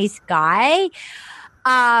like a nice guy.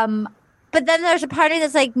 But then there's a part of me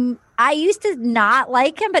that's like, I used to not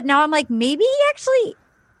like him, but now I'm like, maybe he actually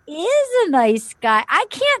is a nice guy. I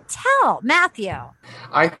can't tell. Matthew.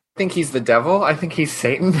 I think he's the devil. I think he's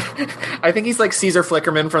Satan. I think he's like Caesar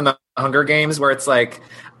Flickerman from the Hunger Games, where it's like,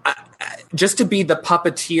 just to be the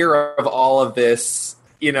puppeteer of all of this,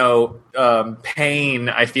 pain,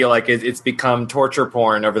 I feel like it's become torture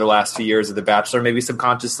porn over the last few years of The Bachelor. Maybe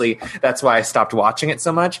subconsciously, that's why I stopped watching it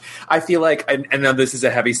so much. I feel like, I know this is a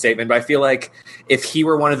heavy statement, but I feel like if he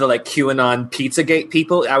were one of the like QAnon Pizzagate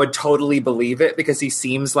people, I would totally believe it, because he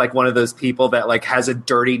seems like one of those people that like has a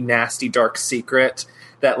dirty, nasty, dark secret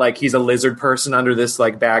that like he's a lizard person under this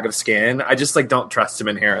like bag of skin. I just like don't trust him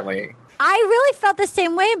inherently. I really felt the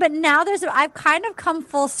same way, but now I've kind of come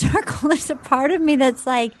full circle. There's a part of me that's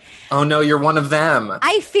like, oh no, you're one of them.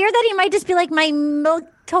 I fear that he might just be like my milk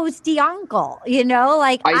toasty uncle,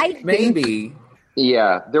 maybe.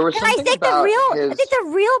 Yeah, there was something about I think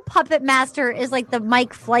the real puppet master is like the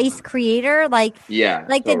Mike Fleiss creator,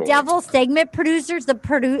 the devil segment producers, the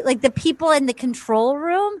people in the control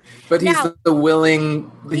room. But he's the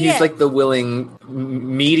willing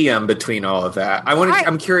medium between all of that.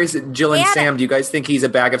 I'm curious, Jill and Sam, do you guys think he's a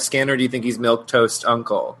bag of skin, or do you think he's milk toast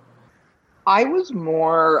uncle? I was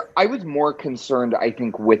more concerned, I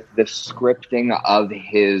think, with the scripting of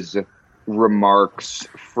his remarks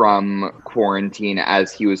from quarantine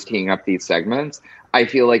as he was teeing up these segments. I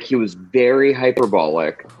feel like he was very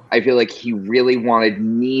hyperbolic. I feel like he really wanted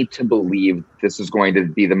me to believe this was going to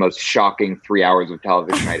be the most shocking 3 hours of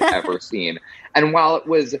television I'd ever seen. And while it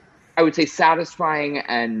was, I would say, satisfying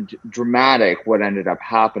and dramatic what ended up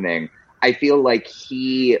happening, I feel like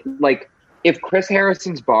if Chris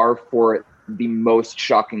Harrison's bar for the most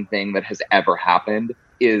shocking thing that has ever happened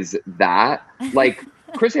is that,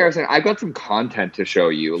 Chris Harrison, I've got some content to show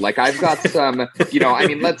you. Like, I've got some,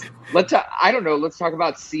 let's talk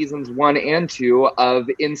about seasons 1 and 2 of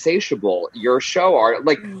Insatiable, your show. I've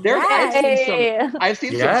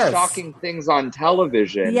seen some shocking things on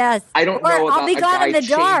television. Yes. I don't know about I'll be gone in the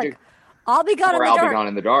dark. I'll be gone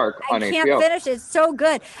in the dark on HBO. I can't finish it. It's so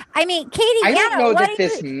good. I mean, Katie, I don't know that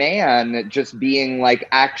this man just being like,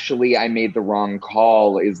 actually, I made the wrong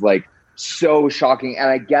call is like so shocking. And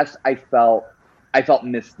I guess I felt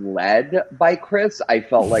misled by Chris. I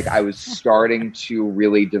felt like I was starting to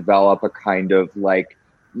really develop a kind of like,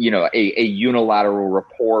 a unilateral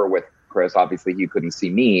rapport with Chris. Obviously, he couldn't see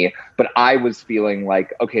me, but I was feeling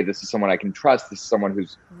like, okay, this is someone I can trust. This is someone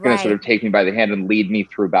who's going to sort of take me by the hand and lead me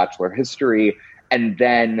through Bachelor history. And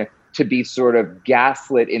then to be sort of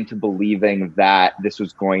gaslit into believing that this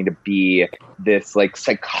was going to be this like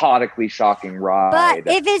psychotically shocking ride. But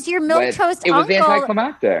if it's your milk toast it uncle, was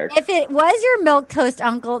anticlimactic. If it was your milk toast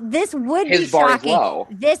uncle, this would be shocking. Low.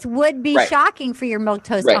 This would be shocking for your milk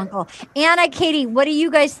toast uncle. Anna, Katie, what do you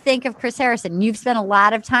guys think of Chris Harrison? You've spent a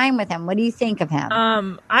lot of time with him. What do you think of him?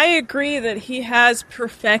 I agree that he has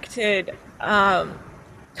perfected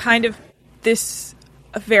kind of this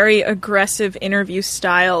a very aggressive interview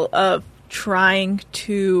style of trying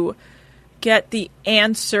to get the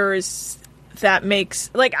answers that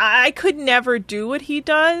makes, like, I could never do what he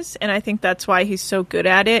does, and I think that's why he's so good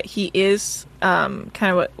at it. He is kind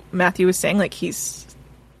of what Matthew was saying, like,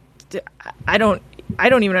 I don't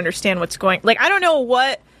even understand what's going, like, I don't know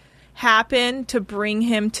what happened to bring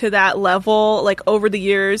him to that level. Like, over the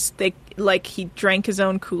years, he drank his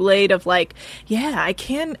own Kool-Aid of like, yeah, I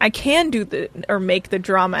can do or make the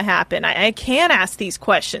drama happen. I can ask these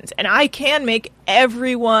questions, and I can make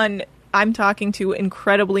everyone I'm talking to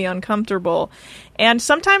incredibly uncomfortable. And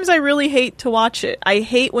sometimes I really hate to watch it. I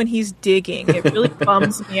hate when he's digging. It really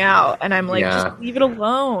bums me out. And I'm like, just leave it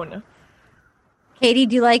alone. Katie,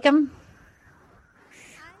 do you like him?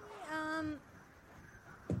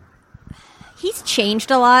 He's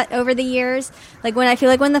changed a lot over the years. Like when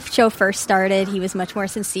the show first started, he was much more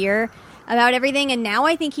sincere about everything. And now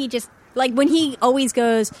I think he just, like when he always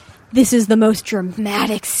goes, this is the most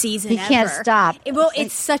dramatic season ever. He can't stop.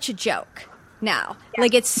 It's such a joke now. Yeah.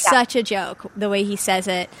 Like it's such a joke the way he says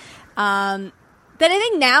it. That I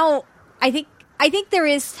think now, I think there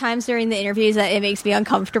is times during the interviews that it makes me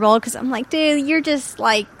uncomfortable because I'm like, dude, you're just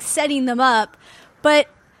like setting them up. But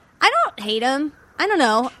I don't hate him. I don't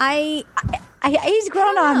know. He's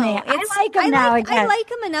grown on me. I like him now again. I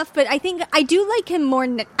like him enough, but I think I do like him more.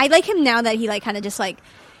 I like him now that he like kind of just like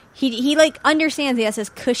he like understands he has this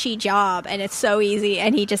cushy job and it's so easy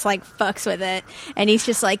and he just like fucks with it and he's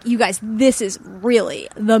just like, you guys, this is really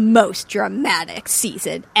the most dramatic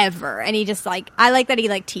season ever. And he just like, I like that he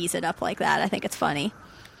like tees it up like that. I think it's funny.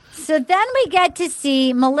 So then we get to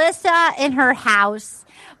see Melissa in her house.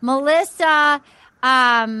 Melissa,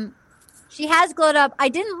 she has glowed up. I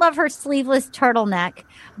didn't love her sleeveless turtleneck,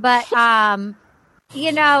 but,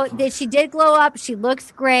 you know, she did glow up. She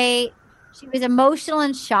looks great. She was emotional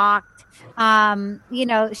and shocked. You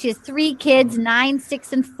know, she has 3 kids, 9,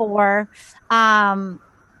 6, and 4. So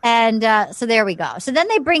there we go. So then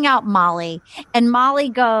they bring out Molly, and Molly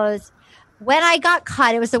goes, when I got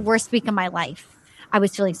cut, it was the worst week of my life. I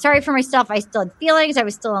was feeling sorry for myself. I still had feelings. I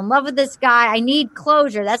was still in love with this guy. I need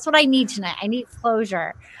closure. That's what I need tonight. I need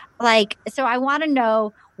closure. Like, so I want to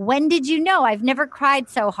know, when did you know? I've never cried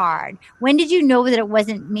so hard. When did you know that it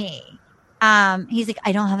wasn't me? He's like,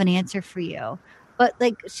 I don't have an answer for you. But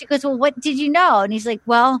like, she goes, well, what did you know? And he's like,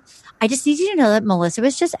 well, I just need you to know that Melissa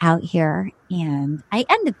was just out here and I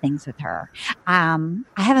ended things with her. I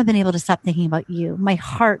haven't been able to stop thinking about you. My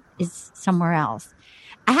heart is somewhere else.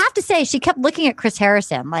 I have to say, she kept looking at Chris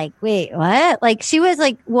Harrison like, wait, what? Like, she was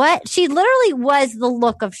like, what? She literally was the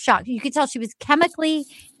look of shock. You could tell she was chemically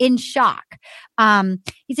in shock.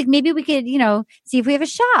 He's like, maybe we could, you know, see if we have a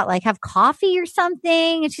shot, like have coffee or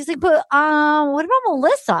something. And she's like, but what about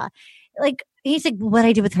Melissa? Like, he's like, what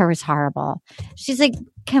I did with her was horrible. She's like,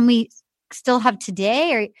 can we still have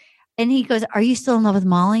today? And he goes, are you still in love with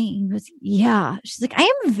Molly? He goes, yeah. She's like, I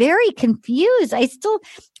am very confused. I still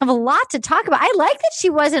have a lot to talk about. I like that she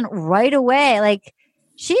wasn't right away. Like,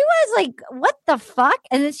 she was like, what the fuck?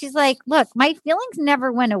 And then she's like, look, my feelings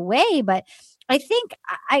never went away, but I think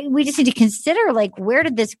we just need to consider, like, where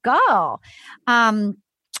did this go? And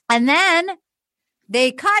then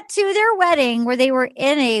they cut to their wedding where they were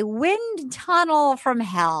in a wind tunnel from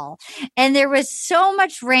hell. And there was so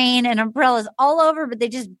much rain and umbrellas all over, but they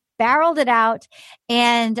just barreled it out.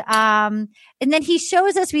 And then he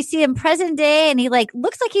shows us, we see him present day, and he like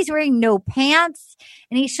looks like he's wearing no pants.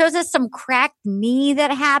 And he shows us some cracked knee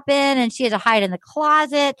that happened, and she had to hide in the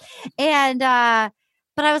closet. And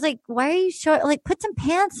but I was like, why are you showing, like, put some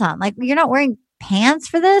pants on? Like, you're not wearing pants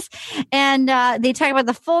for this. And they talk about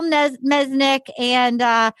the full Mesnick,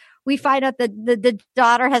 and we find out that the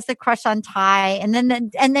daughter has the crush on Ty, and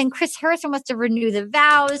then Chris Harrison wants to renew the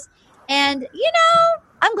vows. And you know,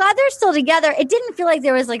 I'm glad they're still together. It didn't feel like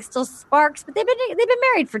there was like still sparks, but they've been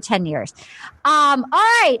married for 10 years. All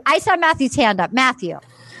right, I saw Matthew's hand up. Matthew.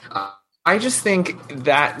 I just think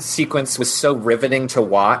that sequence was so riveting to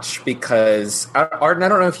watch because, Arden, I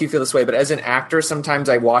don't know if you feel this way, but as an actor, sometimes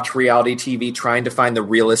I watch reality TV trying to find the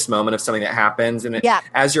realest moment of something that happens. And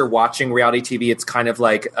as you're watching reality TV, it's kind of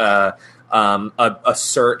like a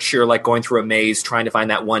search. You're like going through a maze trying to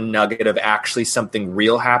find that one nugget of actually something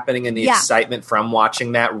real happening, and the excitement from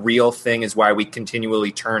watching that real thing is why we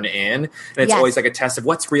continually turn in, and it's always like a test of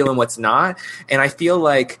what's real and what's not. And I feel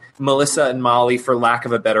like Melissa and Molly, for lack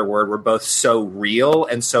of a better word, were both so real,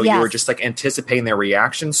 and so you were just like anticipating their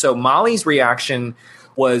reaction. So Molly's reaction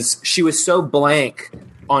was, she was so blank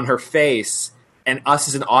on her face, and us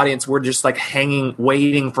as an audience, we're just like hanging,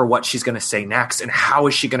 waiting for what she's going to say next and how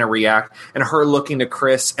is she going to react, and her looking to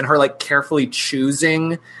Chris and her like carefully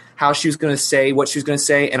choosing how she was going to say what she was going to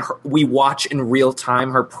say. And we watch in real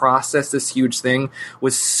time her process this huge thing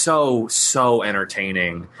was so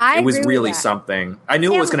entertaining. It was really something. I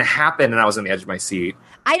knew it was going to happen, and I was on the edge of my seat.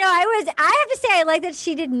 I know. I have to say, I like that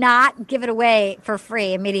she did not give it away for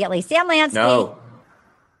free immediately. Sam Lanksy. No.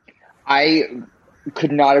 I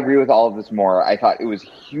could not agree with all of this more. I thought it was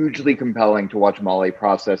hugely compelling to watch Molly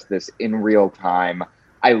process this in real time.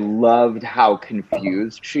 I loved how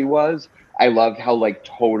confused she was. I loved how like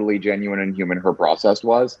totally genuine and human her process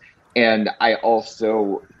was. And I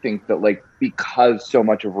also think that, like, because so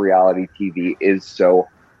much of reality TV is so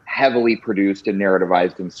heavily produced and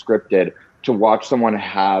narrativized and scripted, to watch someone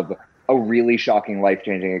have a really shocking,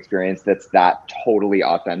 life-changing experience that's that totally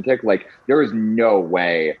authentic, like, there is no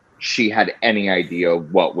way she had any idea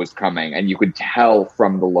what was coming. And you could tell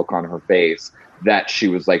from the look on her face that she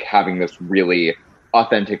was, like, having this really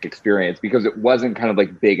authentic experience, because it wasn't kind of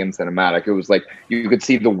like big and cinematic. It was like you could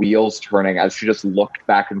see the wheels turning as she just looked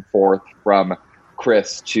back and forth from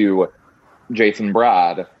Chris to Jason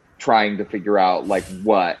Brad, trying to figure out, like,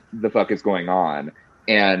 what the fuck is going on.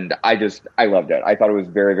 And I loved it. I thought it was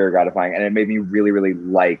very, very gratifying, and it made me really, really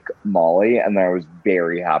like Molly, and I was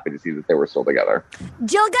very happy to see that they were still together.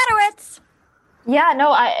 Jill Gutowitz. Yeah,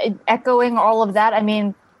 no, echoing all of that. I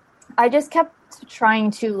mean, I just kept trying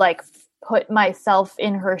to, like, put myself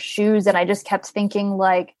in her shoes, and I just kept thinking,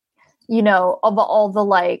 like, you know, of all the,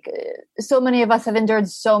 like, so many of us have endured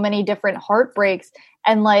so many different heartbreaks,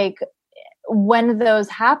 and, like, when those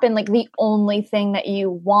happen, like, the only thing that you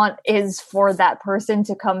want is for that person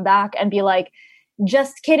to come back and be like,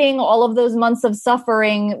 just kidding, all of those months of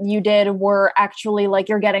suffering you did were actually, like,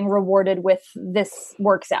 you're getting rewarded with this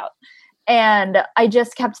works out. And I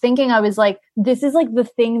just kept thinking, I was like, this is, like, the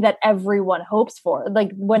thing that everyone hopes for.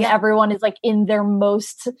 Like, when everyone is, like, in their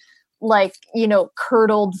most, like, you know,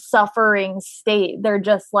 curdled, suffering state, they're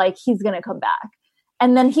just like, he's going to come back.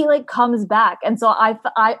 And then he, like, comes back. And so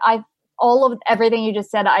I all of everything you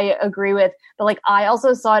just said, I agree with. But, like, I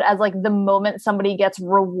also saw it as, like, the moment somebody gets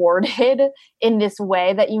rewarded in this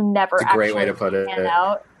way that you never It's a great way to put it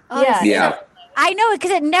out. Oh, yeah. I know it,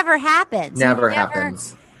 because it never happens. Never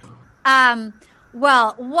happens.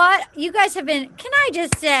 Well, what you guys have been, can I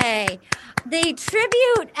just say, the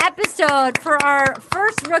tribute episode for our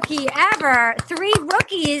first rookie ever, 3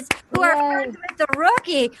 rookies who are friends with the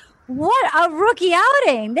rookie. What a rookie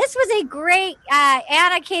outing. This was a great,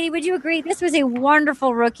 Anna, Katie, would you agree? This was a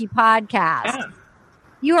wonderful rookie podcast. Yeah.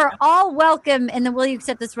 You are all welcome in the Will You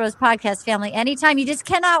Accept This Rose podcast family anytime. You just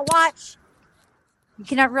cannot watch. You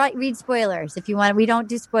cannot read spoilers if you want. We don't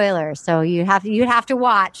do spoilers, so you'd have to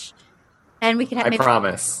watch. And we can have. I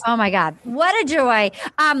promise. Oh my God, what a joy,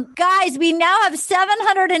 guys! We now have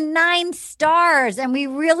 709 stars, and we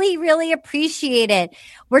really, really appreciate it.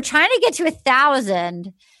 We're trying to get to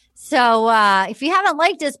 1,000. So if you haven't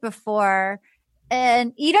liked us before,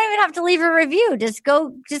 and you don't even have to leave a review, just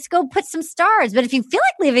go put some stars. But if you feel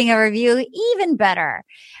like leaving a review, even better.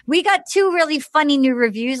 We got 2 really funny new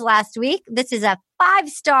reviews last week. This is a 5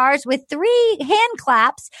 stars with 3 hand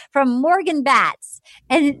claps from Morgan Batts.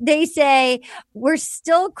 And they say, we're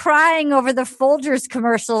still crying over the Folgers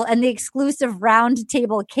commercial and the exclusive Round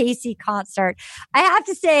Table Casey concert. I have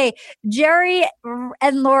to say, Jerry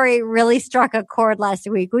and Lori really struck a chord last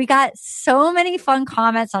week. We got so many fun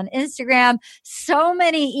comments on Instagram, so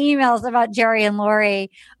many emails about Jerry and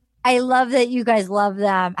Lori. I love that you guys love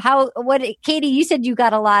them. Katie, you said you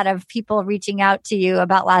got a lot of people reaching out to you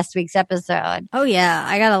about last week's episode. Oh yeah.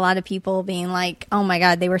 I got a lot of people being like, oh my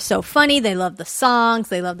God, they were so funny. They loved the songs.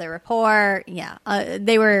 They loved their report. Yeah.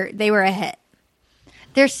 They were a hit.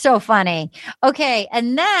 They're so funny. Okay.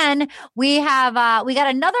 And then we got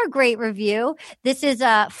another great review. This is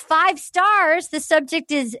 5 stars. The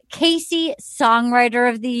subject is Casey Songwriter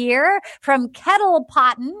of the Year from Kettle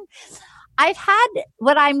Potton. I've had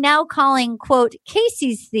what I'm now calling, quote,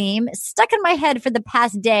 Casey's theme stuck in my head for the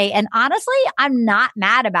past day. And honestly, I'm not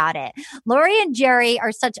mad about it. Lori and Jerry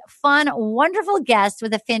are such fun, wonderful guests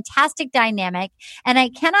with a fantastic dynamic. And I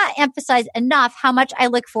cannot emphasize enough how much I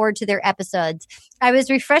look forward to their episodes. I was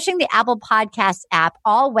refreshing the Apple Podcasts app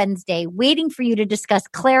all Wednesday, waiting for you to discuss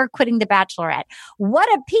Claire quitting The Bachelorette. What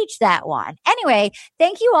a peach that one. Anyway,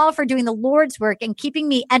 thank you all for doing the Lord's work and keeping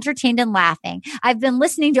me entertained and laughing. I've been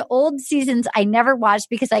listening to old seasons I never watched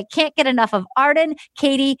because I can't get enough of Arden,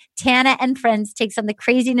 Katie, Tana, and friends' takes on the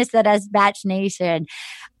craziness that is Batch Nation.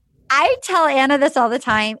 I tell Anna this all the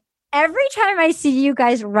time. Every time I see you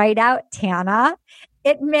guys write out Tana,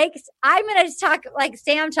 I'm going to talk like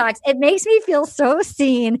Sam talks. It makes me feel so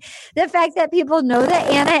seen. The fact that people know that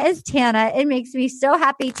Anna is Tana, it makes me so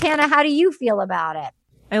happy. Tana, how do you feel about it?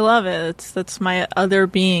 I love it. That's my other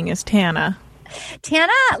being is Tana. Tana's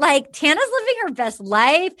living her best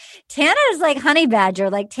life. Tana is like Honey Badger.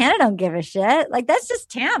 Like, Tana don't give a shit. Like, that's just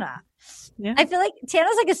Tana. Yeah. I feel like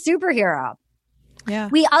Tana's like a superhero. Yeah.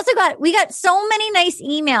 We got so many nice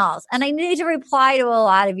emails, and I need to reply to a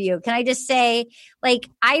lot of you. Can I just say, like,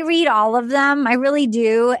 I read all of them. I really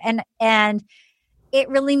do. And it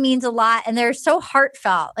really means a lot. And they're so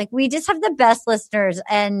heartfelt. Like, we just have the best listeners,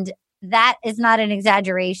 and that is not an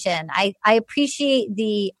exaggeration. I appreciate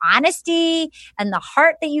the honesty and the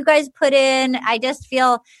heart that you guys put in. I just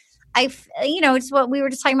feel, it's what we were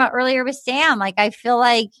just talking about earlier with Sam. Like, I feel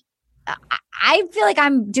like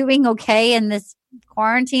I'm doing okay in this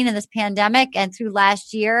quarantine and this pandemic and through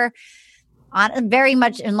last year, on very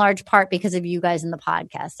much in large part because of you guys in the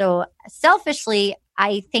podcast. So selfishly,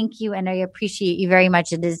 I thank you and I appreciate you very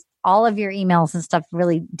much. It is all of your emails and stuff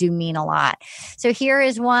really do mean a lot. So here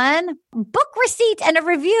is one book receipt and a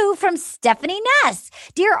review from Stephanie Ness.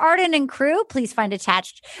 Dear Arden and crew, please find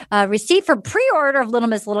attached receipt for pre-order of Little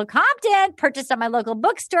Miss Little Compton, purchased at my local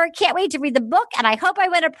bookstore. Can't wait to read the book, and I hope I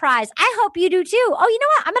win a prize. I hope you do too. Oh, you know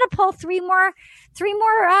what? I'm going to pull three more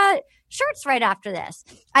shirts right after this.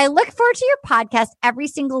 I look forward to your podcast every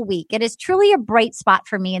single week. It is truly a bright spot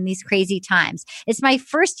for me in these crazy times. It's my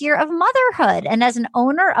first year of motherhood, and as an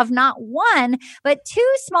owner of not one, but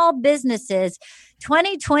two small businesses,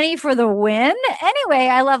 2020 for the win. Anyway,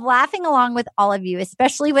 I love laughing along with all of you,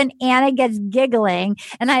 especially when Anna gets giggling,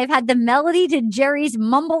 and I have had the melody to Jerry's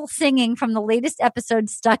mumble singing from the latest episode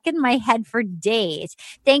stuck in my head for days.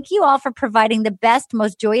 Thank you all for providing the best,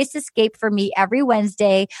 most joyous escape for me every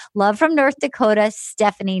Wednesday. Love from North Dakota,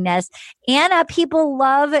 Stephanie Ness. Anna, people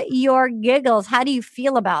love your giggles. How do you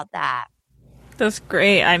feel about that? That's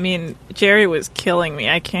great. I mean, Jerry was killing me.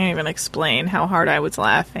 I can't even explain how hard I was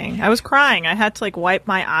laughing. I was crying. I had to wipe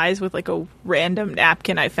my eyes with a random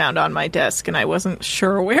napkin I found on my desk, and I wasn't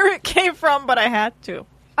sure where it came from, but I had to.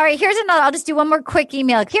 All right, here's another. I'll just do one more quick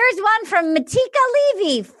email. Here's one from Matika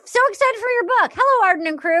Levy. So excited for your book. Hello, Arden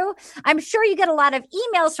and crew. I'm sure you get a lot of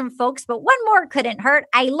emails from folks, but one more couldn't hurt.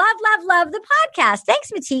 I love the podcast.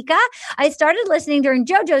 Thanks, Matika. I started listening during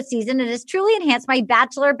JoJo's season. It has truly enhanced my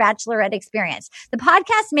bachelorette experience. The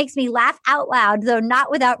podcast makes me laugh out loud, though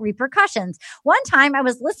not without repercussions. One time I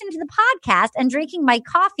was listening to the podcast and drinking my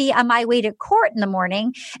coffee on my way to court in the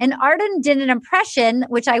morning, and Arden did an impression,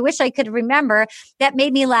 which I wish I could remember, that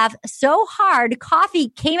made me laugh so hard coffee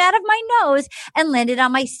came out of my nose and landed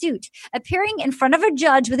on my suit. Appearing in front of a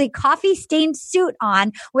judge with a coffee-stained suit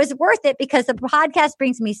on was worth it because the podcast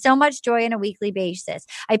brings me so much joy on a weekly basis.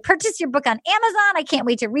 I purchased your book on Amazon. I can't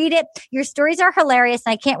wait to read it. Your stories are hilarious,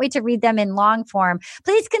 and I can't wait to read them in long form.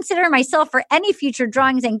 Please consider myself for any future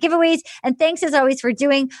drawings and giveaways, and thanks as always for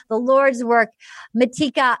doing the Lord's work.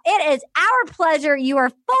 Matika, it is our pleasure. You are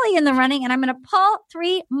fully in the running, and I'm going to pull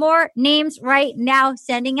 3 more names right now.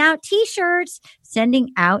 Sending out t-shirts.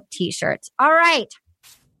 All right.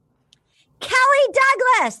 Kelly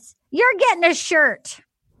Douglas, you're getting a shirt.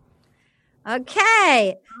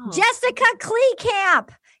 Okay. Oh. Jessica Kleekamp,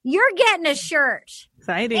 you're getting a shirt.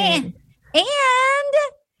 Exciting. And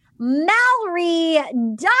Mallory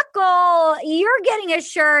Duckle, you're getting a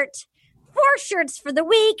shirt. 4 shirts for the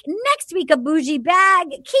week. Next week, a bougie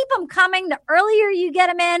bag. Keep them coming. The earlier you get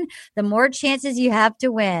them in, the more chances you have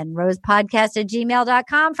to win.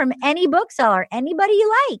 rosepodcast@gmail.com from any bookseller. Anybody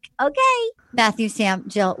you like. Okay. Matthew, Sam,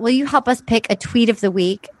 Jill, will you help us pick a tweet of the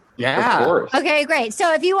week? Yeah. Of course. Okay, great.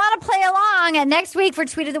 So if you want to play along next week for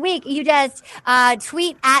Tweet of the Week, you just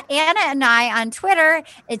tweet at Anna and I on Twitter.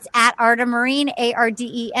 It's at Arda Marine,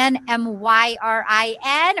 ARDENMYRIN,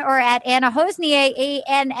 or at Anna Hosnier,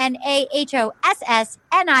 ANNAHOSSNIEH,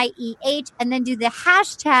 and then do the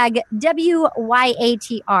hashtag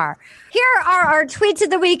WYATR. Here are our tweets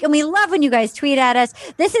of the week, and we love when you guys tweet at us.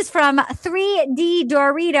 This is from 3D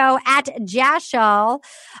Dorito at Jashal.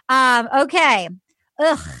 Okay.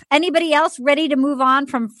 Anybody else ready to move on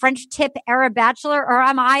from French tip era Bachelor, or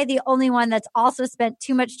am I the only one that's also spent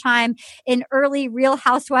too much time in early Real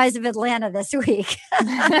Housewives of Atlanta this week?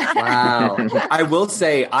 Wow. I will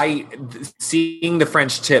say, seeing the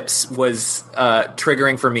French tips was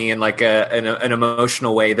triggering for me in an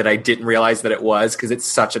emotional way that I didn't realize that it was, because it's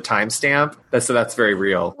such a timestamp. So that's very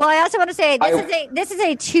real. Well, I also want to say this is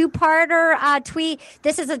a 2-parter tweet.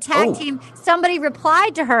 This is a tag team. Somebody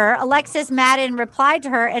replied to her. Alexis Madden replied to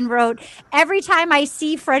her and wrote, "Every time I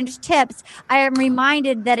see French tips, I am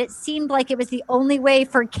reminded that it seemed like it was the only way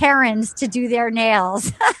for Karens to do their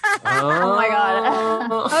nails." Oh my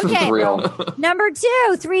God. Okay. Real. Number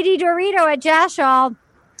 2, 3D Dorito at Jashal.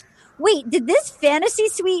 Wait, did this fantasy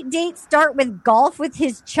suite date start with golf with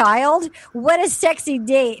his child? What a sexy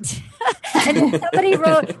date. And then somebody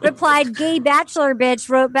replied, "Gay bachelor bitch,"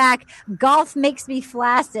 wrote back, "Golf makes me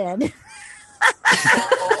flaccid."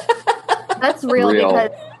 That's real because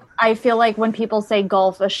I feel like when people say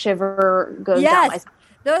golf, a shiver goes down my spine.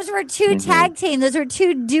 Those were 2 tag team. Those were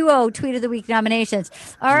 2 duo Tweet of the Week nominations.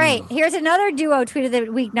 All right. Here's another duo Tweet of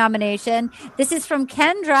the Week nomination. This is from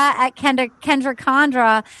Kendra at Kendra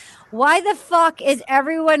Condra. Why the fuck is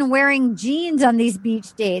everyone wearing jeans on these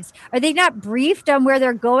beach dates? Are they not briefed on where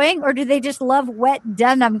they're going, or do they just love wet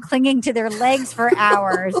denim clinging to their legs for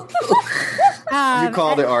hours? You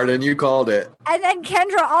called it, Arden. You called it. And then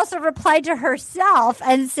Kendra also replied to herself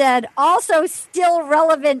and said, also still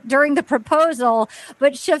relevant during the proposal,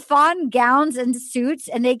 but chiffon gowns and suits,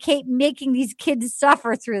 and they keep making these kids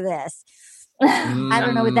suffer through this. I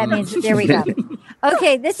don't know what that means, but there we go.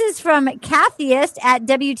 Okay, this is from Kathyist at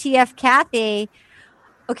WTF Kathy.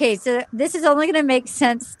 Okay, so this is only going to make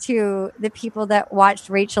sense to the people that watched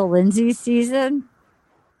Rachel Lindsay's season.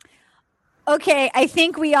 Okay, I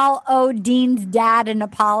think we all owe Dean's dad an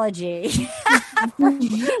apology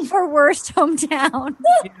for worst hometown.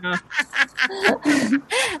 Yeah.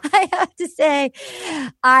 I have to say,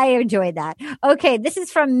 I enjoyed that. Okay, this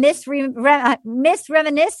is from Miss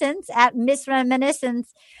Reminiscence at Miss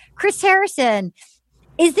Reminiscence. Chris Harrison,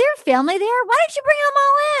 is there family there? Why don't you bring them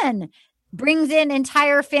all in? Brings in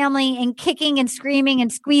entire family and kicking and screaming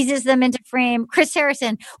and squeezes them into frame. Chris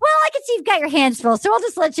Harrison, well, I can see you've got your hands full, so I'll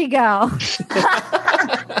just let you go.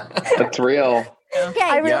 That's real.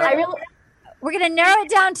 Okay, we're going to narrow it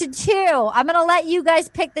down to 2. I'm going to let you guys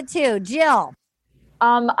pick the 2. Jill.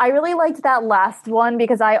 I really liked that last one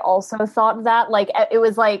because I also thought that, like, it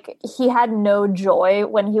was like he had no joy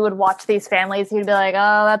when he would watch these families. He'd be like,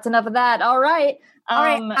 oh, that's enough of that. All right. All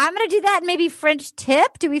right, I'm going to do that. Maybe French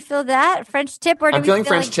tip. Do we feel that French tip, or I'm feeling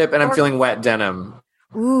French tip, and I'm feeling wet denim.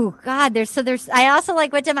 Ooh, God! There's. I also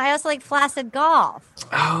like wet denim. I also like flaccid golf.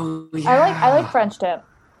 Oh, yeah. I like French tip.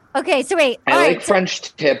 Okay, so wait. I like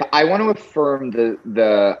French tip. I want to affirm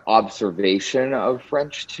the observation of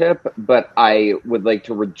French tip, but I would like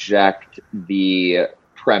to reject the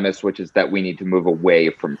premise, which is that we need to move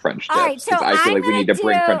away from French tips. Right, so I feel like we need to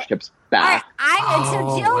bring French tips back.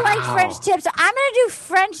 So Jill likes French tips. So I'm going to do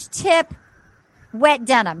French tip wet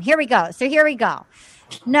denim. Here we go.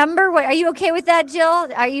 Number one. Are you okay with that, Jill?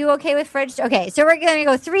 Are you okay with French? Okay, so we're going to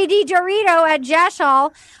go 3D Dorito at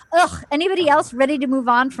Jashal. Ugh, anybody else ready to move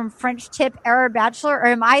on from French tip era Bachelor? Or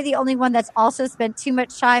am I the only one that's also spent too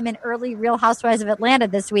much time in early Real Housewives of Atlanta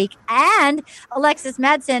this week? And Alexis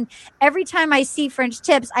Madsen, every time I see French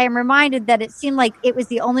tips, I am reminded that it seemed like it was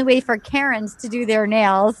the only way for Karens to do their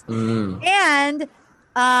nails. And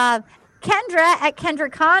Kendra at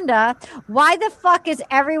Kendra Conda, why the fuck is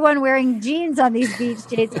everyone wearing jeans on these beach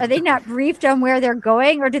dates? Are they not briefed on where they're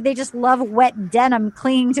going, or do they just love wet denim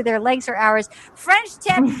clinging to their legs for hours? French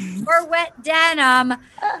tip or wet denim?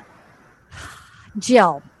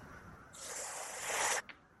 Jill.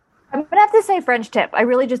 I'm gonna have to say French tip. I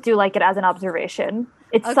really just do like it as an observation.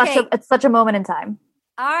 It's such a moment in time.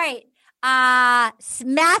 All right.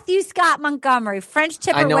 Matthew Scott Montgomery, French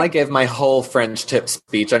tip. I know I gave my whole French tip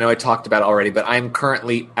speech. I know I talked about it already, but I'm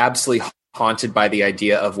currently absolutely haunted by the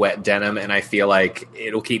idea of wet denim, and I feel like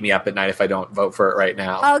it'll keep me up at night if I don't vote for it right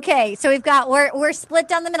now. Okay, so we're split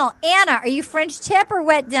down the middle. Anna, are you French tip or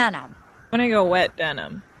wet denim? I'm gonna go wet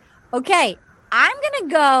denim. Okay, I'm gonna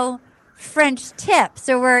go French tip.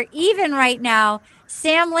 So we're even right now.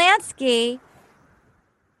 Sam Lansky.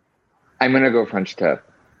 I'm gonna go French tip.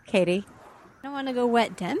 Katie. I don't want to go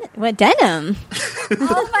wet denim.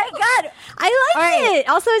 Oh my God. I like it.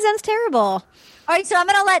 Also, it sounds terrible. All right, so I'm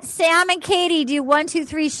going to let Sam and Katie do 1, 2,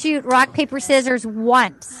 3, shoot, rock, paper, scissors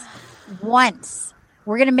once.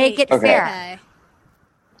 We're going to make it fair.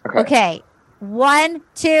 Okay. 1,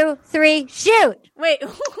 2, 3, shoot. Wait.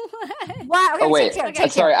 What? Oh, wait.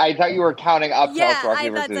 Sorry, I thought you were counting up. Yeah, rock,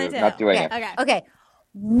 paper, scissors, not doing it. Okay.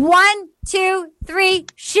 1, 2, 3,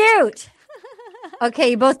 shoot.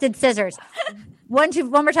 Okay, you both did scissors. 1, 2,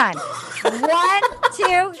 one more time. 1,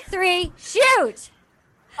 2, 3, shoot.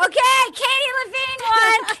 Okay, Katie Levine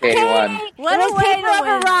won. Katie won. What a way to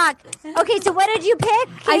over win. rock. Okay, so what did you pick,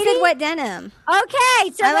 Katie? I said wet denim.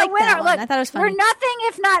 Okay, so I the like winner. that one. Look, I thought it was funny. we're nothing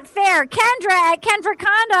if not fair. Kendra at Kendra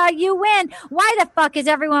Conda, you win. Why the fuck is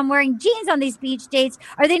everyone wearing jeans on these beach dates?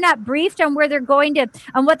 Are they not briefed on where they're going to,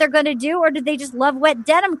 on what they're going to do, or do they just love wet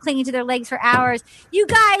denim clinging to their legs for hours? You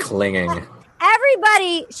guys, clinging.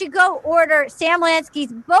 Everybody should go order Sam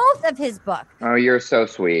Lansky's both of his books. Oh, you're so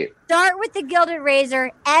sweet. Start with The Gilded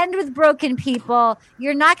Razor, end with Broken People.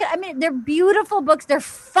 You're not going to, I mean, they're beautiful books. They're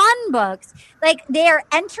fun books. Like, they are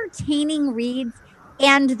entertaining reads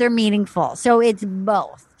and they're meaningful. So it's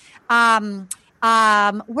both.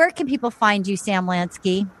 Where can people find you, Sam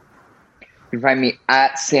Lansky? You can find me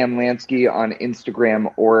at Sam Lansky on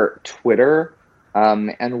Instagram or Twitter.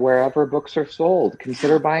 And wherever books are sold,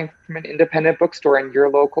 consider buying from an independent bookstore in your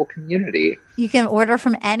local community. You can order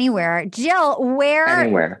from anywhere. Jill,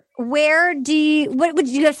 anywhere. Where do you, what would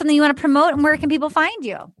you have something you want to promote, and where can people find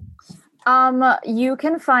you? You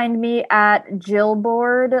can find me at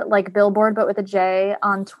Jillboard, like Billboard, but with a J,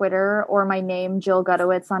 on Twitter, or my name, Jill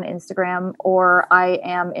Gutowitz, on Instagram, or I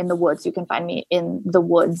am in the woods. You can find me in the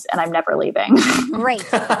woods, and I'm never leaving. Great.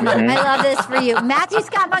 I love this for you. Matthew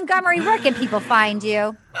Scott Montgomery, where can people find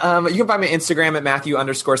you? You can find me on Instagram at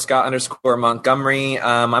Matthew_Scott_Montgomery.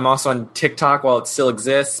 I'm also on TikTok while it still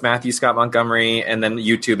exists, Matthew Scott Montgomery, and then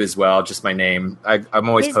YouTube as well, just my name. I'm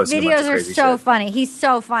always posting a bunch of crazy His videos are so shit. funny. He's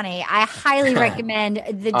so funny. I highly recommend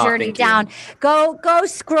the journey down. Go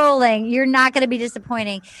scrolling. You're not going to be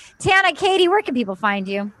disappointing. Tana, Katie, where can people find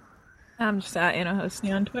you? I'm just at Anna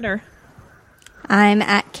Hosni on Twitter. I'm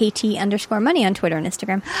at KT_money on Twitter and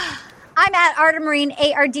Instagram. I'm at Ardemarine,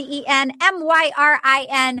 ARDENMYRIN.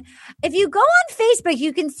 If you go on Facebook,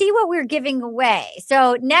 you can see what we're giving away.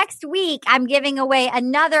 So next week, I'm giving away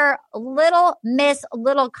another Little Miss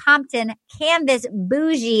Little Compton canvas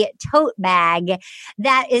bougie tote bag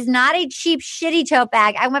that is not a cheap, shitty tote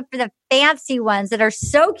bag. I went for the fancy ones that are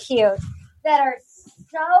so cute,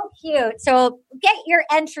 So get your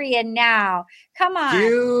entry in now. Come on.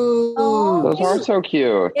 Those are so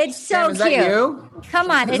cute. It's so Sam, is cute. that you?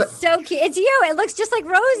 Come on. It's so cute. It's you. It looks just like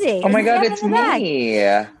Rosie. Oh my God, it's me.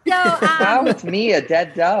 So, wow, it's me, a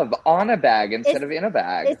dead dove on a bag instead of in a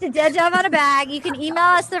bag. It's a dead dove on a bag. You can email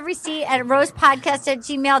us the receipt at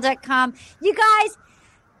rosepodcast@gmail.com. You guys,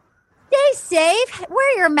 stay safe.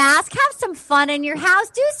 Wear your mask. Have some fun in your house.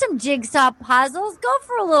 Do some jigsaw puzzles. Go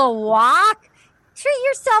for a little walk. Treat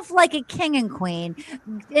yourself like a king and queen.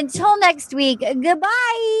 Until next week,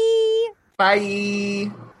 goodbye.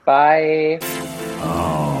 Bye. Bye.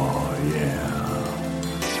 Oh,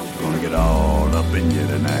 yeah. Gonna get all up in you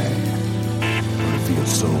tonight. Gonna feel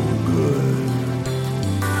so good.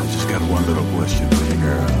 I just got one little question for you,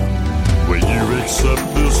 girl. Will you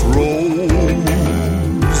accept this rose?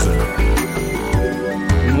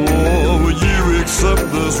 Oh, will you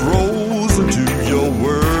accept this rose into your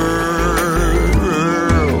world?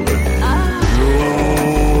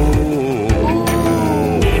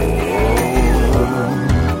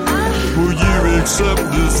 Accept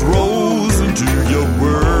this rose into your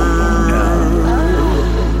world.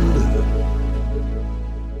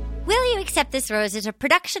 Will You Accept This Rose is a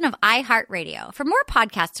production of iHeartRadio. For more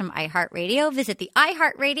podcasts from iHeartRadio, visit the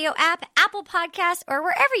iHeartRadio app, Apple Podcasts, or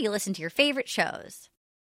wherever you listen to your favorite shows.